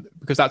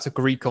 because that's a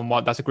Greek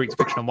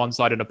depiction on one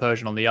side and a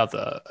Persian on the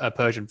other, a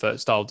Persian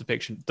style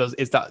depiction.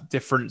 Is that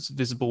difference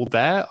visible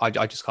there?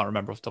 I just can't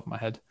remember off the top of my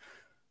head.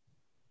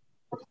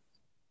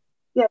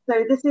 Yeah,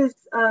 so this is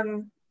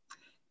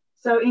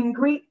so in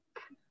Greek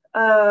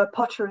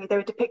pottery, they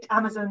would depict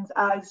Amazons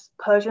as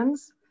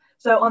Persians.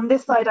 So on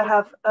this side, I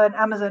have an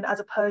Amazon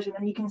as a Persian,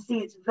 and you can see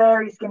it's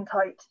very skin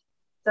tight.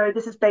 So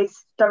this is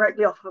based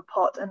directly off of a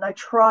pot, and I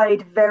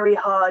tried very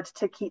hard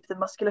to keep the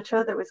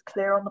musculature that was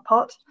clear on the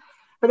pot.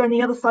 But then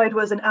the other side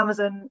was an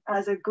Amazon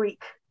as a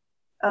Greek,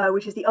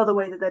 which is the other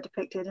way that they're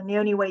depicted. And the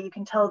only way you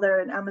can tell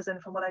they're an Amazon,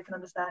 from what I can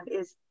understand,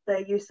 is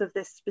their use of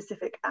this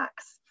specific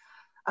axe.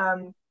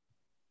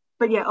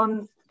 But yeah,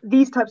 on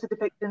these types of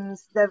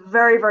depictions, they're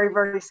very, very,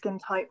 very skin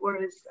tight.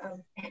 Whereas,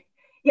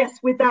 yes,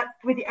 with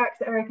the axe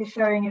that Erik is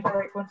showing, if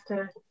Erik wants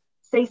to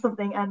say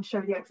something and show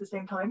the axe at the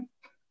same time.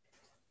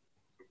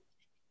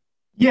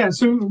 Yeah,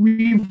 so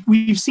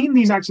we've seen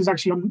these axes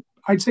actually on,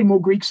 I'd say, more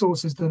Greek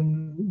sources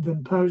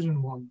than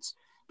Persian ones,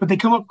 but they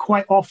come up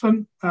quite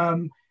often,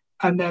 and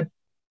they're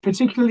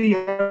particularly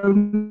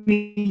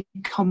only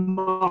come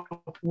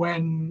up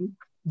when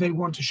they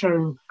want to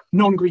show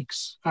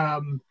non-Greeks,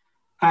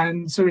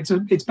 and so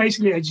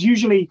it's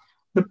usually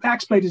the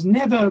axe blade is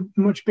never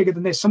much bigger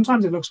than this.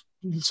 Sometimes it looks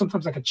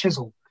like a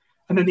chisel,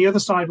 and then the other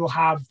side will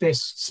have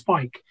this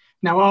spike.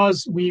 Now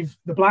ours, the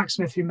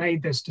blacksmith who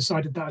made this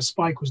decided that a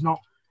spike was not,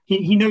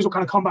 he knows what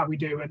kind of combat we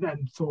do,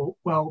 and thought,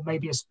 well,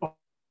 maybe a spike.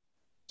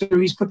 So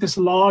he's put this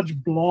large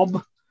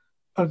blob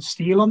of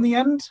steel on the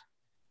end.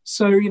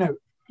 So,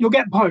 you'll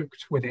get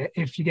poked with it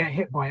if you get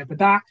hit by it, but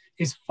that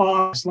is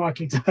far less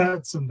likely to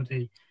hurt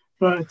somebody.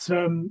 But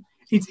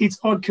it's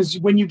odd because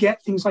when you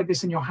get things like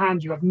this in your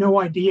hand, you have no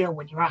idea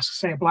when you ask,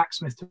 say, a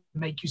blacksmith to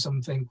make you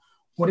something,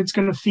 what it's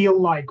going to feel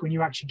like when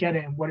you actually get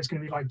it and what it's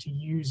going to be like to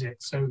use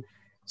it. So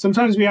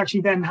sometimes we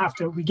actually then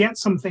we get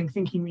something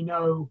thinking we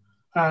know,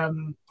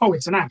 oh,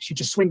 it's an axe, you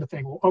just swing the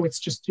thing, or oh, it's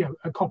just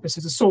a coppice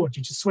is a sword,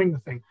 you just swing the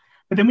thing.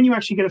 But then when you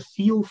actually get a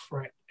feel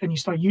for it and you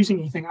start using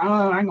it, you think,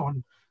 oh, hang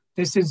on,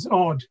 this is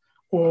odd,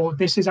 or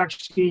this is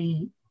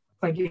actually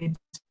like it's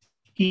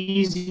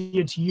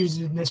easier to use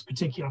it in this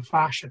particular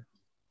fashion.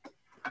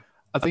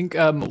 I think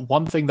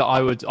one thing that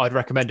I'd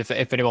recommend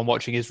if anyone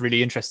watching is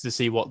really interested to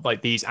see what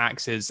like these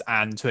axes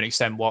and to an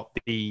extent what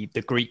the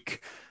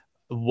Greek,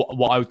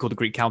 what I would call the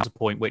Greek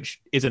counterpoint,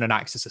 which isn't an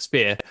axe, it's a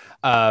spear,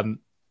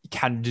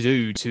 can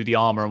do to the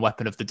armor and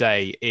weapon of the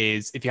day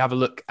is if you have a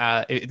look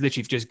at it, literally if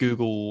you just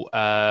Google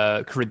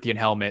Corinthian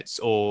helmets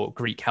or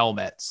Greek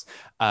helmets,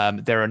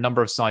 there are a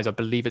number of sites. I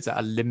believe it's at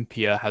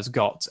Olympia has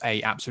got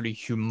a absolutely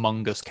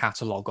humongous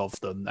catalog of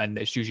them, and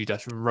it's usually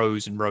just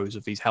rows and rows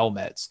of these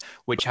helmets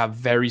which have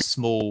very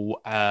small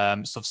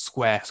sort of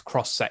square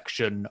cross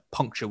section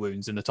puncture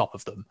wounds in the top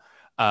of them,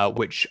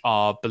 which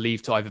are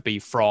believed to either be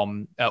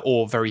from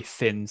or very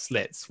thin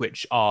slits,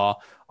 which are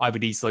either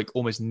these like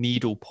almost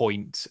needle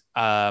point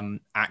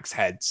axe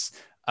heads,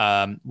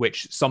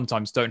 which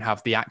sometimes don't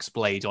have the axe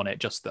blade on it,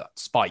 just that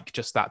spike,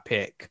 just that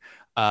pick,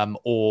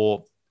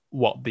 or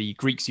what the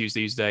Greeks used.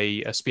 They used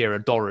a spear, a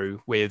doru,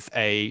 with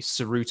a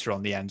saruta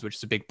on the end, which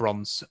is a big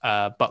bronze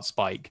butt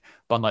spike.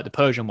 But unlike the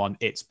Persian one,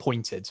 it's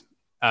pointed.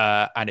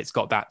 And it's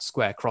got that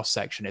square cross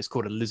section. It's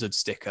called a lizard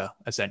sticker,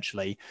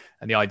 essentially.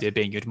 And the idea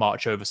being you'd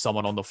march over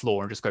someone on the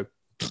floor and just go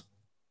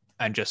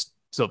and just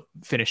sort of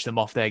finish them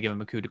off there, give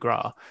them a coup de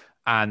grace.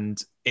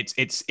 And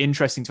it's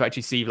interesting to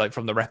actually see, like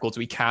from the records,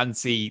 we can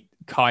see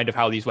kind of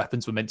how these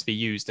weapons were meant to be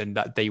used and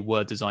that they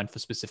were designed for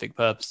specific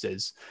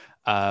purposes,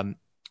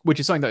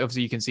 which is something that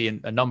obviously you can see in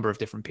a number of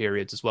different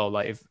periods as well,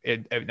 like if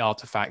in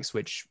artifacts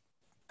which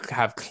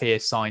have clear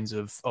signs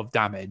of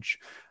damage.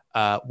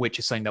 Which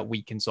is something that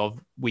we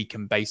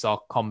can base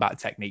our combat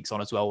techniques on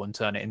as well and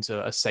turn it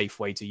into a safe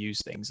way to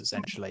use things,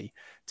 essentially,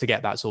 to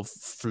get that sort of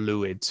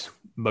fluid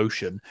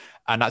motion.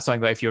 And that's something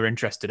that if you're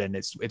interested in,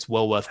 it's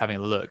well worth having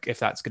a look. If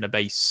that's going to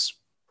base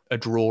a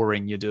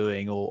drawing you're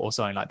doing or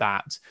something like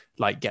that,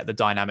 like get the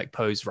dynamic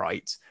pose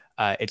right,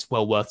 it's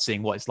well worth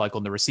seeing what it's like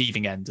on the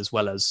receiving end as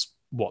well as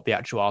what the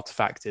actual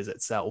artifact is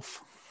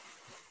itself.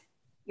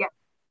 Yeah,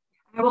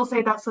 I will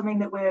say that's something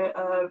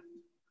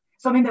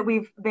that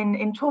we've been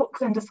in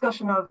talks and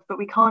discussion of, but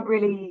we can't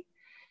really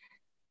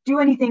do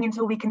anything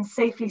until we can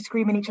safely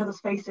scream in each other's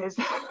faces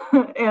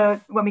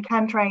when we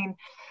can train.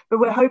 But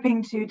we're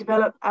hoping to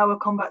develop our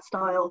combat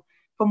style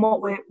from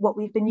what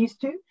we've been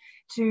used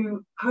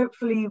to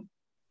hopefully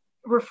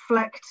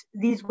reflect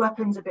these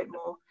weapons a bit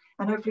more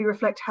and hopefully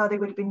reflect how they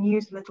would have been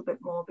used a little bit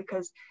more,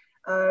 because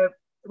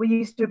we're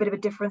used to a bit of a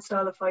different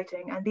style of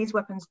fighting, and these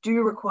weapons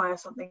do require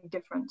something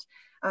different.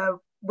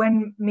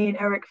 When me and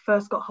Erik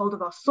first got hold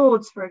of our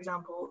swords, for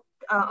example,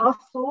 our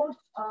swords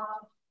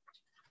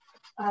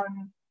are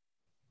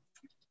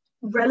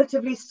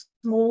relatively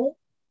small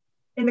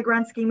in the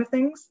grand scheme of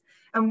things.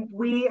 And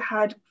we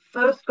had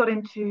first got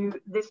into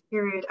this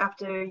period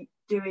after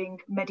doing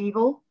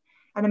medieval,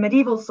 and the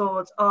medieval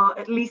swords are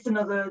at least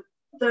another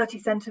 30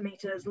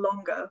 centimeters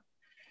longer.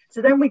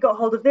 So then we got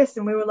hold of this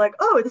and we were like,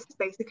 oh, this is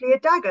basically a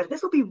dagger.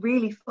 This will be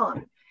really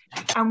fun.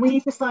 And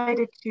we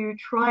decided to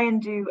try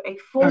and do a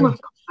form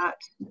of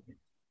combat.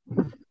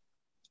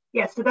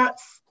 Yeah, so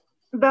that's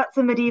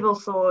a medieval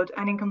sword,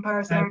 and in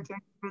comparison, Erik's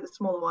going to do the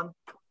smaller one.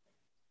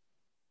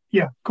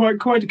 Yeah,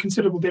 quite a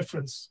considerable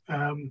difference.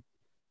 And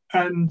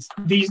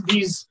the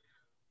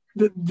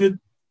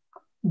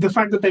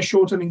fact that they're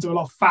shorter means they're a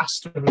lot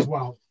faster as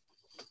well.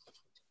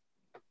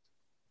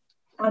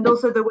 And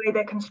also the way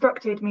they're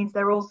constructed means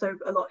they're also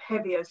a lot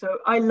heavier. So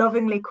I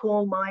lovingly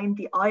call mine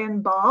the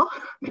iron bar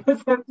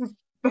because it's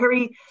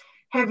very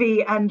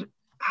heavy and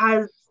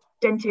has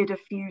dented a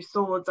few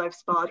swords I've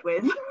sparred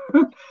with.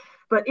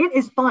 But it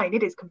is fine.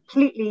 It is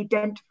completely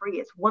dent-free.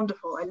 It's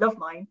wonderful. I love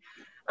mine.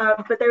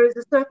 But there is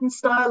a certain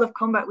style of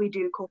combat we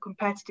do called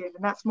competitive,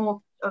 and that's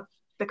more of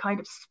the kind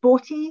of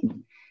sporty.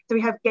 So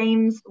we have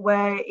games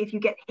where if you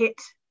get hit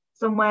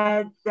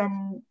somewhere,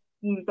 then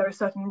there are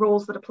certain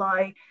rules that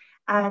apply.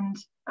 And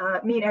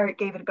me and Erik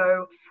gave it a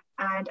go.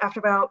 And after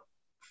about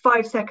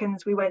 5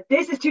 seconds, we went,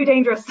 this is too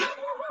dangerous.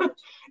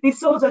 These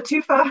swords are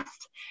too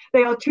fast.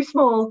 They are too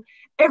small.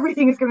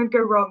 Everything is going to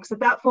go wrong. So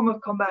that form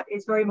of combat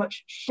is very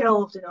much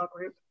shelved in our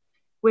group.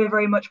 We're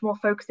very much more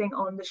focusing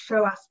on the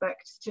show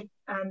aspect,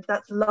 and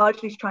that's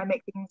largely to try and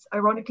make things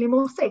ironically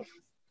more safe.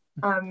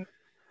 But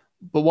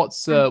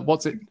what's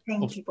it?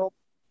 People.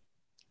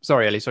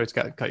 Sorry, Ellie, sorry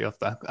to cut you off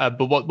there.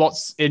 But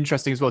what's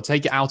interesting as well,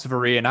 take it out of a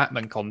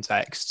reenactment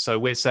context. So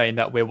we're saying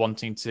that we're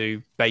wanting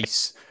to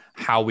base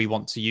how we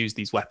want to use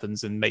these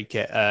weapons and make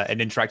it an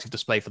interactive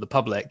display for the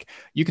public.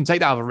 You can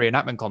take that out of a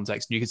reenactment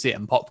context and you can see it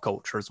in pop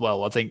culture as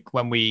well. I think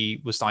when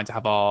we were starting to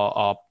have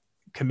our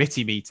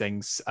committee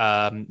meetings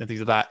and things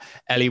like that,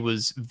 Ellie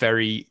was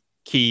very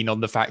keen on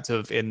the fact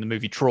of, in the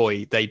movie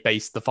Troy, they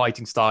based the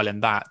fighting style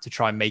in that to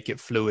try and make it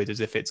fluid, as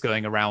if it's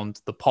going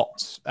around the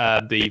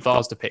the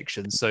vase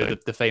depictions. So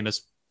the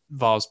famous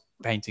vase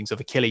paintings of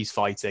Achilles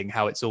fighting,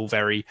 how it's all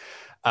very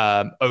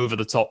over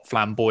the top,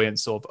 flamboyant,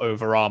 sort of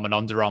overarm and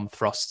underarm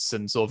thrusts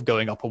and sort of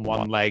going up on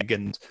one leg,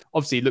 and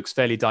obviously it looks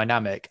fairly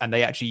dynamic. And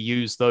they actually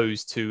use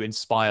those to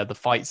inspire the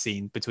fight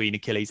scene between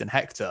Achilles and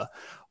Hector,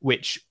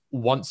 which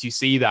once you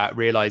see that,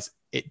 realize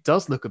it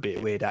does look a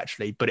bit weird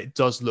actually, but it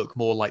does look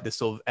more like this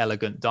sort of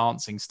elegant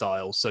dancing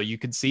style. So you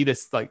can see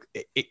this, like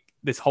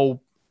this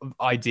whole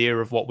idea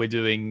of what we're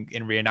doing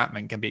in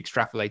reenactment can be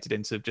extrapolated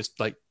into just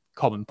like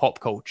common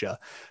pop culture,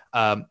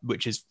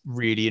 which is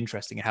really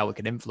interesting in how it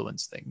can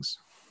influence things.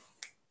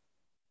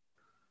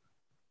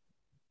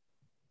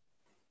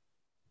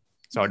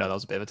 Sorry, no, that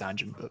was a bit of a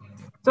tangent, but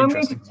so I'm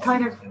going to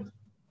kind of,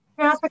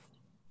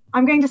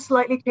 I'm going to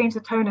slightly change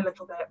the tone a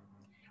little bit.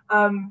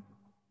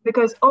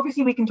 Because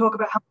obviously we can talk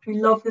about how much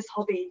we love this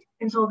hobby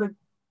until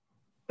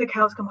the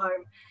cows come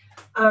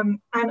home.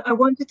 And I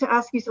wanted to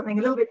ask you something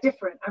a little bit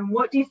different. And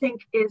what do you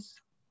think is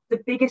the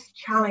biggest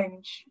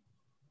challenge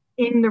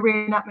in the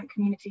reenactment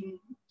community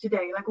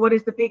today? Like, what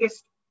is the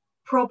biggest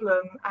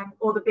problem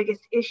or the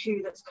biggest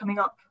issue that's coming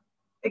up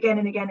again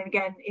and again and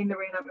again in the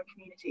reenactment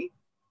community?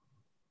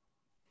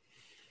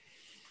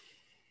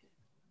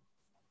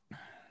 I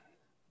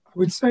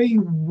would say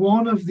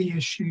one of the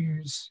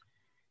issues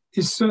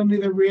is certainly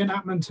that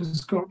reenactment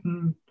has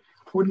gotten,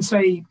 I wouldn't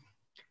say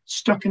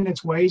stuck in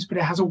its ways, but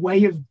it has a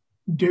way of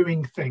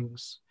doing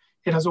things.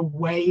 It has a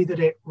way that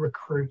it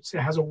recruits. It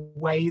has a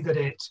way that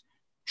it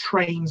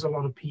trains a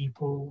lot of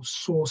people,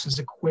 sources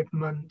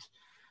equipment,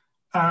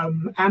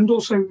 and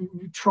also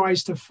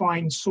tries to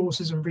find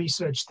sources and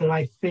research that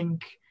I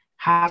think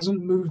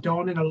hasn't moved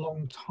on in a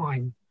long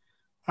time.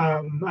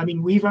 I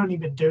mean, we've only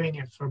been doing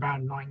it for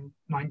about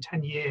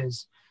 10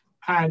 years.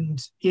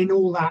 And in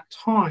all that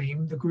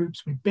time, the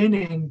groups we've been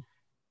in,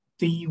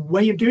 the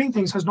way of doing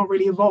things has not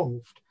really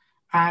evolved.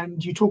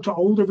 And you talk to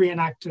older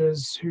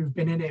reenactors who've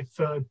been in it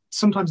for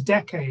sometimes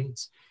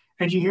decades,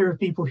 and you hear of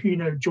people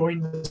who,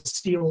 joined the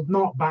Sealed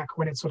Knot back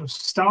when it sort of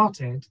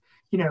started,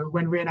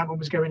 when reenactment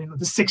was going in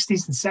the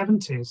 60s and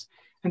 70s.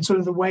 And sort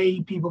of the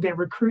way people get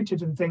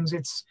recruited and things,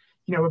 it's,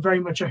 a very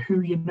much a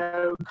who you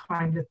know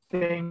kind of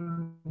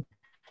thing.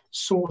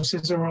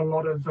 Sources are a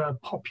lot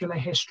of popular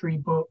history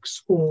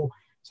books or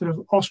sort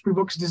of Osprey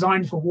books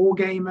designed for war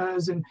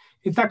gamers. And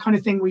it's that kind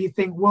of thing where you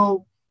think,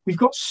 well, we've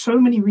got so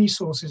many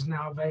resources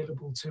now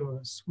available to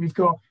us. We've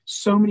got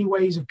so many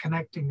ways of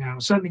connecting now.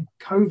 Certainly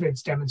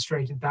COVID's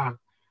demonstrated that.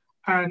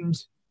 And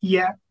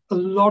yet a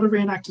lot of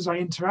reenactors I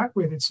interact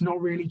with, it's not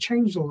really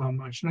changed all that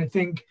much. And I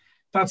think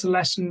that's a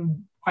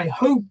lesson I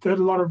hope that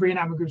a lot of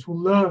reenactment groups will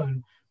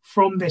learn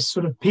from this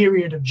sort of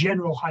period of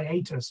general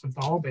hiatus of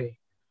the hobby.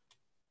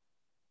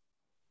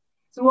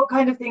 So what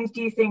kind of things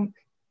do you think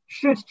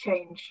should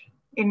change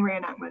in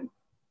reenactment?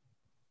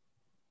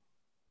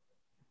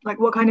 Like,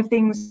 what kind of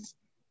things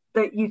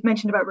that you've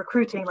mentioned about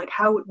recruiting, like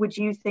how would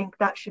you think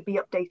that should be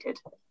updated?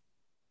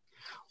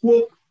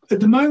 Well, at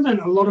the moment,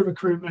 a lot of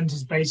recruitment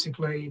is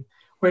basically,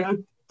 a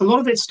lot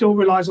of it still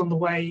relies on the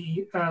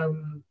way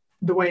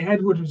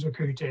Edward was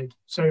recruited.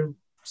 So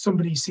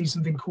somebody sees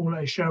something cool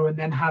at a show and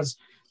then has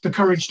the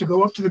courage to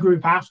go up to the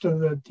group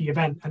after the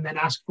event and then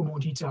ask for more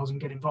details and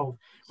get involved,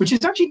 which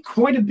is actually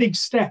quite a big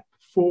step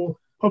for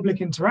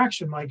public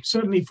interaction. Like,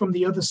 certainly from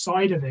the other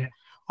side of it,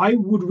 I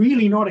would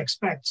really not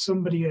expect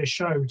somebody at a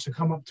show to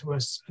come up to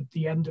us at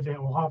the end of it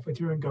or halfway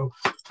through and go,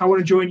 I want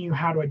to join you,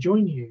 how do I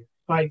join you?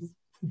 Like,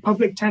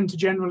 public tend to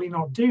generally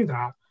not do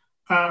that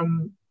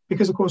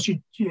because, of course,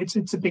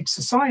 it's a big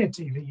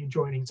society that you're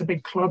joining. It's a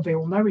big club. They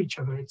all know each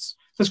other.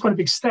 That's quite a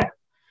big step.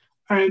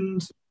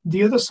 And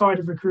the other side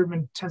of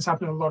recruitment tends to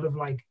happen in a lot of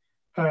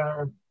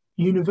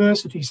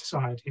university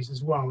societies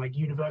as well, like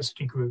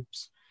university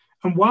groups.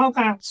 And while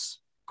that's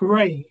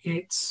great,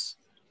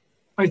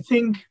 I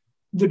think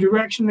the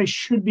direction they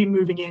should be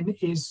moving in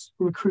is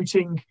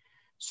recruiting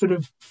sort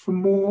of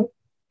from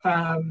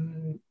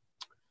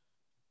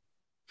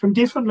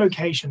different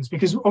locations,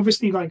 because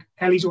obviously, like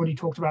Ellie's already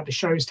talked about, the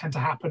shows tend to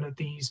happen at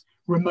these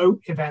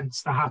remote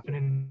events that happen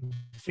in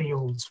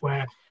fields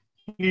where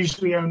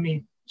usually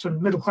only sort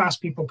of middle-class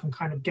people can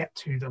kind of get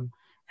to them.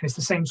 And it's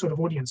the same sort of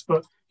audience.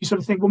 But you sort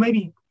of think, well,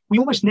 maybe we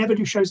almost never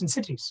do shows in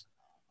cities,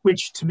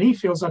 which to me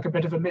feels like a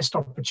bit of a missed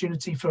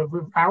opportunity for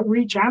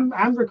outreach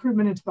and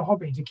recruitment into the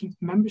hobby to keep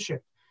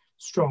membership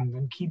strong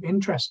and keep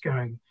interest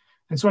going.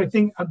 And so I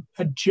think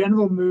a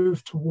general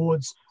move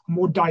towards a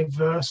more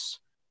diverse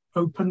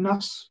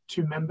openness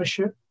to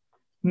membership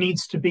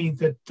needs to be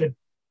the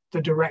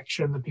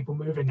direction that people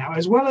move in now,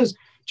 as well as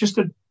just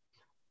a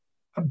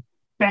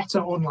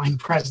better online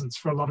presence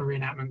for a lot of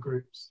reenactment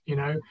groups.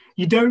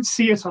 You don't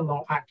see it a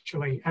lot,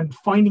 actually. And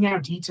finding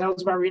out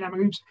details about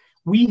reenactment groups,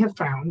 we have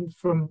found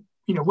from,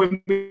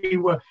 when we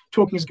were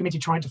talking as a committee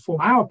trying to form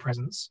our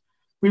presence,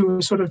 we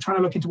were sort of trying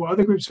to look into what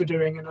other groups were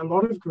doing. And a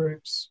lot of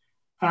groups,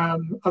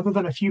 other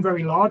than a few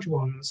very large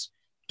ones,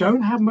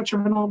 don't have much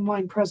of an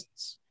online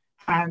presence.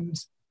 And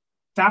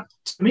that,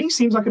 to me,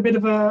 seems like a bit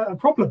of a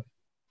problem.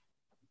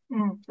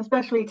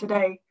 Especially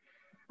today.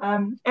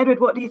 Edward,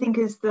 what do you think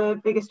is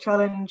the biggest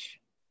challenge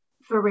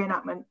for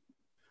reenactment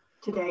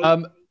today?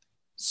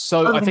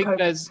 So I think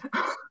there's,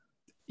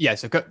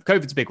 so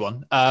COVID's a big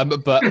one,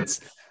 but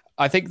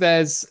I think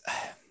there's,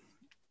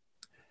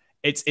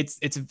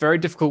 it's a very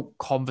difficult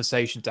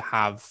conversation to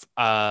have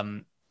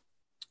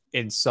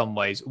in some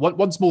ways.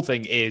 One small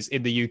thing is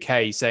in the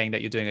UK saying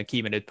that you're doing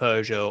Achaemenid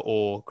Persia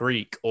or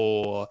Greek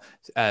or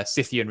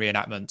Scythian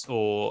reenactment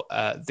or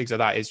things like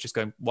that is just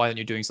going, why aren't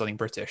you doing something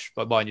British?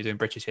 But why aren't you doing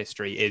British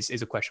history is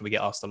a question we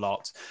get asked a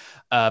lot.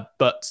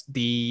 But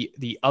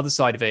the other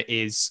side of it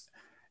is,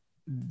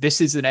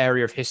 this is an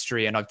area of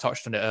history, and I've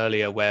touched on it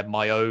earlier, where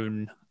my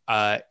own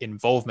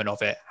involvement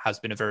of it has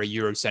been a very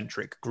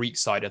Eurocentric Greek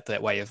side of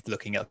that way of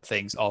looking at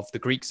things, of the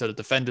Greeks are the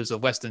defenders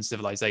of Western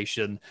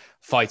civilization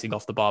fighting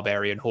off the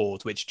barbarian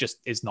horde, which just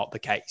is not the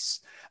case.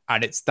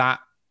 And it's that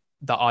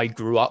I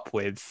grew up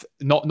with,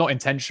 not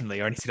intentionally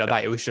or anything like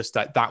that. It was just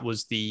that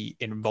was the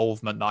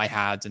involvement that I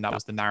had, and that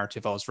was the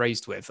narrative I was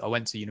raised with. I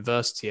went to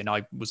university and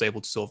I was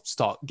able to sort of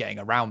start getting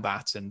around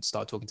that and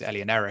start talking to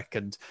Ellie and Erik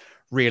and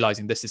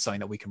realizing this is something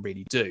that we can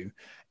really do.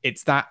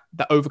 It's that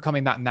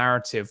overcoming that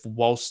narrative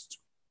whilst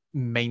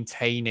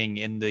maintaining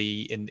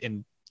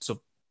in sort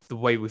of the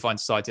way we find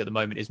society at the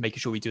moment is making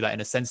sure we do that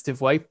in a sensitive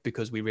way,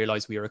 because we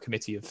realize we are a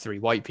committee of 3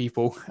 white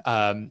people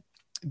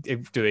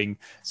doing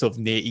sort of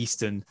Near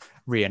Eastern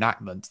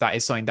reenactment. That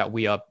is something that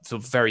we are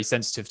sort of very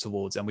sensitive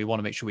towards, and we want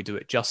to make sure we do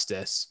it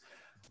justice,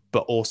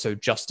 but also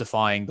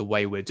justifying the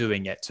way we're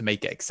doing it to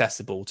make it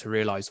accessible, to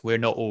realize we're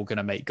not all going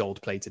to make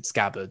gold-plated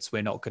scabbards.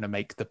 We're not going to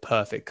make the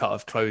perfect cut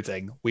of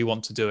clothing. We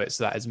want to do it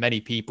so that as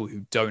many people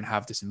who don't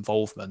have this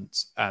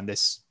involvement and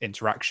this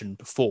interaction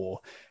before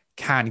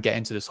can get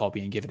into this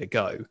hobby and give it a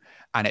go.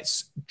 And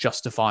it's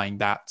justifying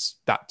that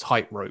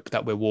tightrope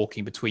that we're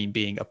walking between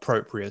being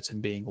appropriate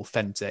and being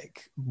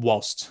authentic,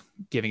 whilst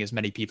giving as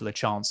many people a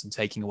chance and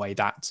taking away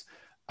that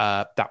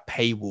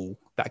paywall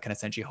that can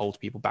essentially hold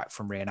people back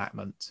from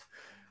reenactment.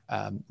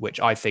 Which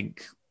I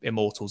think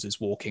Immortals is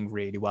walking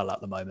really well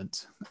at the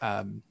moment.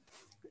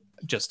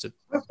 Just to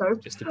put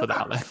that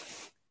out there.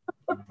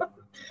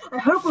 I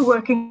hope we're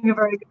working a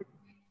very good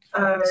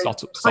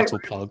subtle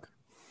plug.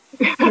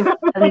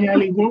 I mean,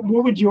 Ellie,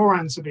 what would your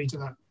answer be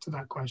to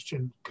that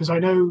question? Because I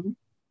know,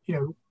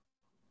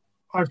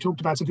 I've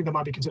talked about something that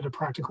might be considered a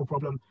practical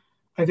problem.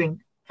 I think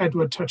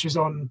Edward touches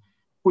on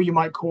what you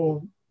might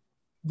call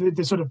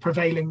the sort of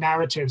prevailing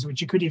narratives, which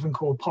you could even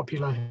call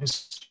popular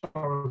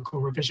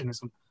historical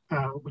revisionism,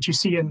 which you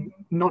see in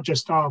not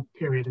just our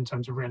period in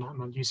terms of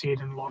reenactment, you see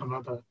it in a lot of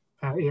other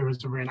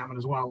eras of reenactment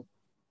as well.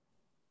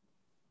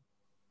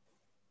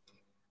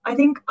 I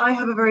think I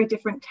have a very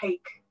different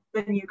take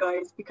than you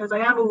guys, because I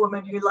am a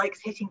woman who likes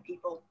hitting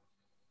people.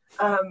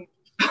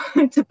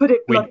 To put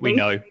it bluntly.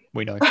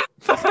 We know.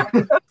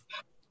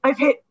 I've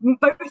hit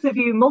both of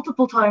you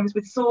multiple times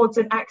with swords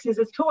and axes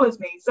as tall as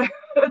me. So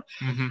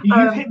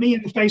You've hit me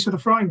in the face with a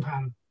frying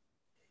pan.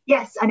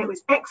 Yes, and it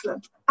was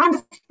excellent. And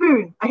a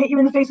spoon. I hit you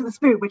in the face with a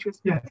spoon, which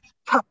was perfect.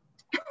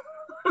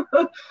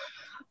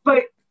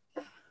 But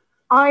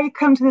I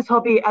come to this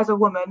hobby as a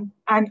woman,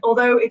 and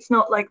although it's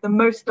not like the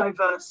most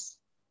diverse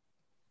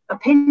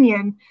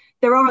opinion,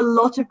 there are a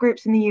lot of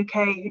groups in the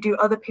UK who do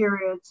other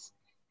periods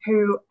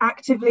who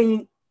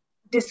actively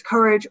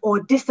discourage or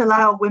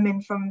disallow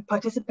women from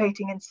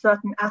participating in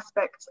certain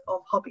aspects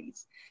of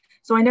hobbies.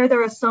 So I know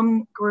there are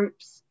some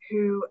groups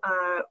who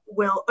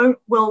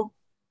will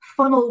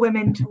funnel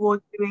women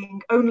towards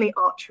doing only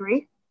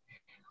archery,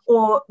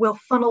 or will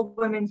funnel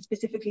women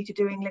specifically to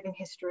doing living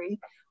history,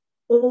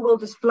 or will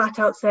just flat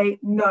out say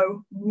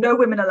no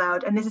women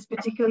allowed. And this is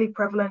particularly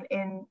prevalent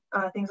in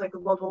things like the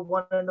World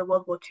War I and the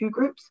World War II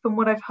groups, from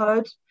what I've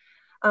heard.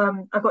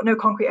 I've got no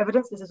concrete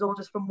evidence. This is all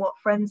just from what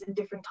friends in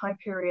different time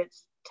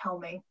periods tell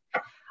me.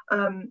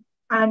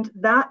 And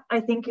that,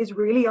 I think, is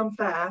really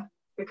unfair,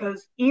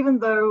 because even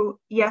though,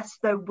 yes,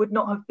 there would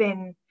not have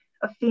been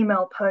a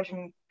female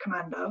Persian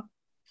commander,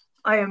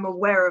 I am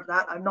aware of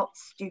that. I'm not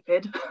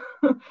stupid.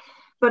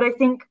 But I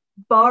think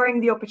barring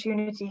the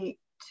opportunity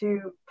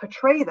to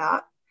portray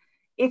that,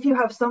 if you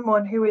have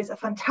someone who is a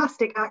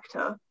fantastic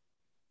actor,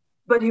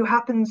 but who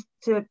happens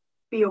to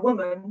be a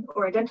woman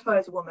or identify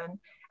as a woman,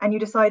 and you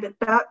decide that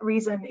that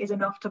reason is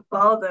enough to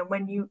bar them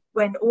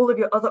when all of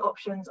your other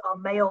options are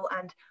male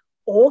and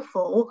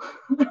awful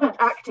at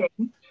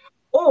acting,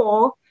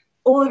 or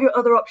all of your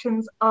other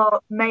options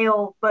are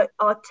male but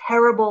are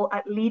terrible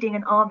at leading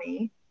an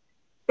army,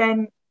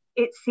 then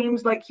it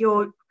seems like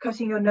you're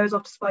cutting your nose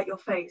off to spite your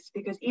face.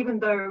 Because even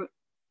though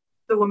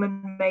the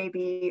woman may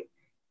be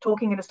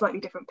talking in a slightly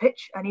different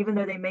pitch. And even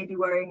though they may be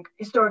wearing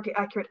historically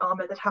accurate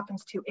armor that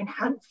happens to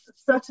enhance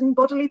certain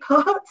bodily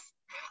parts,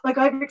 like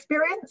I've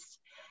experienced,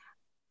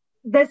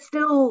 there's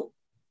still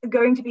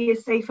going to be a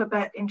safer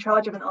bet in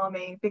charge of an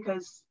army,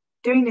 because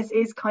doing this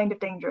is kind of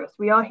dangerous.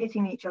 We are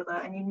hitting each other,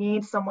 and you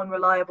need someone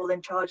reliable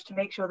in charge to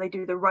make sure they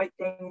do the right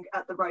thing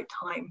at the right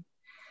time.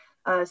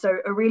 So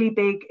a really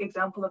big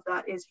example of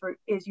that is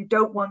you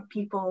don't want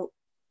people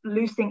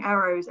loosing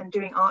arrows and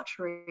doing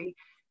archery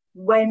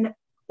when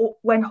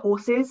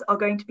horses are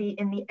going to be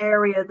in the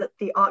area that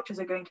the archers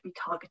are going to be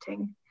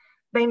targeting.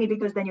 Mainly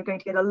because then you're going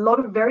to get a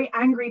lot of very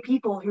angry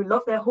people who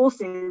love their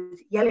horses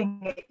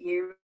yelling at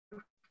you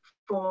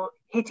for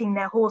hitting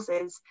their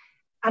horses.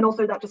 And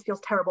also that just feels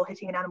terrible,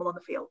 hitting an animal on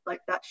the field.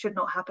 Like, that should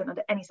not happen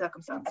under any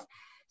circumstance.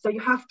 So you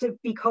have to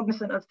be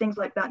cognizant of things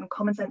like that and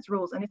common sense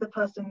rules. And if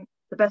the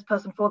best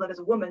person for that is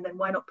a woman, then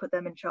why not put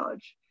them in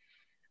charge?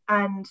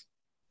 And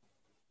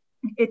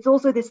it's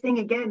also this thing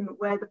again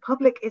where the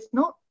public is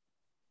not,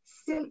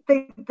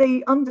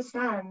 they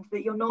understand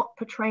that you're not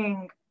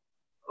portraying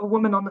a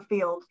woman on the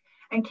field.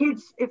 And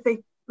kids, if they,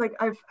 like,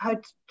 I've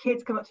had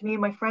kids come up to me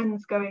and my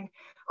friends going,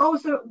 oh,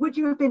 so would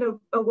you have been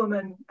a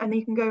woman? And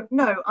you can go,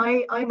 no,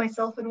 I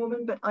myself am a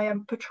woman, but I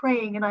am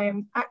portraying and I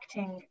am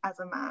acting as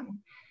a man.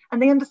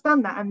 And they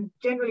understand that. And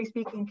generally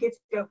speaking, kids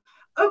go,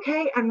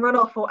 okay, and run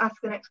off or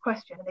ask the next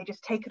question. And they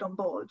just take it on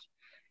board.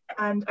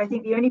 And I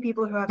think the only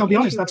people who have— I'll be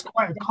honest, that's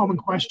quite a common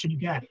question you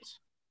get.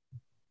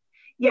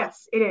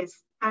 Yes, it is.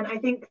 And I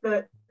think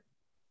that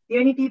the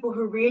only people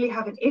who really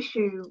have an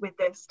issue with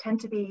this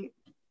tend to be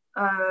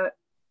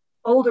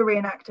older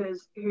reenactors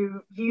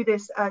who view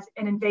this as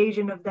an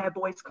invasion of their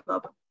boys'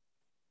 club.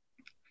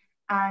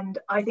 And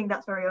I think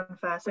that's very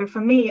unfair. So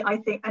for me, I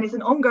think, and it's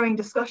an ongoing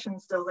discussion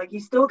still, like you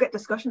still get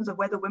discussions of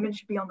whether women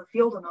should be on the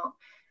field or not.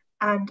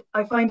 And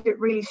I find it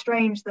really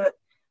strange that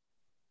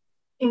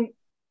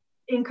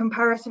in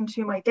comparison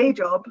to my day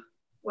job,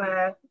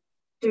 where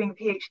doing a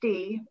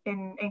PhD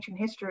in ancient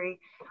history,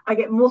 I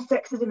get more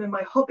sexism in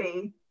my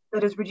hobby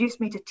that has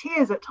reduced me to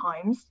tears at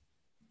times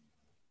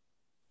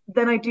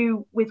than I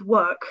do with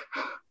work,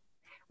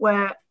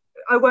 where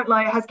I won't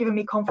lie, it has given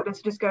me confidence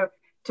to just go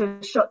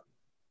to shut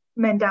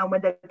men down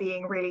when they're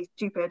being really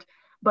stupid.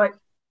 But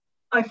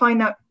I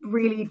find that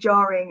really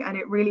jarring, and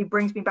it really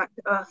brings me back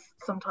to earth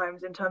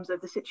sometimes in terms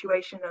of the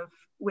situation of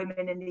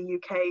women in the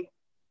UK,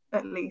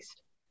 at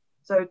least.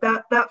 So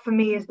that for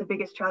me is the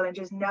biggest challenge,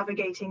 is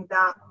navigating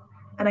that.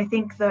 And I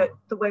think that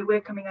the way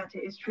we're coming at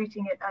it is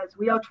treating it as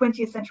we are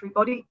 21st century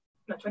bodies,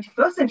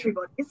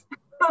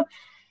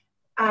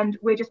 and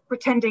we're just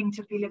pretending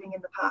to be living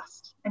in the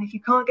past. And if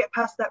you can't get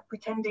past that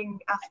pretending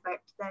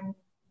aspect, then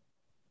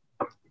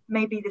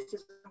maybe this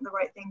isn't the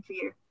right thing for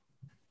you.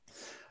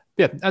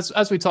 Yeah,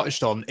 as we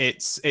touched on,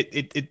 this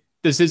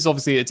is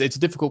obviously it's a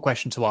difficult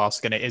question to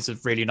ask, and it is a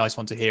really nice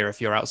one to hear if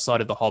you're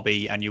outside of the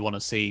hobby and you want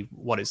to see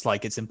what it's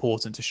like. It's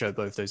important to show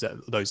both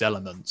those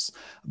elements,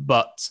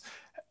 but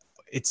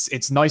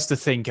it's nice to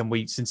think, and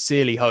we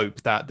sincerely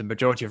hope that the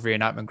majority of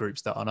reenactment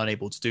groups that are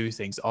unable to do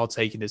things are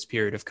taking this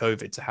period of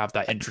COVID to have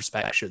that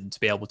introspection, to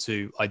be able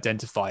to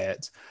identify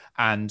it.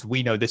 And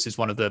we know this is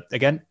one of the,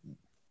 again,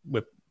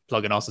 we're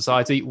plugging our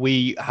society,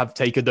 we have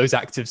taken those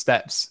active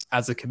steps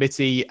as a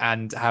committee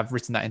and have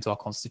written that into our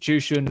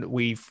constitution.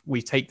 We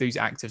take those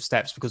active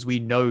steps because we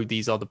know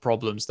these are the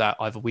problems that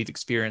either we've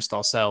experienced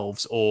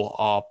ourselves or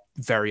are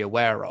very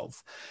aware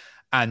of.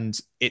 And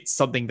it's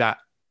something that,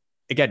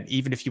 again,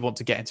 even if you want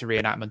to get into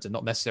reenactment and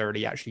not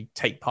necessarily actually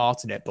take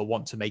part in it, but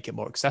want to make it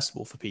more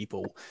accessible for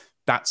people,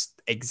 that's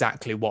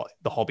exactly what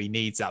the hobby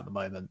needs at the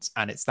moment.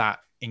 And it's that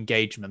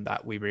engagement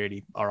that we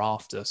really are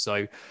after.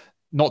 So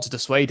not to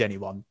dissuade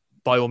anyone,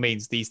 by all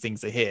means, these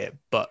things are here,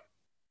 but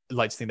I'd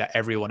like to think that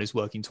everyone is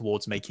working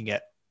towards making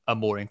it a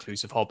more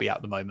inclusive hobby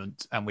at the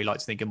moment. And we like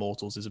to think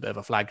Immortals is a bit of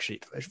a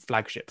flagship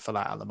for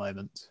that at the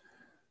moment.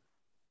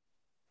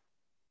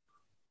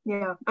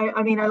 Yeah,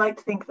 I mean, I like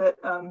to think that,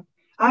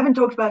 I haven't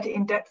talked about it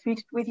in depth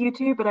with you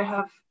two, but I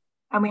have,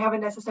 and we haven't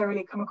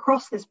necessarily come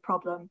across this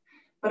problem,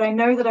 but I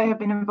know that I have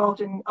been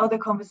involved in other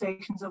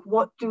conversations of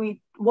what to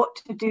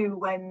do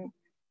when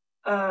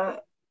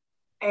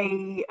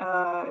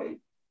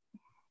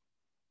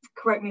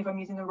correct me if I'm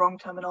using the wrong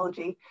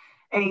terminology,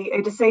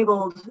 a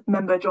disabled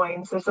member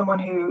joins, so someone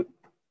who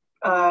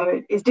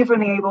is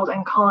differently abled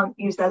and can't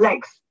use their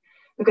legs,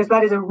 because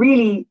that is a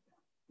really,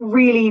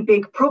 really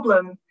big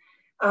problem.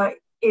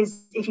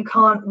 Is if you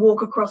can't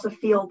walk across a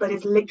field that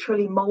is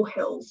literally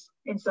molehills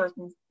in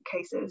certain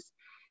cases.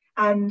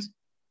 And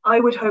I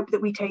would hope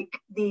that we take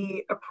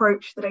the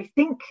approach that I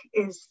think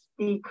is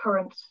the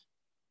current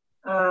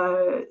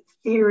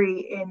theory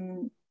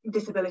in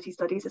disability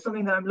studies. It's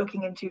something that I'm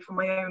looking into for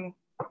my own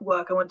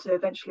work. I want to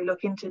eventually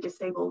look into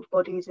disabled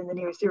bodies in the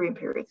Neo-Assyrian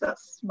periods.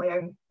 That's my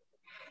own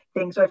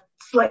thing. So I've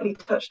slightly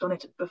touched on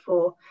it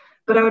before.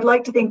 But I would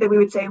like to think that we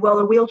would say, well,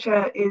 a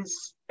wheelchair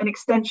is an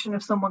extension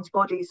of someone's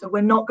body, so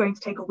we're not going to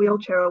take a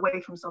wheelchair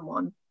away from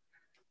someone.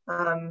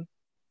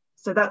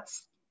 So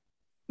that's,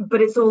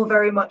 but it's all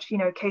very much,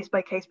 case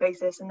by case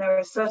basis, and there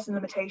are certain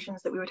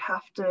limitations that we would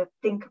have to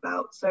think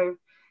about. So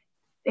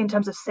in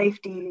terms of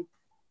safety,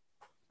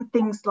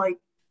 things like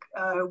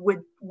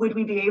would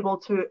we be able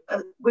to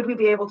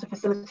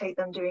facilitate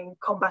them doing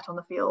combat on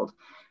the field?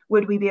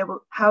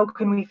 How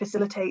can we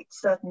facilitate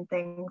certain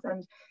things?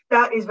 And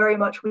that is very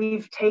much,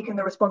 we've taken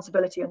the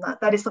responsibility on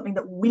that. That is something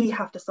that we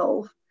have to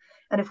solve.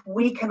 And if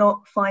we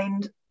cannot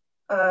find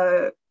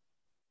a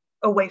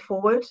way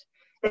forward,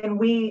 then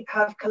we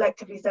have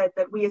collectively said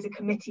that we as a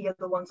committee are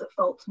the ones at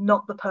fault,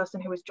 not the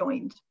person who has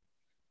joined,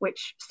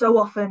 which so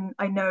often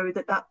I know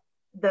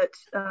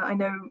I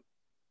know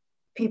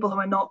people who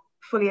are not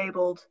fully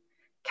abled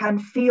can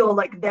feel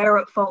like they're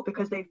at fault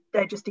because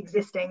they're just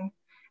existing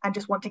and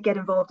just want to get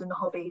involved in the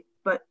hobby.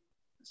 But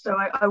so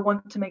I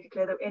want to make it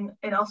clear that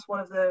in us,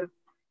 one of the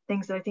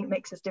things that I think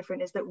makes us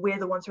different is that we're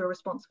the ones who are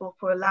responsible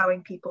for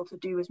allowing people to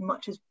do as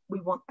much as we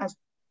want,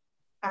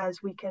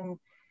 as we can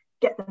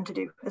get them to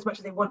do, as much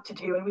as they want to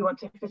do, and we want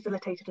to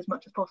facilitate it as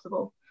much as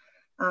possible.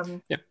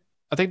 Yeah.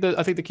 I think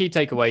the key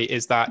takeaway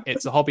is that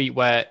it's a hobby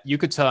where you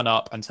could turn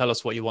up and tell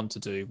us what you want to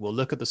do. We'll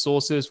look at the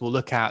sources. We'll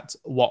look at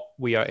what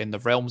we are in the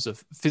realms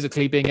of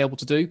physically being able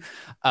to do.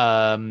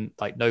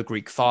 Like no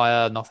Greek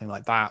fire, nothing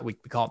like that. We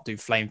can't do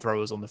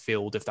flamethrowers on the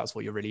field if that's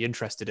what you're really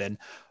interested in.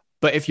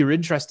 But if you're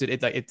interested in,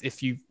 like,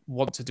 if you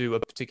want to do a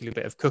particular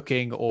bit of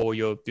cooking, or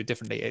you're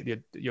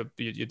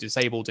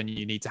disabled and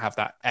you need to have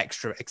that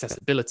extra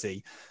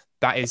accessibility,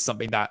 that is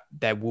something that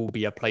there will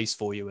be a place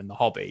for you in the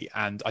hobby.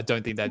 And I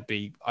don't think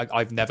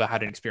I've never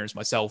had an experience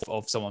myself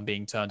of someone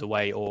being turned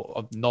away, or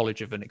of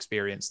knowledge of an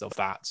experience of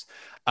that.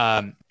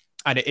 And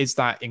it is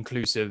that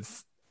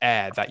inclusive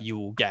air that you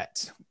will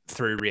get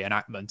through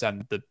Re-Enactment,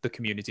 and the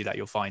community that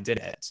you'll find in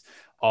it,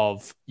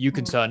 of you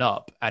can turn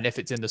up, and if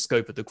it's in the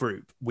scope of the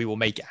group, we will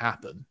make it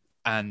happen.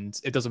 And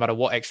it doesn't matter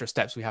what extra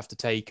steps we have to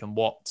take and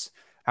what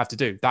have to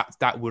do.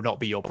 That will not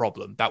be your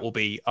problem. That will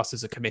be us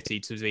as a committee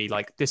to be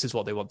like, this is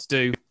what they want to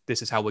do,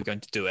 this is how we're going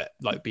to do it.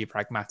 Like, be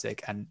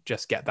pragmatic and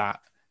just get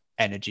that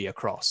energy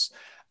across.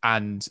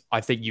 And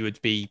I think you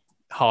would be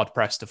hard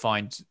pressed to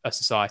find a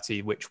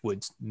society which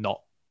would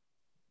not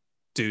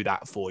do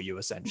that for you,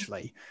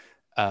 essentially,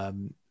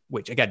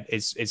 which again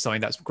is something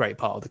that's a great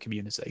part of the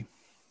community.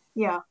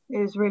 Yeah, it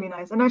is really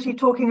nice. And actually,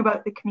 talking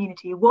about the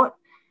community, what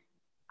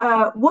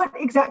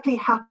exactly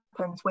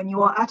happens when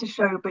you are at a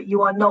show but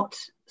you are not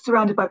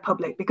surrounded by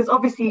public? Because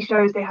obviously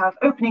shows, they have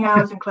opening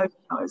hours and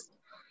closing hours.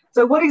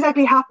 So what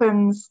exactly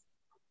happens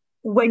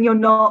when you're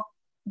not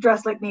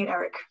dressed like me and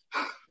Erik?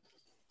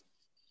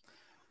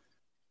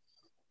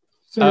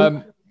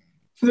 So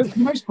for the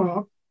most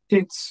part,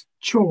 it's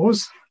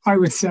chores, I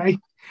would say.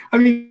 I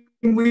mean,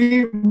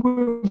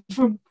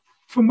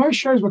 for most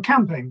shows, we're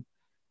camping.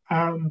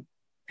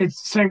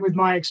 It's the same with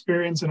my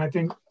experience, and I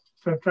think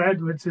for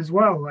Edward's as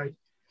well. Like,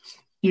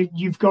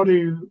 you've got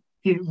to,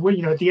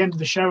 at the end of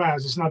the show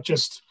hours, it's not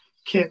just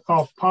kit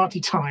off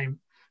party time.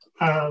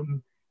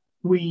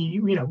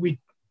 We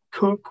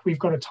cook. We've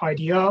got to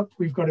tidy up.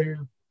 We've got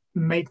to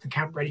make the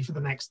camp ready for the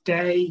next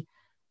day.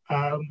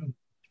 So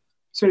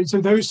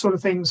those sort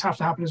of things have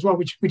to happen as well,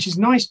 which is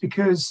nice,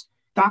 because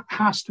that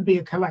has to be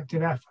a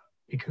collective effort,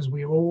 because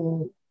we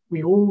all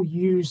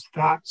use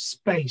that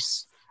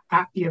space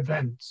at the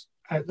event,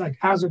 like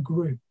as a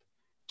group,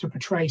 to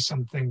portray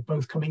something,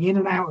 both coming in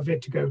and out of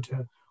it, to go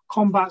to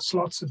combat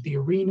slots of the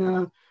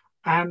arena,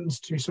 and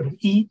to sort of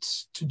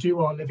eat, to do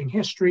our living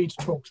history, to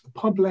talk to the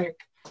public.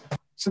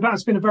 So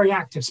that's been a very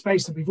active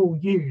space that we've all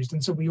used,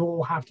 and so we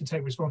all have to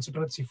take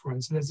responsibility for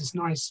it. So there's this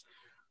nice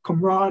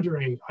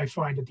camaraderie, I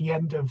find, at the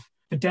end of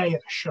the day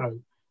at a show,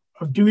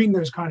 of doing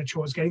those kind of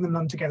chores, getting them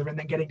done together, and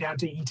then getting down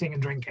to eating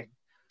and drinking.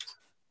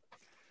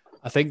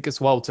 I think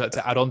as well,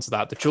 to add on to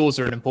that, the chores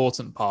are an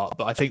important part,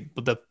 but I think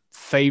the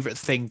favorite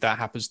thing that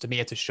happens to me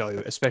at a show,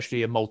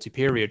 especially a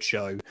multi-period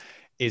show,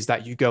 is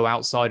that you go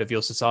outside of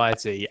your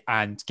society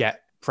and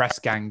get press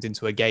ganged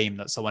into a game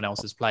that someone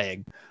else is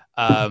playing.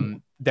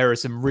 There are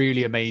some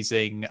really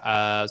amazing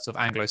sort of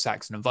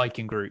Anglo-Saxon and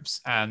Viking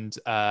groups, and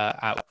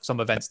at some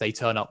events they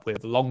turn up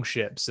with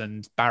longships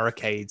and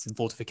barricades and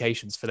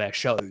fortifications for their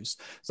shows.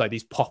 It's like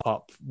these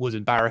pop-up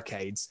wooden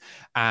barricades,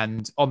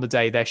 and on the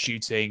day they're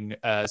shooting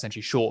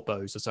essentially short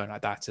bows or something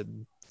like that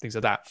and things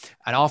like that.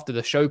 And after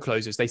the show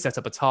closes, they set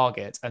up a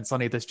target, and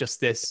suddenly there's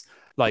just this,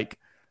 like,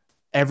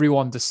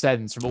 everyone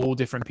descends from all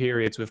different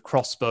periods with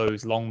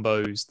crossbows,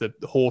 longbows, the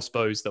horse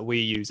bows that we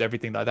use,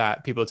 everything like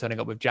that. People are turning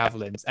up with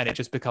javelins, and it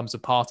just becomes a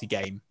party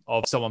game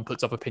of someone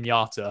puts up a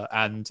piñata,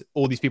 and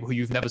all these people who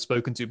you've never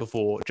spoken to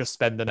before just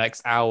spend the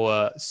next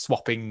hour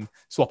swapping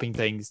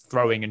things,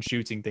 throwing and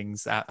shooting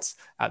things at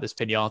this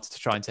piñata to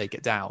try and take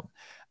it down.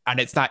 And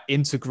it's that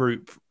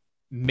intergroup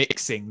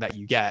mixing that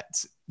you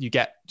get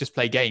just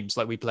play games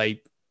like we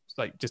play,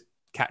 like just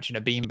catching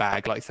a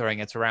beanbag, like throwing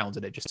it around,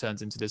 and it just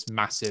turns into this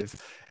massive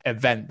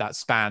event that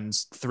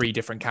spans 3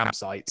 different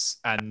campsites,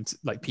 and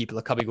like people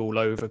are coming all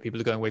over,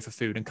 people are going away for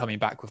food and coming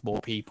back with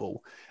more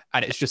people,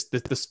 and it's just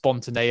the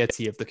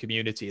spontaneity of the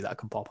community that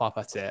can pop up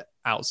at it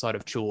outside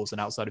of chores and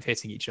outside of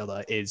hitting each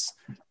other is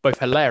both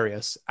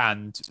hilarious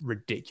and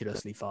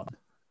ridiculously fun.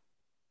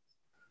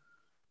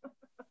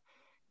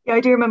 Yeah, I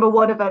do remember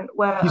one event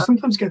where You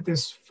sometimes get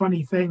this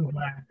funny thing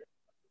where.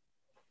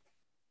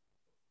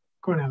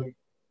 Go on, Ellie.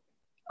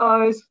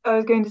 I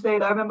was going to say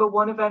that I remember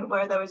one event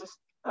where there was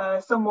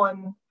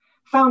someone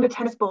found a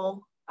tennis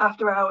ball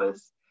after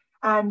hours,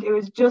 and it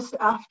was just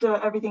after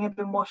everything had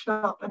been washed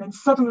up, and then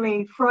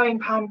suddenly frying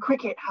pan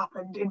cricket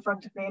happened in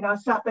front of me, and I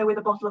was sat there with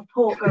a bottle of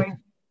port going,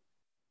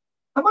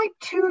 am I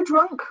too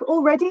drunk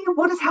already?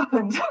 What has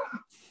happened?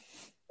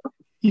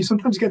 You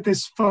sometimes get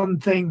this fun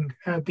thing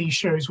at these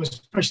shows,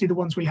 especially the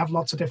ones where you have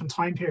lots of different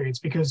time periods,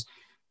 because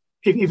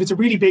if it's a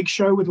really big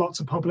show with lots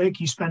of public,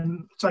 you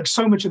spend it's like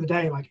so much of the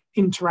day like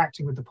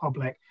interacting with the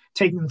public,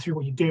 taking them through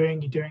what you're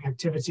doing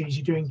activities,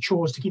 you're doing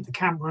chores to keep the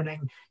camp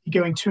running,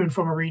 you're going to and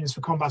from arenas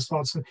for combat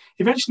slots, and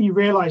eventually you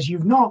realize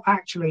you've not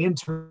actually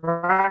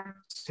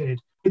interacted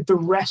with the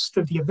rest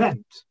of the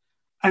event.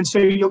 And so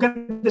you'll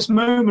get this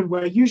moment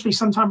where usually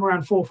sometime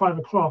around 4 or 5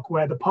 o'clock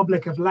where the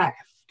public have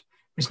left.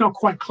 It's not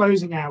quite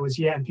closing hours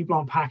yet and people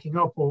aren't packing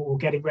up or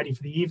getting ready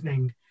for the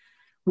evening,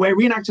 where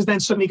reenactors then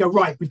suddenly go,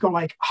 right, we've got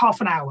like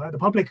half an hour, the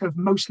public have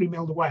mostly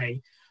milled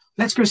away,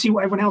 let's go see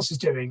what everyone else is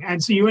doing.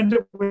 And so you end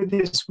up with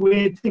this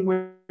weird thing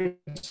where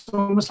it's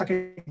almost like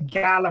a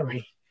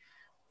gallery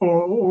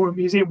or a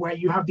museum where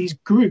you have these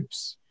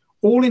groups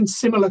all in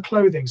similar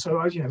clothing.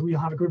 So, you'll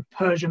have a group of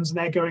Persians and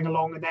they're going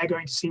along and they're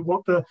going to see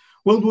what the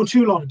World War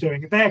II lot are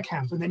doing at their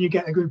camp. And then you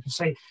get a group of,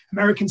 say,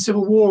 American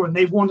Civil War, and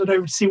they've wandered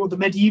over to see what the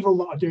medieval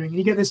lot are doing. And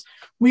you get this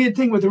weird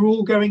thing where they're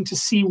all going to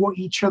see what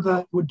each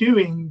other were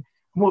doing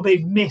and what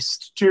they've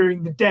missed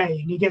during the day.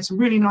 And you get some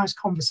really nice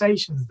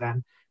conversations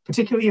then,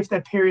 particularly if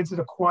they're periods that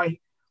are quite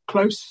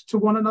close to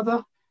one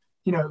another,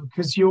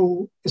 because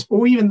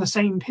or even the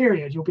same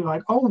period, you'll be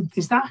like, oh,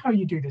 is that how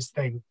you do this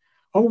thing?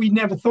 Oh, we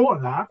never thought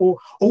of that. Or,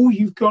 oh,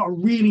 you've got a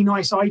really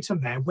nice item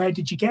there. Where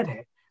did you get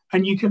it?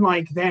 And you can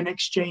then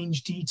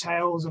exchange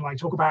details and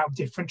talk about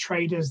different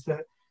traders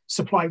that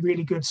supply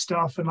really good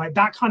stuff. And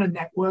that kind of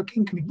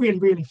networking can be really,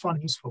 really fun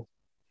and useful.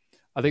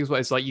 I think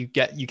it's like you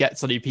get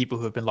some people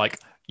who have been like,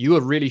 you were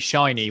really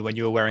shiny when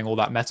you were wearing all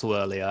that metal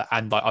earlier,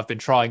 and I've been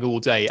trying all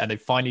day, and they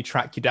finally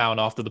track you down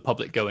after the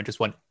public go and just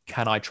went,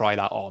 can I try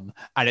that on?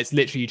 And it's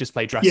literally you just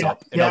play dress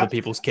up in other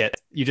people's kit.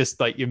 You just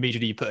you're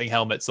immediately putting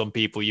helmets on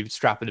people, you're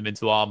strapping them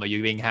into armor,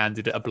 you're being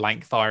handed a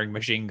blank firing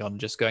machine gun,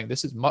 just going,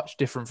 this is much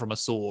different from a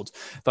sword.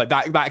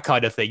 That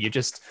kind of thing. You're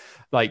just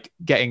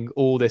getting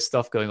all this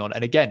stuff going on.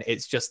 And again,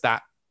 it's just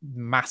that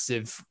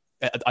massive,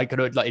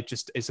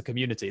 it's a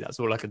community. That's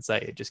all I can say.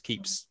 It just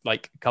keeps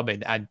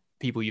coming, and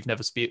people you've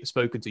never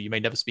spoken to, you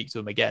may never speak to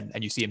them again,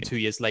 and you see him 2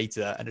 years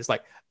later and it's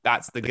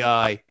that's the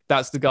guy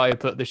who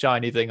put the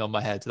shiny thing on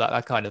my head,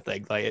 that kind of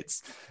thing.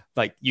 It's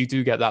you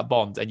do get that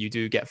bond, and you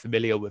do get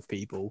familiar with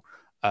people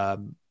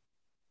who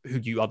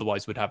you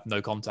otherwise would have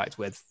no contact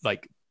with,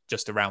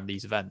 just around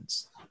these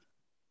events.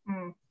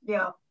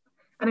 Yeah.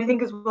 And I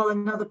think as well,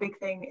 another big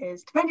thing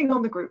is, depending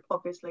on the group,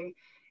 obviously,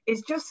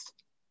 is just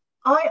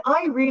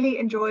I really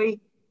enjoy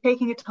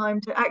taking a time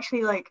to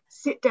actually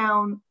sit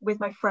down with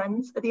my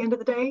friends at the end of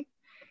the day,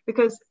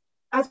 because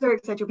as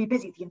Erik said, you'll be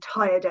busy the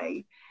entire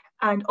day,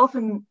 and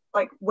often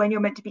when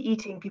you're meant to be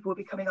eating, people will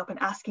be coming up and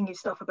asking you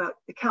stuff about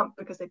the camp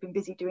because they've been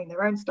busy doing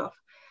their own stuff.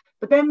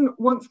 But then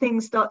once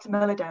things start to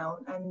mellow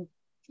down and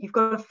you've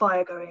got a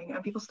fire going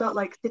and people start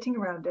sitting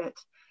around it,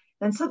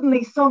 then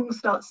suddenly songs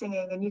start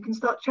singing and you can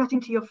start chatting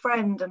to your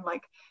friend and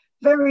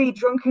very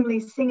drunkenly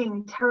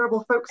singing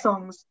terrible folk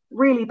songs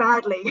really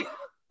badly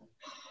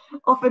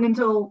often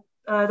until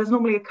there's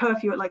normally a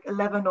curfew at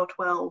 11 or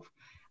 12,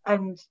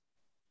 and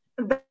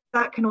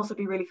that can also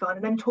be really fun.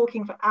 And then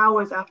talking for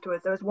hours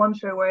afterwards. There was one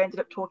show where I ended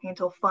up talking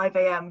until 5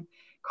 a.m,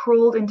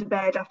 crawled into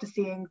bed after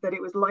seeing that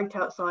it was light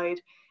outside,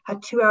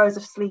 had 2 hours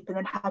of sleep, and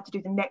then had to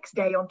do the next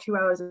day on 2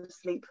 hours of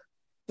sleep,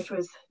 which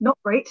was not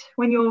great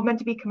when you're meant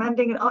to be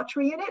commanding an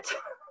archery unit.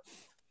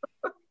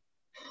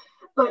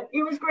 But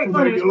it was great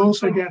fun. You'll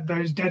also get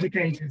those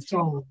dedicated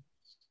souls.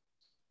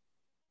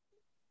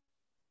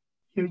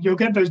 You'll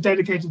get those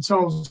dedicated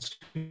souls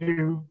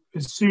who,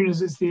 as soon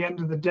as it's the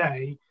end of the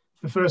day,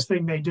 the first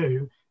thing they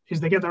do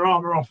is they get their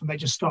armor off and they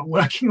just start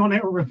working on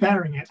it or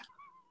repairing it.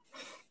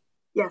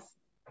 Yes,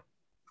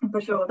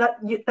 for sure.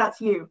 That's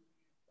you.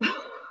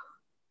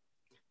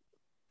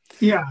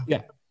 Yeah.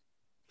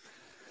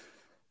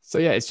 So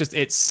yeah, it's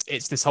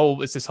this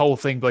whole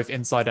thing, both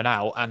inside and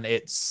out, and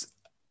it's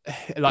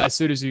as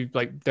soon as you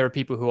there are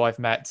people who I've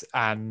met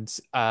and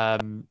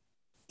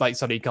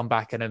suddenly come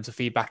back and then to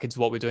feed back into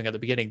what we're doing at the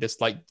beginning, this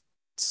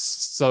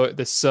so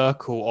the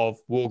circle of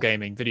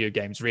wargaming, video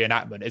games,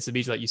 reenactment, it's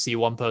immediately you see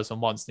one person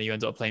once and you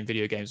end up playing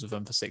video games with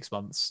them for 6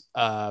 months,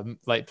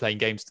 playing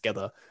games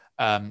together,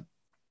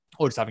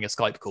 or just having a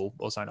Skype call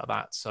or something like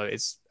that. So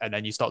and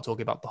then you start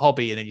talking about the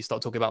hobby, and then you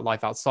start talking about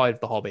life outside of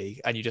the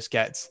hobby, and you just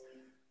get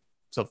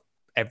sort of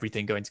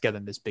everything going together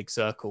in this big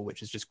circle,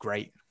 which is just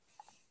great.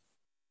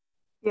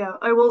 Yeah,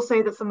 I will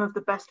say that some of the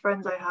best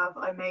friends I have,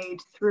 I made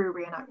through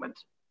reenactment,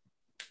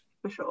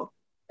 for sure.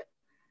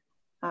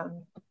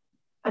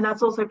 And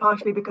that's also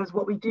partially because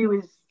what we do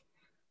is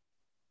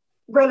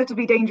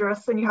relatively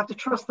dangerous, and you have to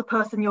trust the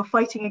person you're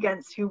fighting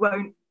against who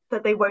won't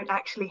that they won't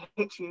actually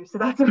hit you. So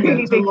that's a Yeah, really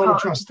there's big a lot part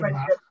of trust of in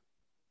that. friendship.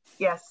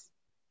 Yes.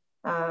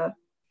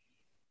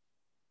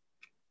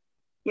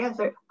 Yeah,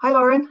 so hi,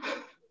 Lauren.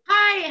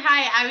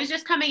 Hi. I was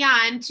just coming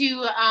on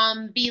to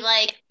be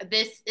like,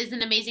 this is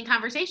an amazing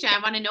conversation. I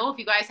want to know if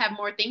you guys have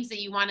more things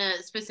that you want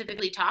to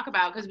specifically talk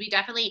about, because we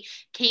definitely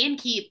can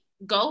keep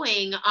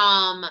going.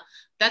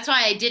 That's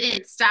why I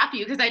didn't stop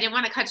you, because I didn't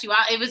want to cut you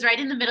out. It was right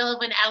in the middle of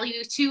when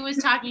Ellie too was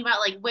talking about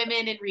like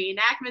women and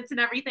reenactments and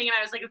everything, and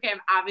I was like, okay, I'm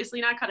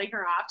obviously not cutting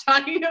her off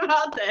talking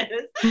about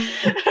this.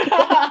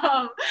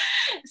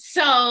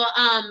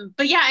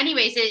 But yeah,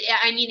 anyways,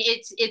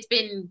 it's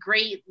been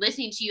great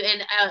listening to you.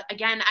 And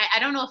again, I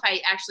don't know if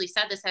I actually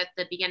said this at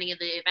the beginning of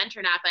the event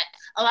or not, but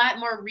a lot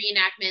more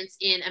reenactments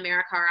in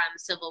America are on the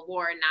Civil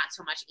War and not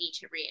so much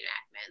ancient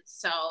reenactments.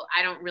 So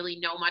I don't really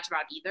know much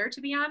about either,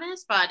 to be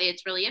honest, but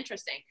it's really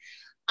interesting.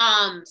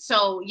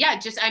 So yeah,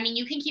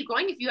 you can keep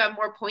going if you have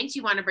more points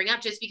you want to bring up,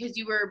 just because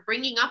you were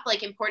bringing up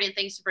like important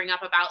things to bring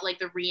up about like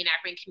the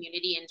reenactment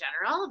community in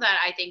general that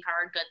I think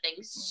are good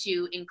things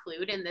to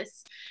include in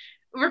this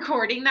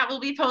recording that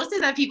will be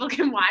posted, that people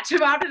can watch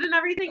about it and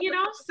everything,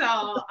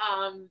 so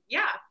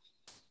yeah.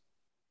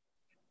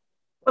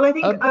 Well, I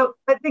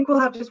think we'll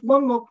have just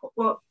one more.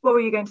 What were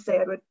you going to say,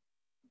 Edward?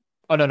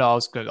 Oh no,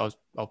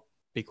 I'll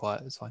be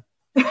quiet. It's fine.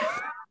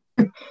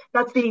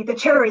 That's the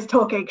chair is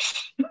talking.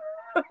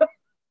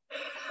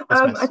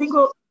 I think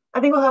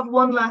we'll have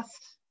one last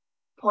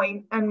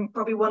point, and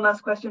probably one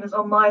last question is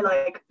on my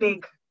like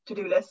big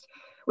to-do list,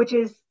 which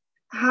is,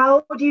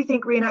 how do you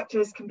think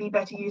reenactors can be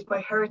better used by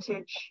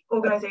heritage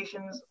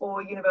organizations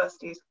or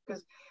universities?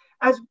 Because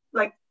as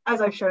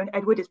I've shown,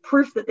 Edward is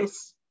proof that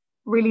this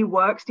really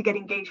works to get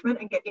engagement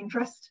and get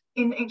interest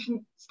in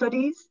ancient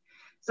studies.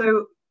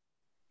 So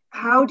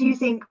how do you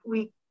think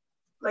we,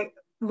 like,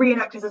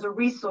 reenactors as a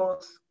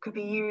resource could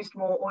be used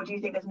more, or do you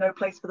think there's no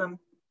place for them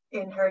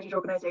in heritage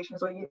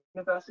organizations or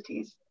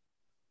universities?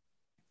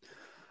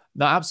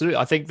 No, absolutely.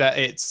 I think that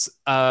it's,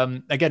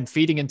 again,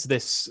 feeding into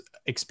this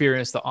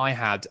experience that I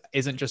had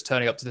isn't just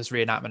turning up to this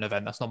reenactment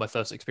event. That's not my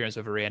first experience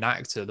with a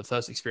reenactor. The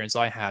first experience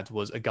I had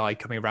was a guy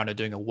coming around and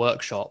doing a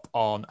workshop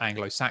on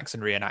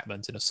Anglo-Saxon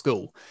reenactment in a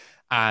school.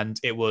 And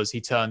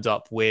he turned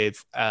up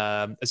with,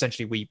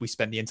 essentially, we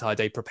spent the entire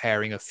day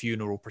preparing a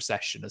funeral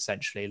procession,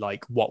 essentially,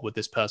 like, what would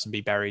this person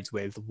be buried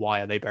with?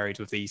 Why are they buried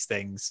with these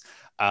things?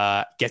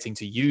 Getting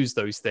to use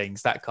those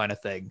things, that kind of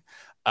thing.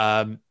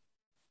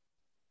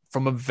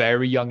 From a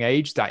very young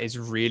age, that is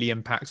really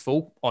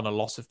impactful on a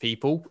lot of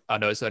people. I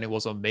know it certainly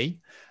was on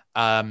me.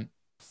 And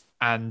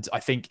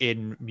I think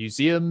in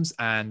museums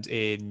and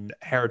in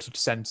heritage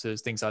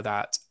centers, things like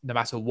that, no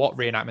matter what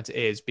reenactment it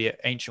is, be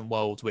it ancient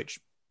world, which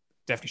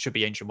definitely should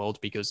be ancient world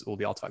because all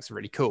the artifacts are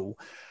really cool,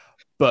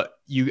 but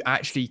you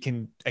actually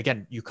can,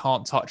 again, you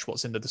can't touch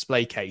what's in the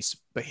display case,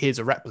 but here's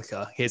a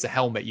replica, here's a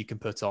helmet you can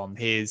put on,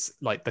 here's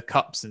like the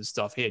cups and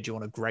stuff. Here, do you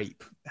want a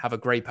grape? Have a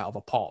grape out of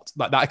a pot,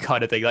 like that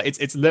kind of thing. Like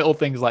it's little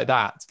things like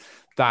that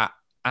that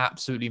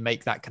absolutely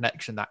make that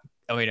connection that,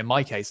 I mean, in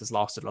my case, has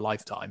lasted a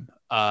lifetime.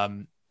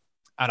 And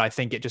I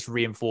think it just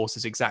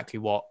reinforces exactly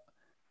what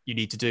you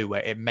need to do,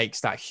 where it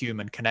makes that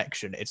human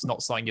connection. It's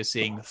not something you're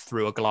seeing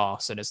through a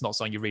glass, and it's not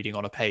something you're reading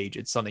on a page.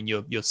 It's something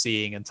you're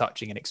seeing and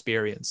touching and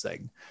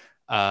experiencing.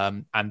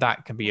 And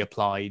that can be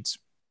applied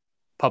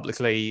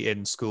publicly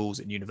in schools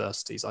and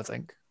universities, I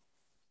think.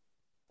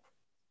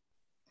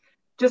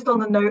 Just on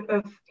the note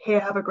of here,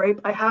 have a grape,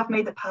 I have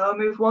made the power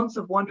move once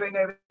of wandering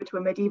over to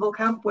a medieval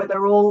camp where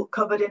they're all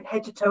covered in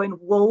head to toe in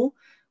wool,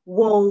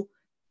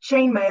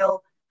 chainmail,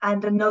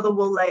 and another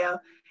wool layer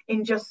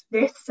in just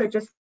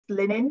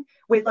linen,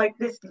 with like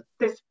this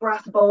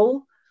brass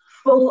bowl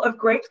full of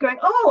grapes, going,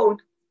 oh,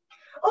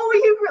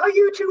 are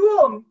you too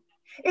warm?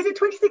 Is it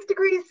 26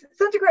 degrees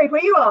centigrade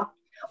where you are?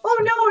 Oh,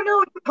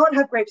 no, you can't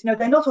have grapes. No,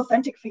 they're not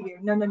authentic for you.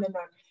 No.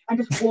 And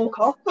just walk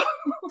off.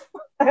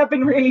 I have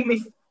been really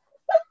mean.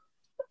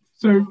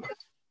 So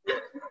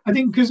I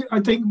think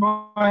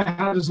I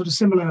had a sort of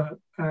similar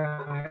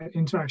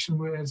interaction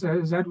with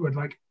as Edward.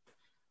 Like,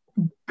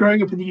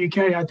 growing up in the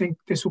UK, I think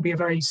this will be a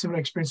very similar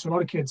experience for a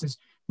lot of kids. Is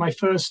my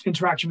first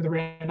interaction with a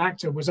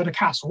reenactor was at a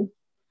castle.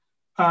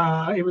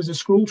 It was a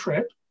school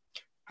trip,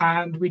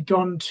 and we'd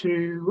gone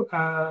to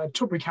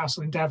Tutbury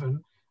Castle in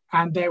Devon,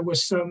 and there were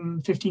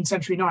some 15th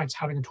century knights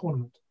having a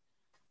tournament.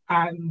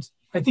 And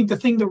I think the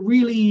thing that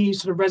really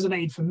sort of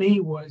resonated for me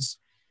was,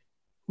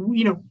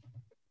 you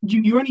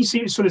only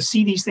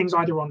see these things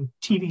either on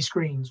TV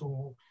screens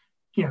or,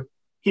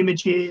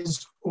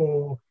 images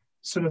or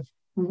sort of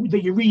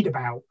that you read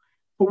about.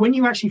 But when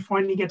you actually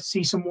finally get to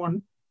see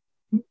someone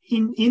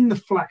in the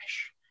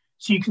flesh,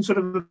 so you can sort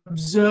of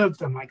observe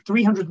them like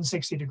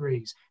 360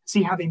 degrees,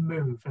 see how they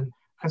move, and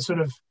sort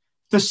of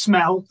the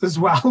smell as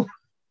well.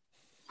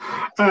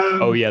 The and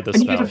smell.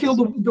 You get to feel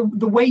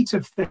the weight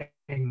of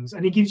things,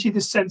 and it gives you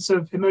this sense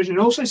of immersion.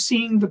 And also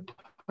seeing the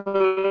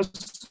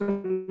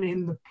person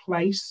in the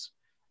place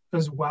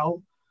as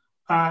well.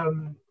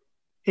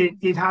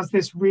 It has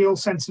this real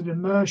sense of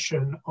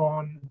immersion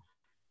on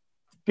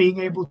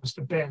being able to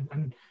have been.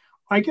 And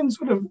I can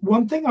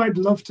one thing I'd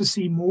love to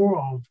see more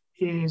of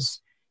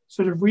is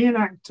sort of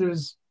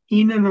reenactors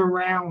in and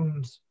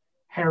around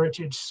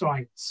heritage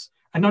sites,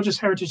 and not just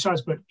heritage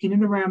sites, but in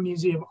and around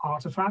museum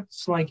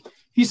artifacts. Like,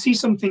 if you see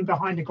something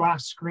behind a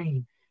glass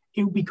screen,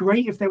 it would be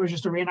great if there was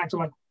just a reenactor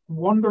like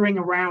wandering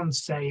around,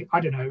 say, I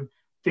don't know,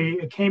 the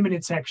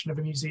Achaemenid section of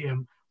a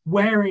museum,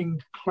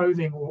 wearing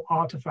clothing or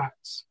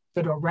artifacts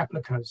that are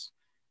replicas.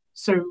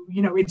 So,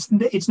 you know, it's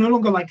no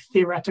longer like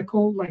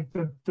theoretical, like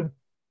the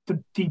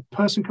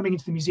person coming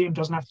into the museum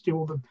doesn't have to do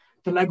all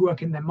the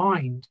legwork in their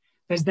mind.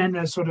 There's then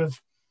a sort of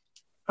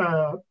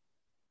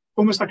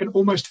almost like an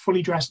almost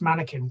fully dressed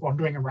mannequin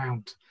wandering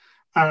around,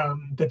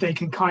 that they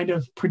can kind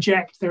of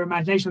project their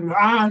imagination and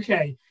go,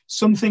 okay,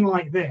 something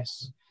like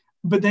this.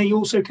 But they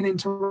also can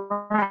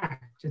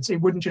interact.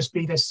 It wouldn't just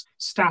be this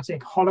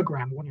static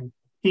hologram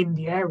in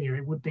the area.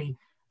 It would be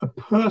a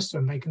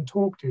person they can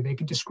talk to. They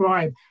can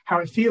describe how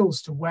it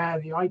feels to wear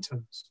the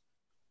items.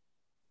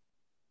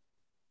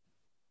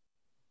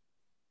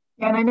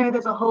 Yeah, and I know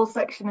there's a whole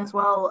section as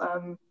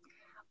well,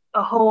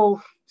 a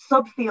whole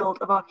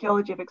subfield of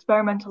archaeology, of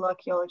experimental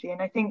archaeology.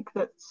 And I think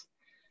that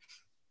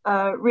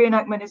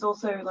reenactment is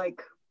also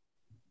like,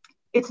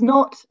 it's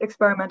not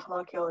experimental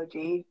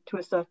archaeology to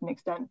a certain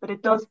extent, but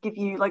it does give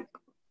you, like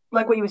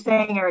what you were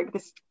saying, Erik,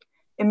 this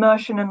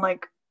immersion and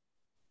like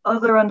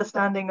other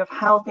understanding of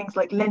how things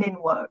like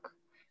linen work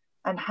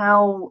and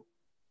how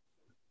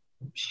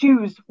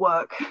shoes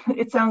work.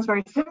 It sounds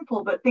very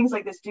simple, but things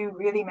like this do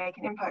really make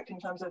an impact in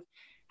terms of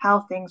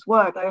how things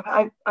work.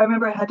 I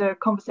remember I had a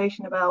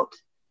conversation about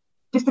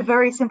just a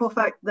very simple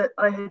fact that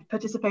I had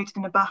participated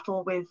in a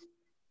battle with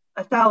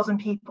 1,000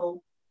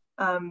 people.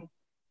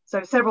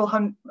 So several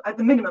hundred, at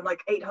the minimum,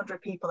 like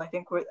 800 people, I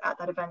think, were at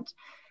that event.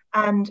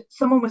 And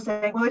someone was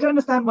saying, well, I don't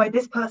understand why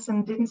this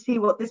person didn't see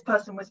what this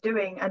person was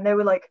doing. And they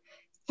were like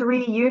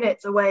 3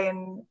 units away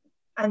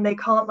and they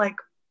can't like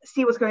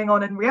see what's going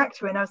on and react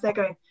to it. And I was there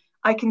going,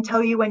 I can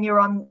tell you when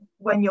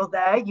you're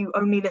there, you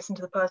only listen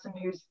to the person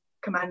who's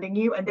commanding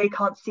you, and they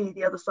can't see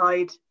the other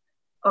side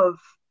of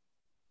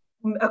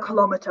a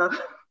kilometer.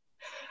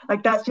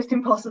 Like, that's just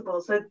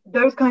impossible. So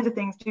those kinds of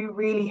things do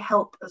really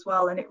help as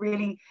well. And it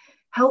really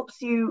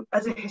helps you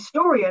as a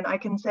historian. I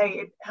can say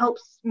it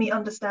helps me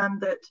understand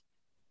that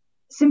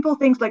simple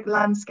things like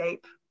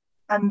landscape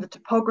and the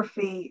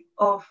topography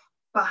of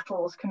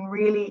battles can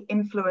really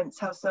influence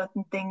how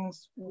certain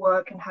things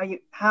work and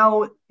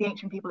how the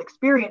ancient people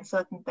experience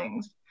certain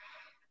things.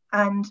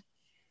 And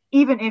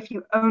even if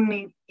you're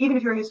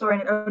a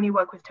historian and only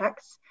work with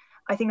texts,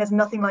 I think there's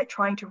nothing like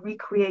trying to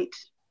recreate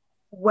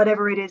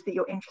whatever it is that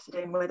you're interested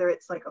in, whether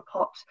it's like a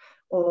pot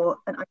or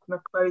an item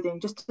of clothing,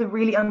 just to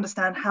really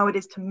understand how it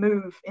is to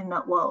move in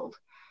that world.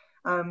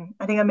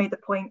 I think I made the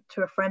point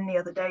to a friend the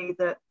other day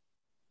that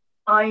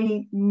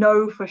I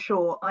know for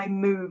sure I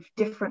move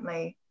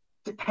differently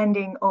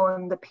depending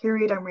on the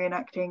period I'm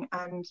reenacting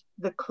and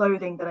the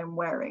clothing that I'm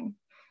wearing.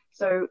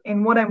 So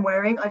in what I'm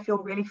wearing, I feel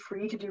really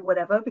free to do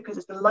whatever because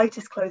it's the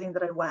lightest clothing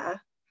that I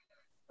wear.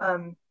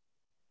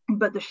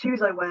 But the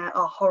shoes I wear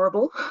are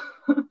horrible.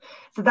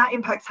 So that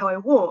impacts how I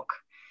walk.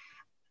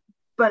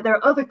 But there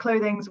are other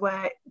clothings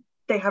where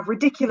they have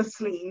ridiculous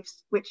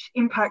sleeves, which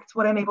impacts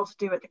what I'm able to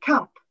do at the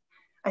camp.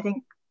 I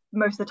think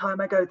most of the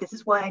time I go, this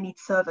is why I need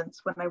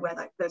servants when I wear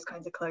those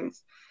kinds of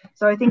clothes.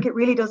 So I think it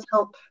really does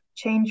help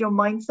change your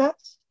mindset.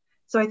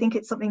 So I think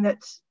it's something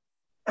that,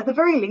 at the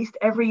very least,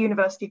 every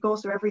university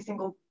course or every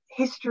single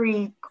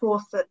history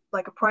course at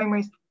like a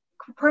primary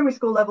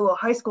school level or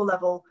high school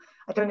level,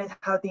 I don't know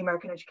how the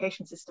American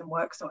education system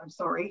works, so I'm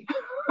sorry.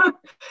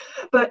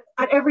 But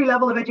at every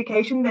level of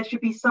education, there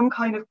should be some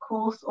kind of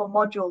course or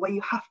module where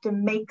you have to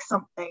make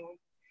something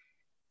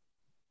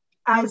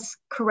as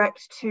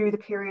correct to the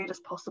period as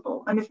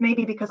possible. And it's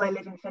maybe because I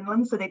live in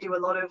Finland, so they do a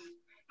lot of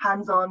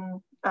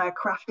hands-on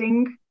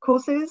crafting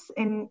courses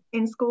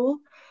in school.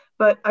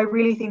 But I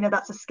really think that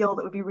that's a skill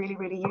that would be really,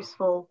 really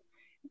useful,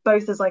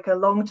 both as like a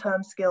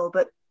long-term skill,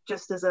 but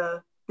just as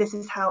this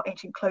is how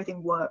ancient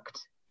clothing worked,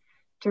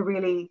 to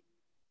really,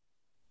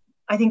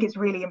 I think it's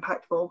really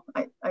impactful.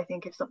 I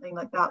think if something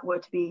like that were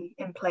to be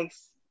in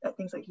place at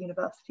things like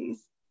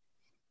universities.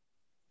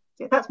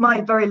 So that's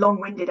my very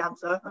long-winded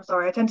answer. I'm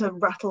sorry, I tend to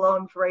rattle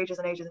on for ages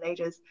and ages and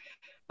ages.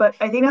 But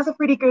I think that's a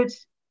pretty good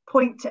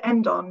point to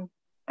end on,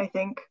 I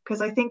think,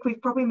 because I think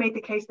we've probably made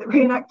the case that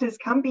reenactors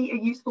can be a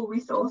useful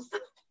resource.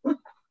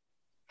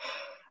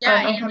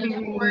 Yeah, and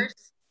of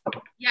course,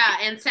 yeah,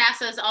 and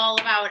SASA is all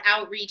about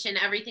outreach and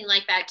everything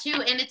like that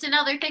too. And it's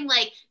another thing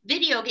like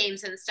video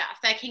games and stuff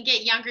that can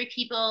get younger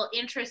people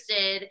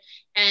interested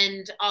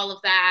and all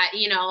of that,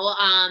 you know.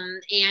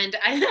 And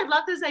I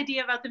love this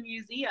idea about the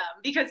museum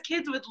because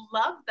kids would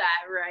love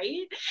that,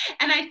 right?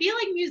 And I feel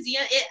like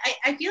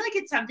I feel like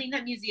it's something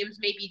that museums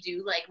maybe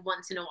do like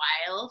once in a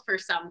while for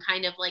some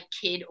kind of like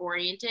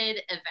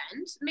kid-oriented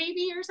event,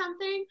 maybe, or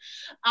something.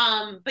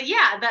 But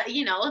yeah, that,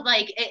 you know,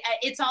 like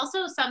it's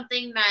also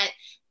something that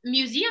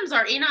museums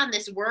are in on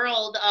this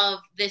world of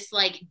this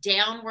like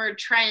downward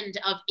trend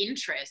of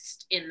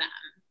interest in them,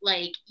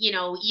 like, you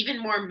know, even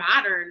more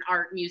modern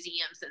art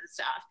museums and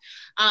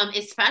stuff,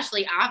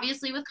 especially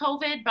obviously with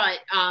COVID, but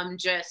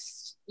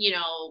just you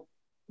know,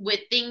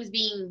 with things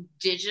being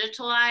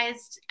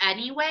digitalized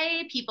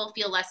anyway, people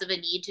feel less of a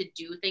need to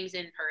do things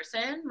in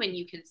person when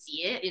you can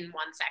see it in 1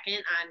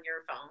 second on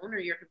your phone or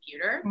your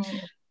computer.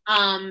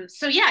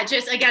 So yeah,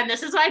 just again,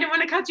 this is why I didn't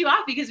want to cut you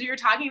off, because we were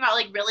talking about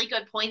like really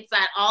good points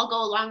that all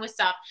go along with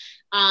stuff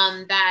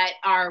that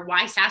are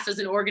why SAS is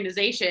an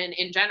organization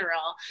in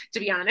general, to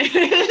be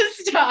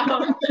honest.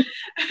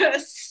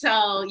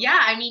 So yeah,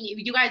 I mean,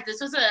 you guys, this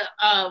was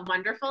a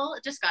wonderful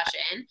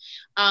discussion,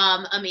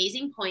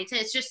 amazing points.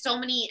 And it's just so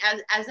many,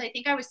 as I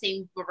think I was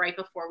saying right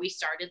before we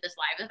started this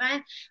live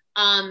event,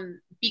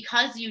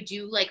 because you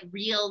do like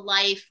real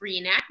life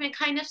reenactment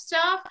kind of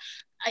stuff,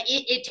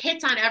 it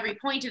hits on every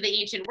point of the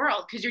ancient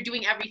world, because you're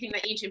doing everything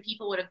that ancient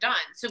people would have done.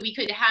 So we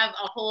could have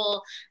a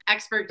whole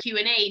expert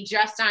Q&A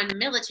just on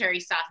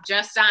military stuff,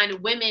 just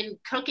on women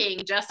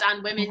cooking, just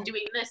on women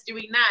doing this,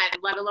 doing that,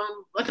 let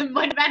alone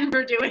what men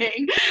were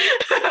doing.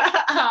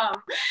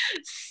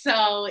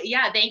 So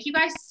yeah, thank you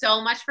guys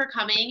so much for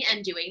coming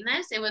and doing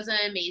this. It was an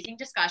amazing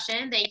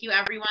discussion. Thank you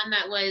everyone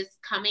that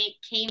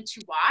came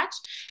to watch.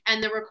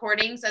 And the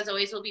recordings, as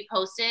always, will be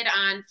posted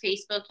on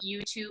Facebook,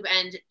 YouTube,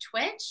 and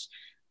Twitch.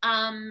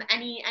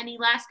 Any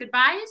last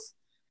goodbyes?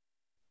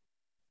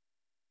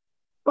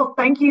 Well,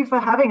 thank you for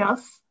having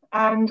us,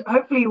 and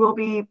hopefully we'll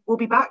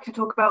be back to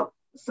talk about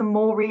some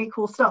more really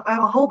cool stuff. I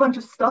have a whole bunch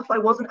of stuff I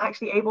wasn't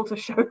actually able to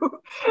show.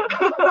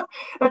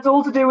 That's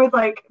all to do with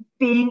like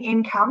being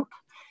in camp,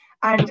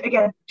 and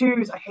again,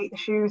 shoes. I hate the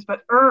shoes,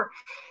 but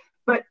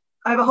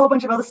I have a whole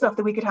bunch of other stuff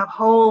that we could have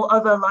whole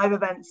other live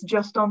events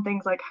just on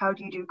things like how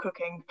do you do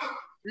cooking.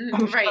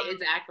 Right,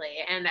 exactly.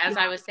 And as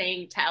I was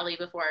saying to Ellie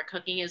before,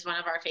 cooking is one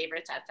of our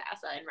favorites at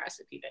SASA in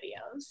recipe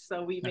videos.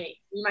 So we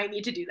might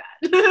need to do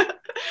that.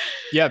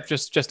 Yeah,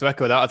 just to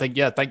echo that, I think,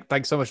 yeah,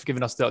 thanks so much for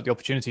giving us the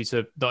opportunity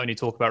to not only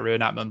talk about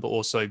reenactment, but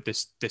also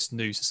this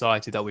new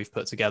society that we've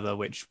put together,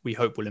 which we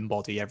hope will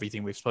embody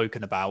everything we've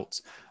spoken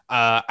about.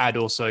 And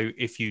also,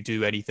 if you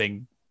do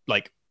anything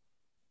like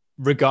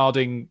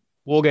regarding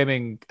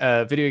wargaming,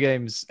 video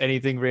games,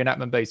 anything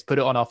reenactment based, put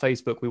it on our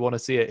Facebook. We want to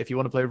see it. If you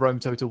want to play Rome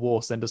Total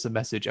War, send us a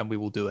message and we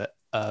will do it,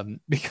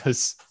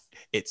 because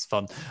it's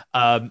fun.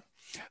 But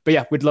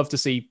yeah, we'd love to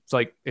see,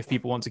 like, if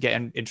people want to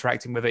get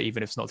interacting with it,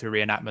 even if it's not through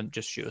reenactment,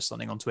 just shoot us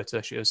something on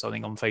Twitter, shoot us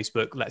something on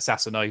Facebook, let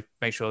SASA know,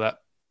 make sure that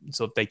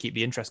they keep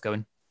the interest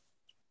going.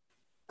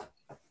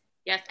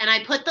 Yes, and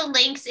I put the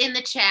links in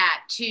the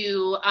chat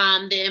to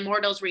the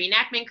Immortals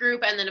reenactment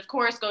group, and then of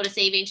course go to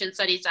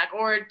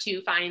saveancientstudies.org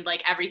to find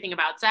like everything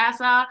about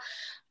SASA.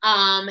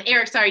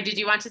 Erik, sorry, did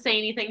you want to say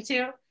anything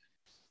too?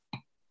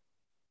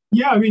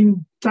 Yeah, I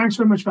mean, thanks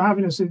very much for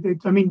having us.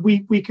 I mean,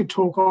 we could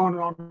talk on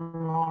and on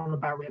and on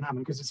about reenactment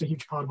because it's a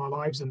huge part of our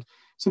lives, and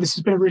so this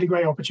has been a really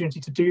great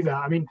opportunity to do that.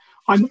 I mean,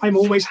 I'm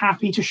always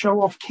happy to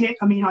show off kit.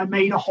 I mean, I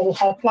made a whole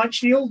hoplite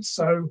shield,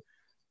 so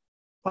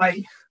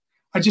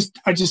I just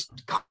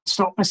can't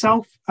stop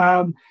myself.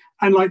 And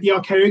like the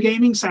Archaeo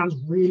gaming sounds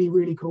really,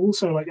 really cool.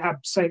 So like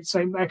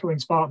same echoing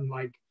Spartan,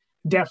 like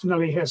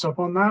definitely hit us up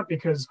on that,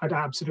 because I'd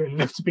absolutely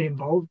love to be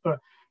involved. But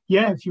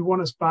yeah, if you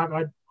want us back,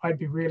 I'd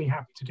be really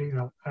happy to do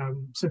that.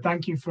 So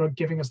thank you for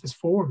giving us this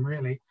forum,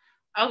 really.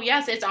 Oh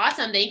yes, it's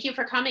awesome. Thank you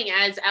for coming.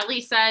 As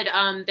Ellie said,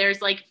 there's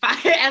like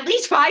at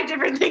least 5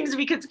 different things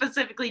we could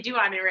specifically do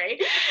on it,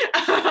 right?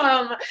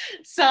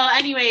 So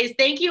anyways,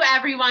 thank you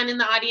everyone in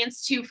the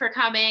audience too for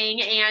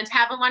coming, and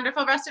have a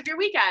wonderful rest of your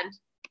weekend.